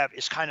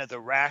is kind of the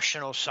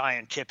rational,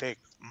 scientific,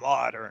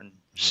 modern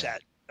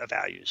set of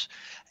values,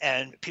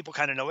 and people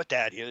kind of know what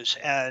that is.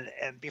 And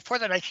before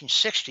the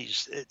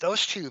 1960s,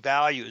 those two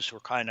values were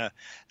kind of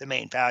the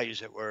main values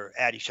that were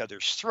at each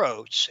other's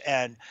throats.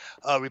 And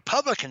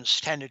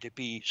Republicans tended to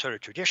be sort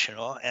of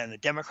traditional, and the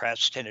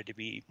Democrats tended to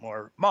be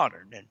more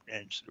modern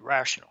and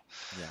rational.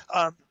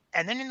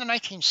 And then in the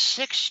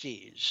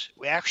 1960s,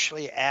 we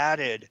actually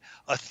added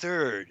a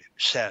third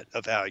set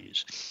of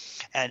values.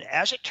 And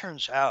as it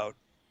turns out,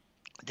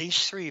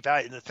 these three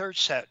values, the third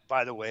set,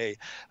 by the way,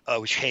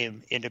 which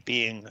came into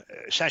being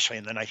essentially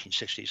in the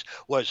 1960s,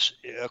 was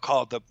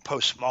called the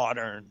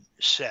postmodern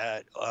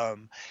set.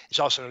 It's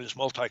also known as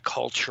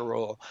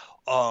multicultural.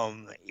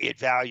 It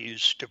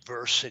values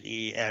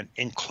diversity and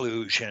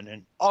inclusion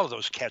and all of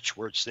those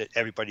catchwords that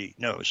everybody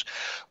knows.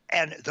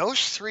 And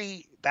those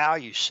three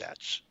value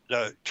sets,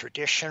 the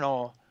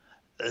traditional,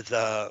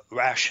 the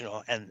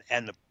rational, and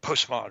the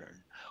postmodern,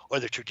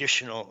 or the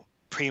traditional,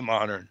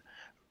 pre-modern,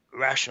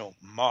 rational,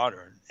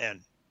 modern,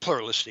 and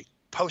pluralistic,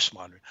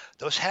 postmodern,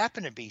 those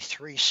happen to be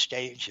three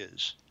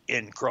stages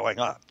in growing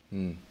up.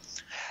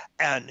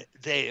 And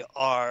they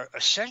are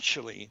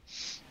essentially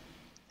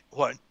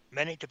what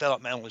many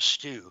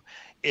developmentalists do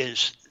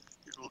is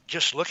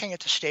just looking at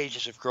the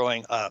stages of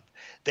growing up,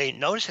 they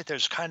notice that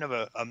there's kind of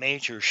a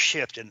major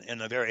shift in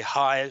the very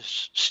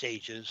highest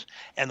stages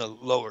and the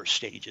lower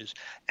stages.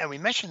 And we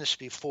mentioned this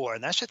before,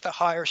 and that's at the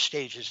higher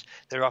stages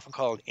that are often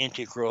called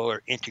integral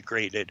or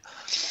integrated,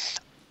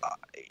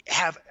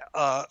 have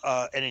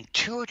an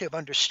intuitive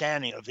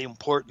understanding of the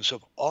importance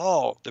of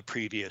all the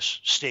previous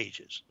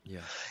stages.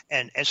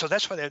 And so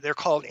that's why they're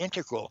called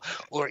integral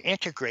or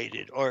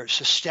integrated or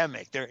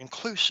systemic. They're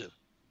inclusive.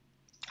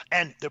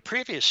 And the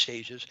previous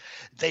stages,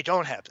 they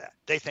don't have that.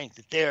 They think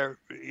that their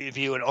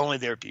view and only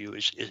their view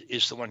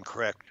is the one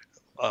correct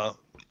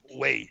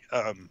way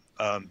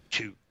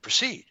to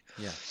proceed.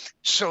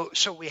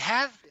 So we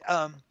have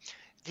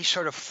these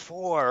sort of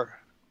four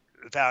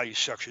value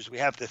structures. We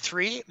have the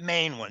three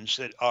main ones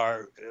that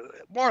are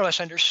more or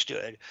less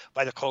understood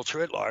by the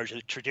culture at large: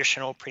 the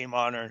traditional,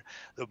 pre-modern,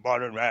 the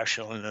modern,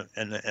 rational,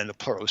 and the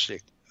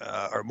pluralistic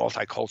or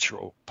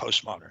multicultural,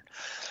 postmodern.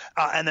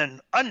 And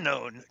then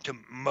unknown to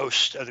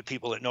most of the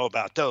people that know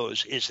about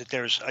those is that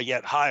there's a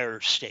yet higher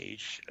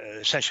stage,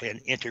 essentially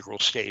an integral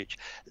stage,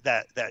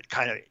 that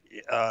kind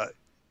of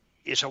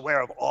is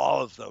aware of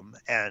all of them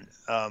and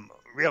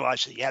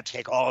realizes that you have to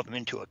take all of them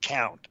into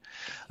account.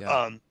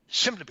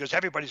 Simply because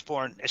everybody's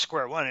born at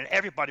square one, and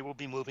everybody will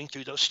be moving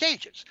through those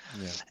stages.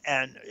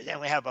 And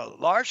then we have a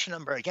large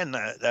number, again,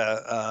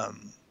 the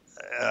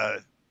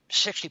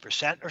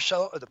 60% or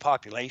so of the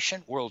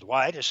population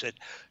worldwide is at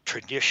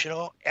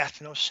traditional,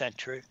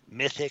 ethnocentric,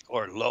 mythic,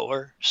 or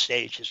lower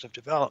stages of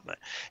development.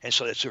 And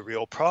so that's a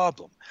real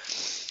problem.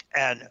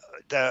 And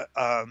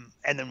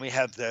then we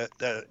have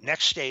the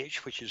next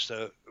stage, which is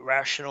the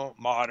rational,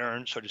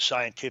 modern, sort of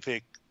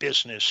scientific,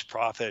 business,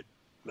 profit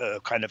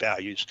kind of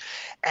values.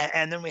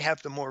 And then we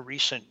have the more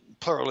recent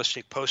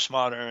pluralistic,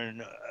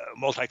 postmodern,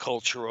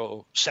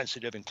 multicultural,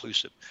 sensitive,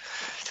 inclusive.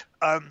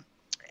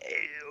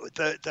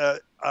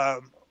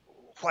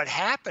 What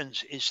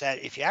happens is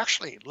that if you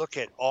actually look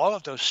at all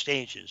of those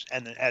stages,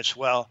 and then as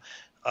well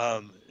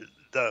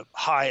the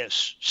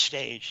highest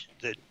stage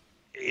that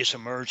is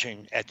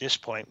emerging at this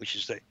point, which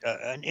is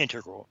an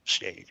integral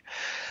stage,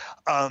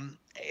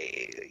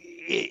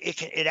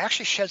 it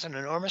actually sheds an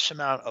enormous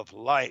amount of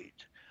light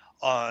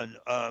on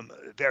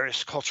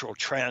various cultural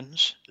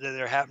trends that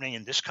are happening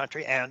in this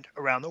country and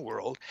around the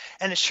world.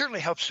 And it certainly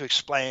helps to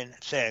explain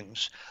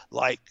things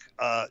like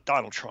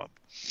Donald Trump.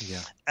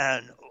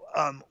 And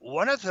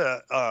one of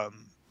the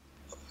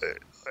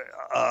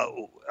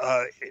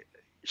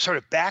sort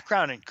of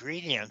background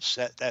ingredients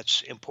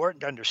that's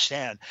important to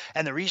understand,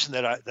 and the reason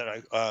that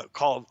I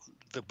call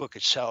the book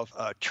itself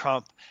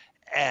Trump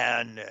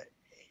and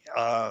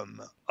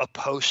a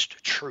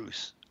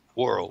Post-Truth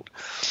World,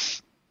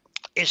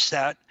 is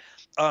that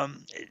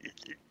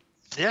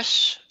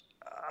this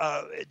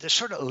the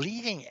sort of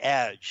leading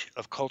edge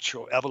of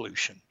cultural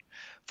evolution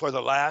for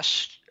the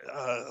last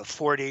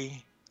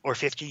 40 or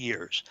 50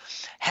 years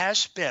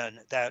has been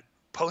that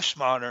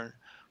postmodern,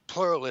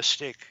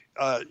 pluralistic,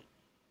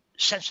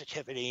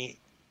 sensitivity,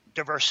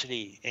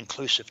 diversity,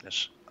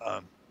 inclusiveness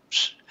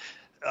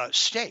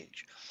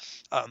stage.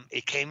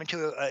 It came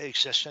into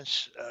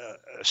existence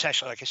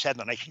essentially, like I said,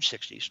 in the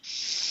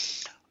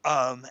 1960s.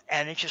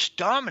 And it just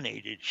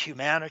dominated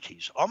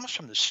humanities almost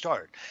from the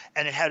start.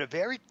 And it had a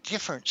very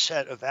different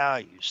set of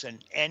values than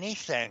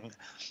anything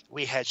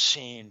we had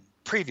seen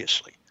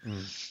previously.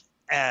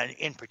 And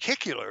in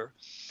particular,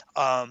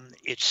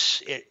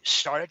 it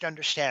started to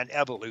understand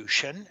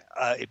evolution.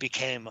 It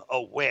became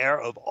aware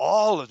of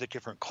all of the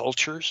different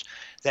cultures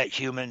that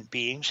human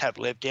beings have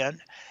lived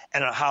in,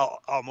 and how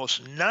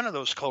almost none of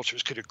those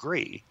cultures could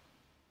agree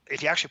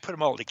if you actually put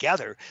them all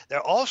together,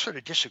 they're all sort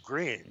of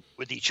disagreeing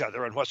with each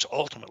other on what's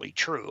ultimately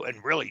true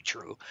and really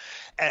true.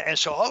 And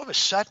so all of a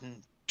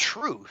sudden,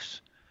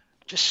 truth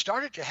just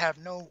started to have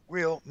no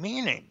real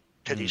meaning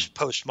to these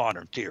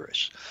postmodern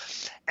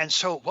theorists. And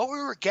so what we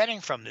were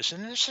getting from this,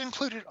 and this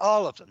included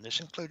all of them,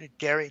 this included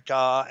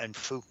Derrida and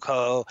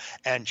Foucault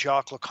and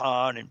Jacques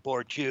Lacan and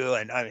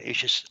Bourdieu, and I mean, it's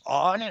just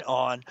on and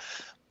on.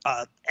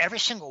 Every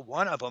single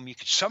one of them, you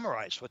could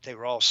summarize what they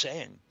were all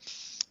saying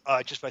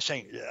just by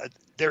saying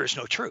there is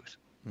no truth.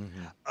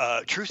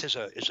 Truth is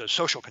a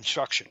social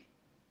construction.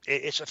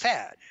 It's a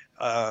fad.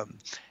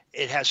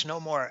 It has no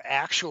more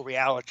actual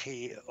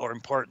reality or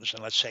importance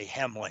than, let's say,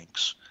 hem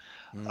links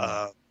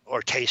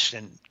or taste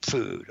in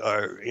food,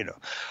 or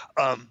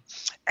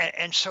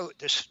and so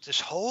this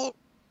whole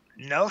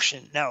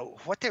notion. Now,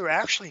 what they were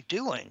actually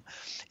doing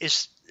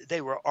is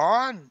they were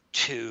on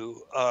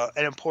to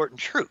an important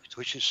truth,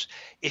 which is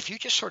if you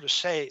just sort of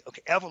say,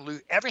 okay,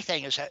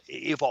 everything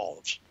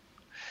evolves.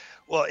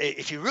 Well,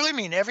 if you really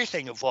mean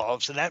everything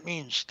evolves, then that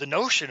means the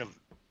notion of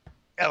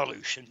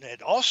evolution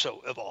that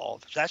also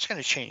evolves, that's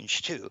going to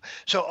change too.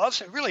 So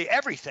also, really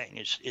everything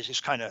is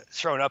just kind of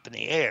thrown up in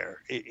the air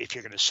if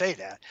you're going to say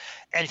that.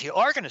 And if you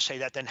are going to say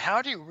that, then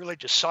how do you really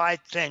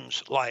decide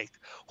things like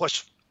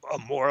what's a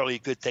morally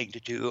good thing to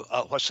do,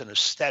 what's an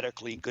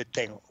aesthetically good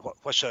thing,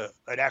 what's an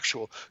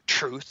actual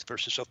truth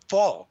versus a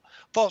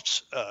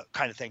false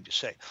kind of thing to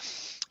say?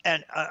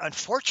 And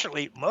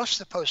unfortunately, most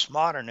of the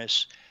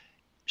postmodernists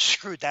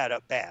screwed that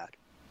up bad.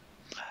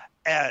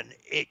 And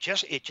it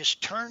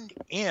just turned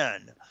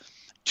in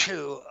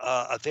to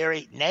a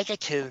very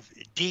negative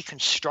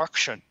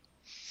deconstruction.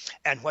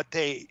 And what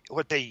they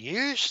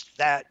used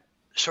that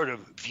sort of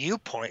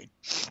viewpoint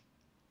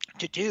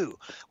to do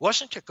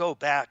wasn't to go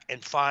back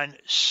and find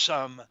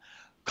some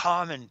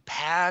common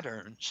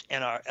patterns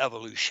in our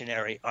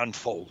evolutionary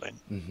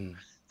unfolding,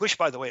 which,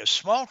 by the way, a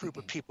small group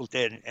of people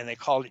did, and they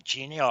called it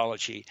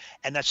genealogy.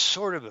 And that's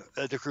sort of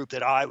the group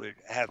that I would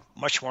have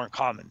much more in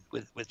common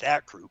with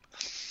that group.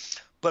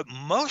 But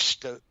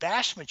the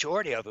vast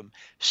majority of them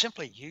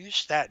simply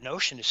used that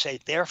notion to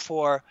say,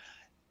 therefore,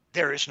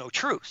 there is no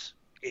truth.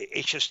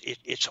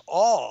 It's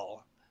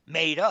all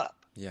made up.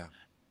 Yeah.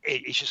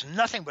 It's just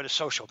nothing but a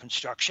social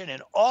construction,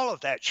 and all of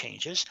that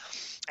changes.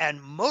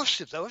 And most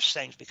of those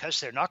things,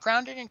 because they're not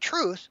grounded in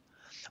truth,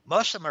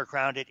 most of them are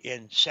grounded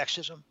in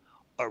sexism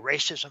or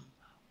racism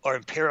or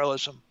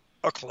imperialism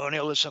or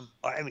colonialism.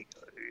 I mean,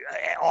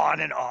 on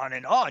and on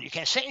and on. You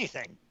can't say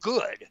anything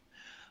good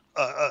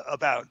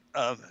about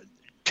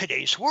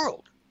today's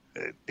world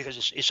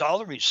because it's all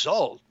the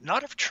result,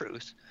 not of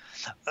truth,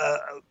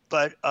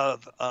 but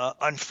of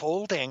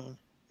unfolding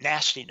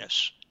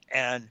nastiness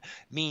and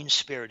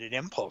mean-spirited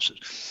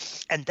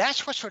impulses. And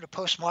that's what sort of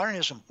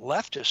postmodernism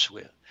left us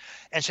with.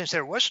 And since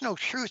there was no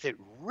truth, it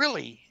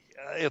really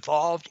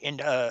evolved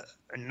into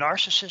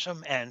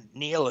narcissism and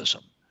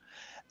nihilism.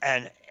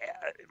 And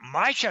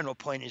my general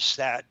point is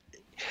that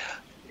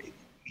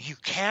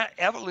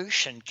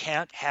evolution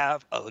can't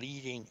have a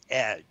leading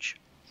edge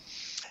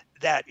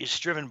that is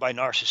driven by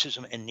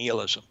narcissism and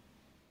nihilism.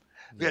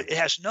 Yeah. It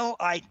has no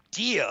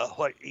idea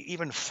what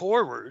even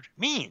forward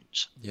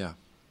means. Yeah.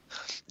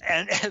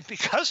 And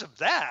because of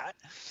that,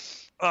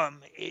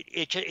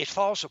 it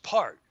falls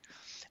apart.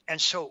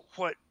 And so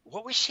what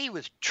we see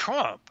with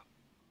Trump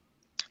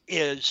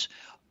is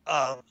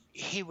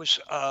he was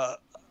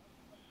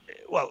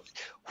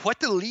what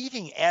the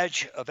leading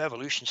edge of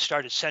evolution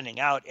started sending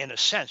out, in a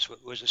sense,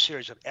 was a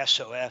series of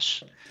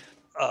SOS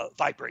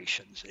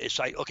vibrations. It's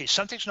like, okay,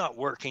 something's not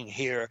working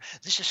here.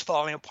 This is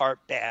falling apart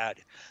bad.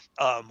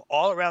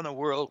 All around the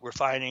world, we're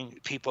finding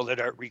people that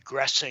are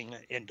regressing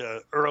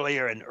into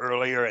earlier and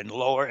earlier and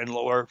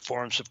lower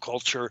forms of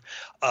culture.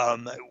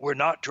 We're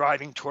not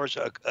driving towards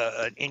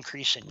an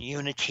increase in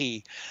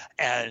unity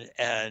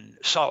and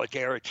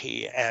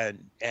solidarity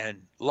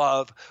and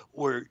love.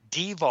 We're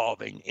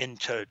devolving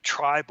into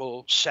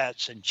tribal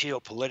sets and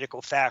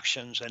geopolitical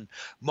factions, and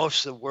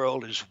most of the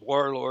world is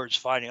warlords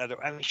fighting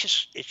other. I mean,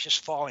 it's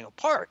just falling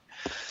apart,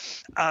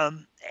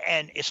 and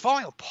it's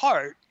falling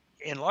apart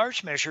in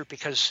large measure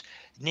because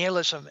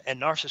nihilism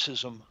and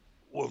narcissism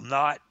will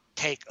not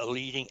take a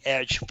leading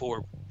edge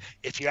for.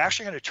 If you're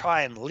actually going to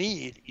try and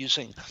lead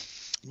using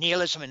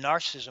nihilism and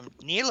narcissism,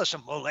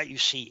 nihilism won't let you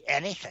see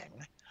anything,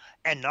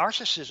 and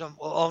narcissism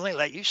will only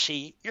let you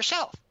see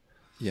yourself.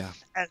 Yeah,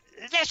 and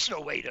that's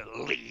no way to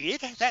lead.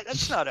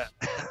 That's not a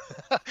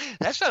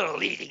that's not a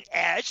leading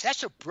edge.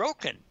 That's a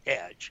broken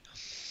edge.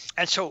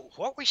 And so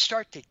what we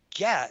start to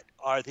get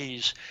are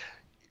these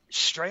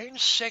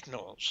strange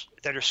signals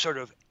that are sort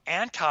of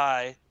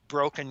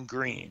anti-broken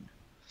green.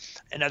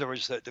 In other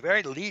words, the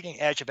very leading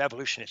edge of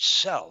evolution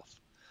itself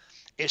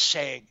is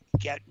saying,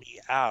 get me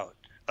out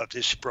of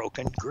this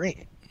broken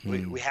green.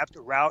 We have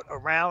to route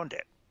around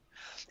it.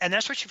 And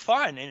that's what you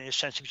find, in a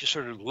sense, if you just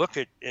sort of look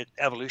at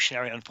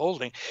evolutionary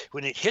unfolding.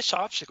 When it hits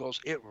obstacles,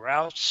 it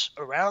routes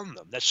around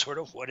them. That's sort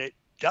of what it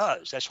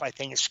does. That's why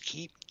things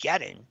keep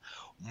getting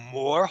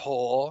more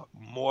whole,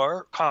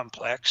 more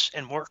complex,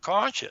 and more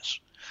conscious.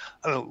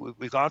 I mean,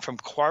 we've gone from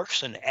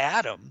quarks and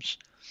atoms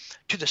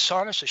to the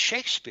sonnets of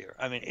Shakespeare.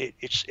 I mean,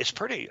 it's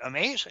pretty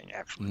amazing,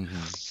 actually.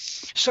 Mm-hmm.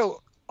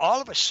 So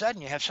all of a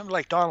sudden, you have somebody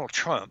like Donald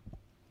Trump,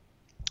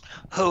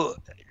 who,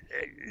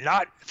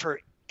 not for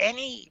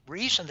any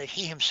reason that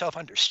he himself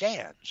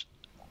understands,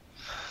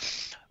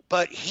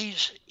 but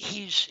he's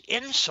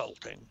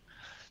insulting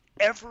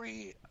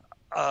every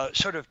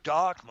sort of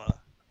dogma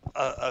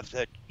of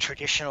the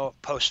traditional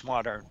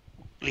postmodern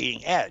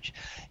leading edge.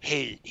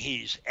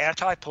 He's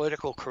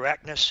anti-political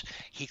correctness.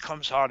 He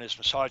comes on as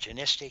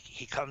misogynistic.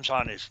 He comes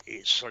on as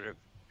sort of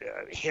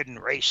hidden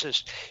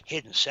racist,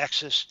 hidden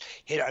sexist.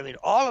 I mean,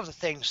 all of the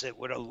things that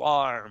would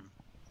alarm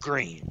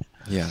Green.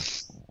 Yeah.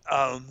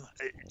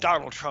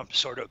 Donald Trump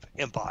sort of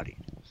embodied.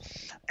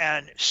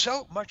 And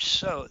so much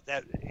so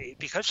that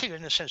because he,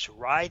 in a sense,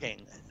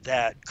 riding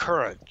that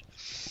current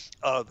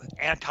of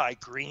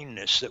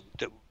anti-greenness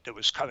that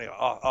was coming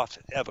off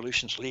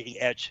evolution's leading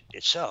edge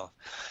itself,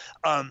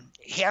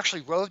 he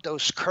actually rode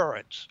those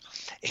currents.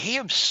 He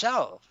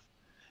himself,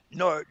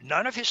 nor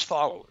none of his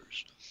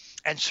followers,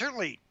 and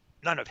certainly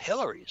none of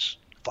Hillary's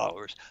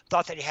followers,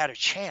 thought that he had a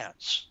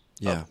chance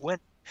of winning.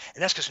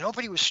 And that's because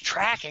nobody was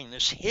tracking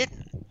this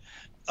hidden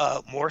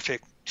morphic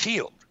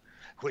field,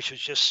 which was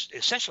just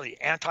essentially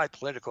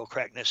anti-political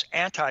correctness,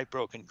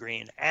 anti-broken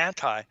green,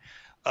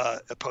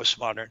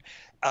 anti-postmodern,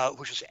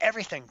 which was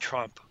everything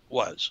Trump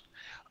was.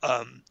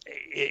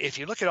 If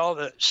you look at all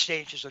the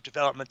stages of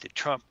development that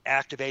Trump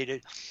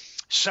activated,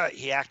 so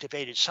he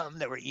activated some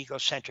that were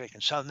egocentric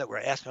and some that were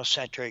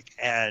ethnocentric,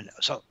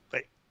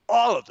 but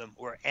all of them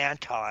were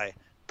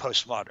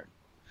anti-postmodern.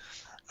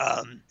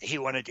 He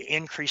wanted to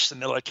increase the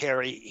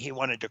military. He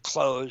wanted to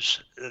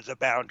close the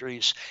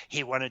boundaries.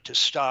 He wanted to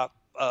stop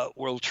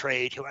world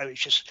trade. It was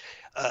just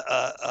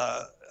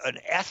an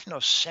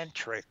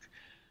ethnocentric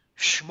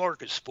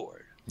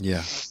smorgasbord.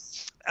 Yeah.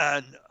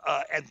 And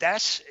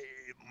that's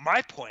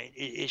my point.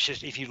 Is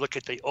just if you look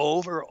at the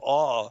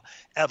overall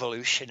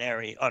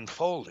evolutionary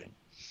unfolding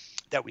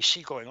that we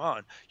see going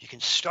on, you can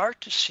start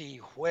to see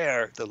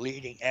where the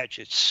leading edge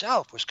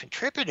itself was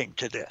contributing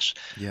to this.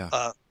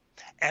 Yeah.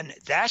 And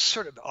that's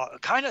sort of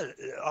kind of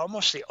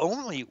almost the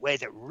only way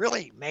that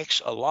really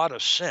makes a lot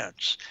of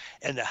sense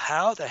into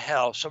how the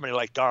hell somebody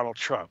like Donald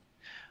Trump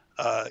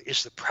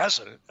is the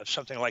president of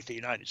something like the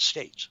United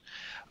States.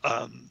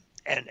 And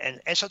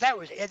so that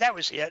was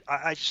it.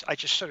 I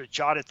just sort of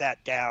jotted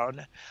that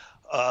down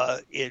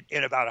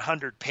in about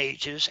 100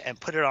 pages and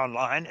put it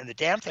online, and the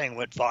damn thing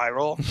went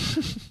viral.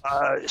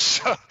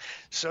 So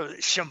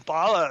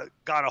Shambhala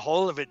got a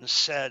hold of it and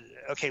said,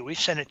 okay, we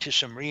sent it to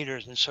some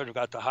readers and sort of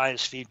got the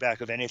highest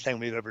feedback of anything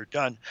we've ever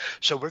done.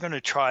 So we're going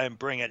to try and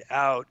bring it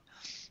out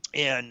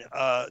in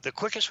the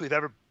quickest we've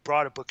ever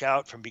brought a book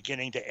out from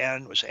beginning to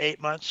end was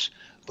 8 months,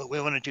 but we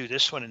want to do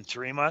this one in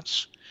 3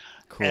 months.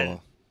 Cool. And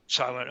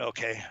so I went,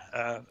 okay.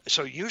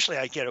 So usually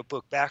I get a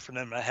book back from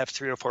them and I have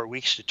 3 or 4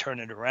 weeks to turn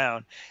it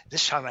around.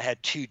 This time I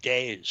had 2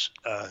 days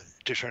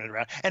to turn it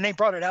around. And they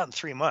brought it out in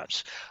 3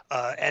 months.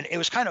 And it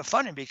was kind of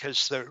funny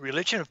because The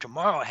Religion of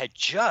Tomorrow had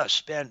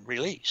just been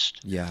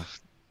released. Yeah.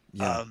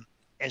 Yeah.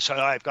 And so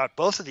I've got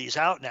both of these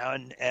out now,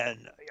 and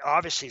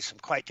obviously some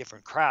quite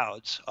different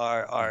crowds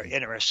are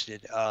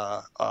interested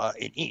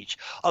in each.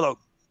 Although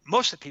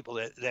most of the people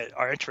that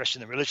are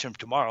interested in The Religion of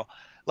Tomorrow,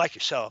 like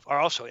yourself, are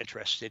also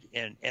interested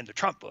in the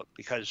Trump book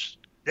because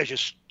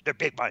they're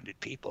big-minded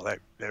people.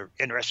 They're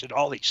interested in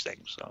all these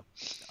things. So.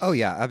 Oh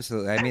yeah,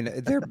 absolutely. I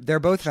mean, they're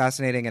both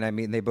fascinating, and I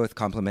mean they both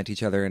complement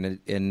each other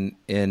in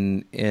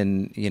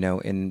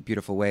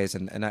beautiful ways.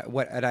 And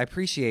I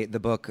appreciate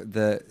the book,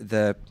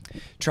 the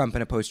Trump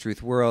in a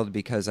Post-Truth World,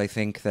 because I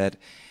think that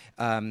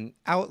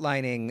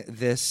outlining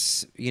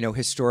this,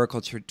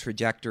 historical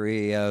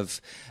trajectory of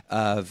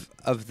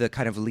the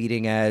kind of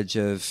leading edge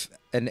of.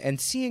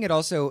 And seeing it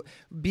also,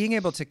 being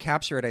able to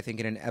capture it, I think,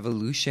 in an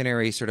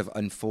evolutionary sort of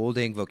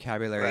unfolding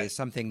vocabulary is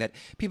something that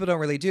people don't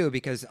really do,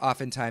 because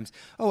oftentimes,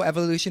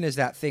 evolution is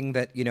that thing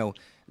that,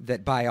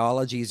 that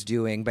biology is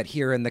doing, but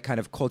here in the kind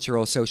of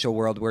cultural, social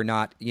world, we're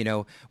not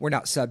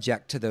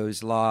subject to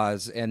those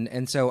laws.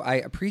 And so I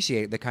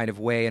appreciate the kind of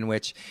way in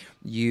which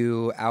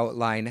you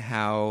outline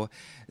how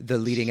the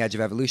leading edge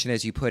of evolution,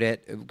 as you put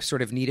it,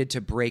 sort of needed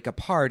to break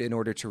apart in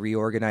order to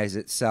reorganize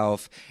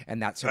itself,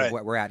 and that's sort of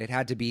what we're at. It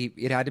had to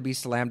be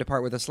slammed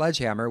apart with a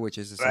sledgehammer, which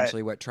is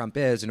essentially what Trump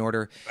is, in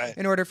order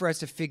for us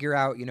to figure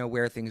out,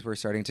 where things were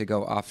starting to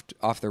go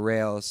off the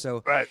rails.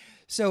 So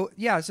So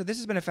this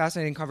has been a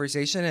fascinating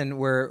conversation, and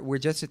we're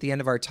just at the end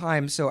of our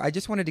time. So I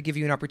just wanted to give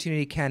you an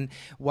opportunity, Ken,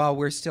 while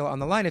we're still on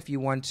the line, if you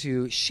want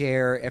to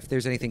share if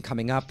there's anything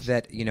coming up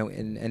that,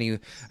 in any,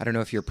 I don't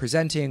know if you're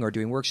presenting or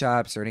doing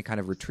workshops or any kind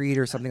of retreat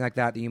or something like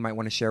that you might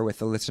want to share with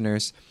the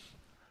listeners.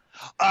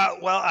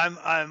 Well,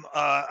 I'm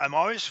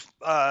always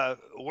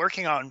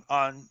working on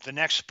the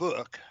next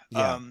book,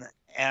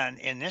 and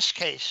in this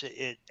case,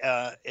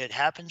 it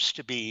happens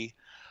to be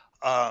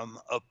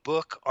a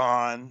book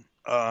on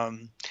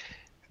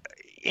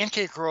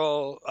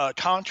integral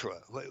tantra,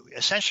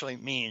 essentially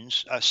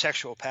means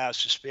sexual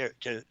paths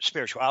to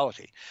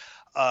spirituality.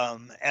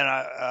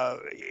 And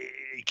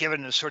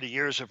given the sort of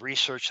years of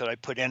research that I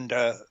put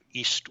into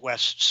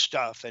East-West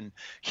stuff and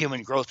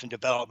human growth and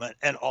development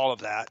and all of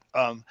that,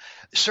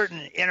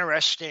 certain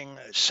interesting,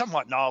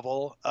 somewhat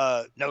novel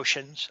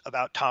notions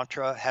about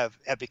Tantra have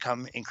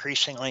become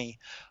increasingly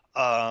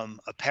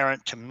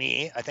apparent to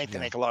me. I think they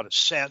make a lot of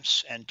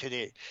sense, and to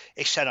the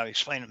extent I've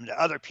explained them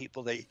to other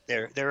people,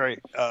 they're very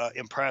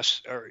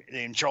impressed, or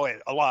they enjoy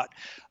it a lot.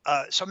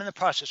 So I'm in the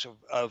process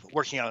of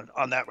working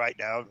on that right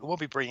now. We'll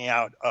be bringing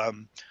out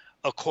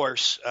a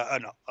course,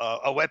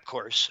 a web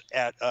course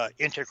at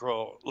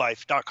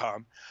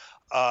integrallife.com,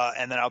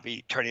 and then I'll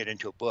be turning it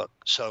into a book.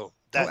 So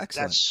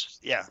that's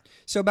yeah.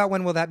 So about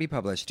when will that be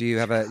published? Do you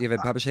have a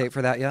publish date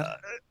for that yet?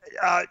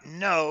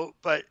 No,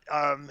 but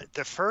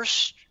the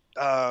first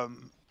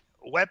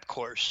web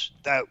course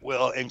that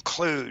will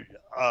include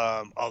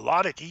a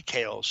lot of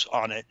details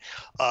on it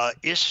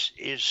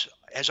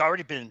has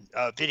already been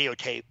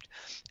videotaped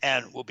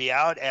and will be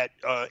out at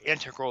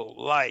Integral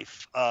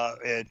Life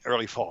in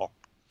early fall.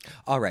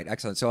 All right,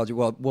 excellent. So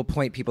we'll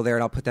point people there,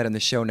 and I'll put that in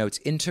the show notes,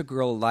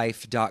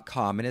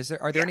 integrallife.com. And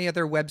are there any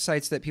other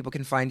websites that people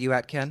can find you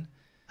at, Ken?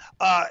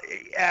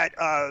 At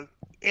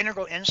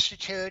Integral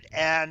Institute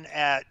and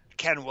at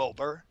Ken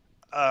Wilber.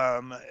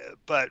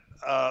 But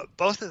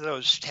both of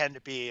those tend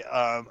to be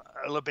a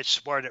little bit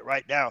subordinate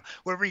right now.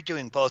 We're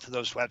redoing both of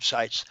those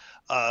websites,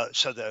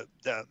 so the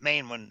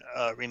main one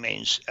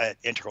remains at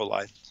Integral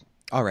Life.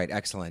 All right,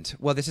 excellent.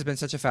 Well, this has been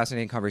such a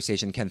fascinating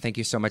conversation, Ken. Thank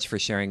you so much for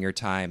sharing your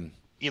time.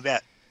 You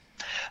bet.